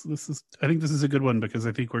think this is a good one because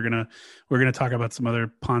I think we're gonna talk about some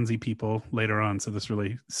other Ponzi people later on. So this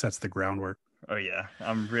really sets the groundwork. Oh yeah,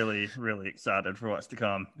 I'm really, really excited for what's to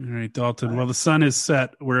come. All right, Dalton. Well, the sun is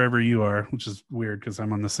set wherever you are, which is weird because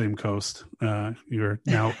I'm on the same coast. You're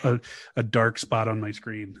now a dark spot on my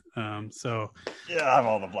screen. So yeah, I have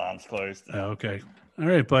all the blinds closed. Okay. All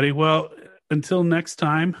right, buddy. Well, until next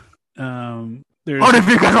time.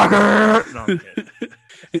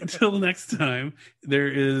 Until next time, there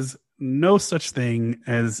is no such thing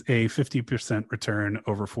as a 50% return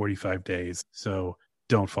over 45 days. So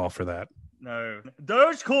don't fall for that. No.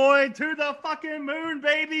 Dogecoin to the fucking moon,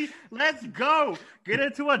 baby. Let's go. Get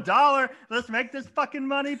it to $1. Let's make this fucking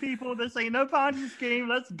money, people. This ain't no Ponzi scheme.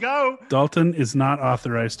 Let's go. Dalton is not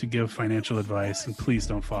authorized to give financial advice, and please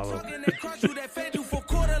don't follow. All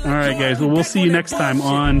right, guys. Well, we'll see you next time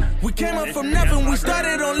on. We came up from nothing. We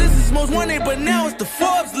started on List's Most Wanted, but now it's the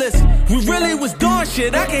Forbes list. We really was doing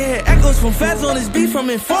shit. I can hear echoes from feds on this beat from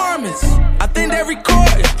informants. I think they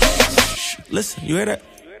recorded. Listen, you hear that?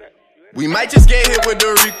 We might just get hit with the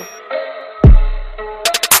Reaper.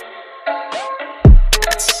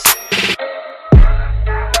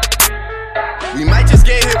 We might just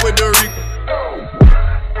get hit with the Reaper.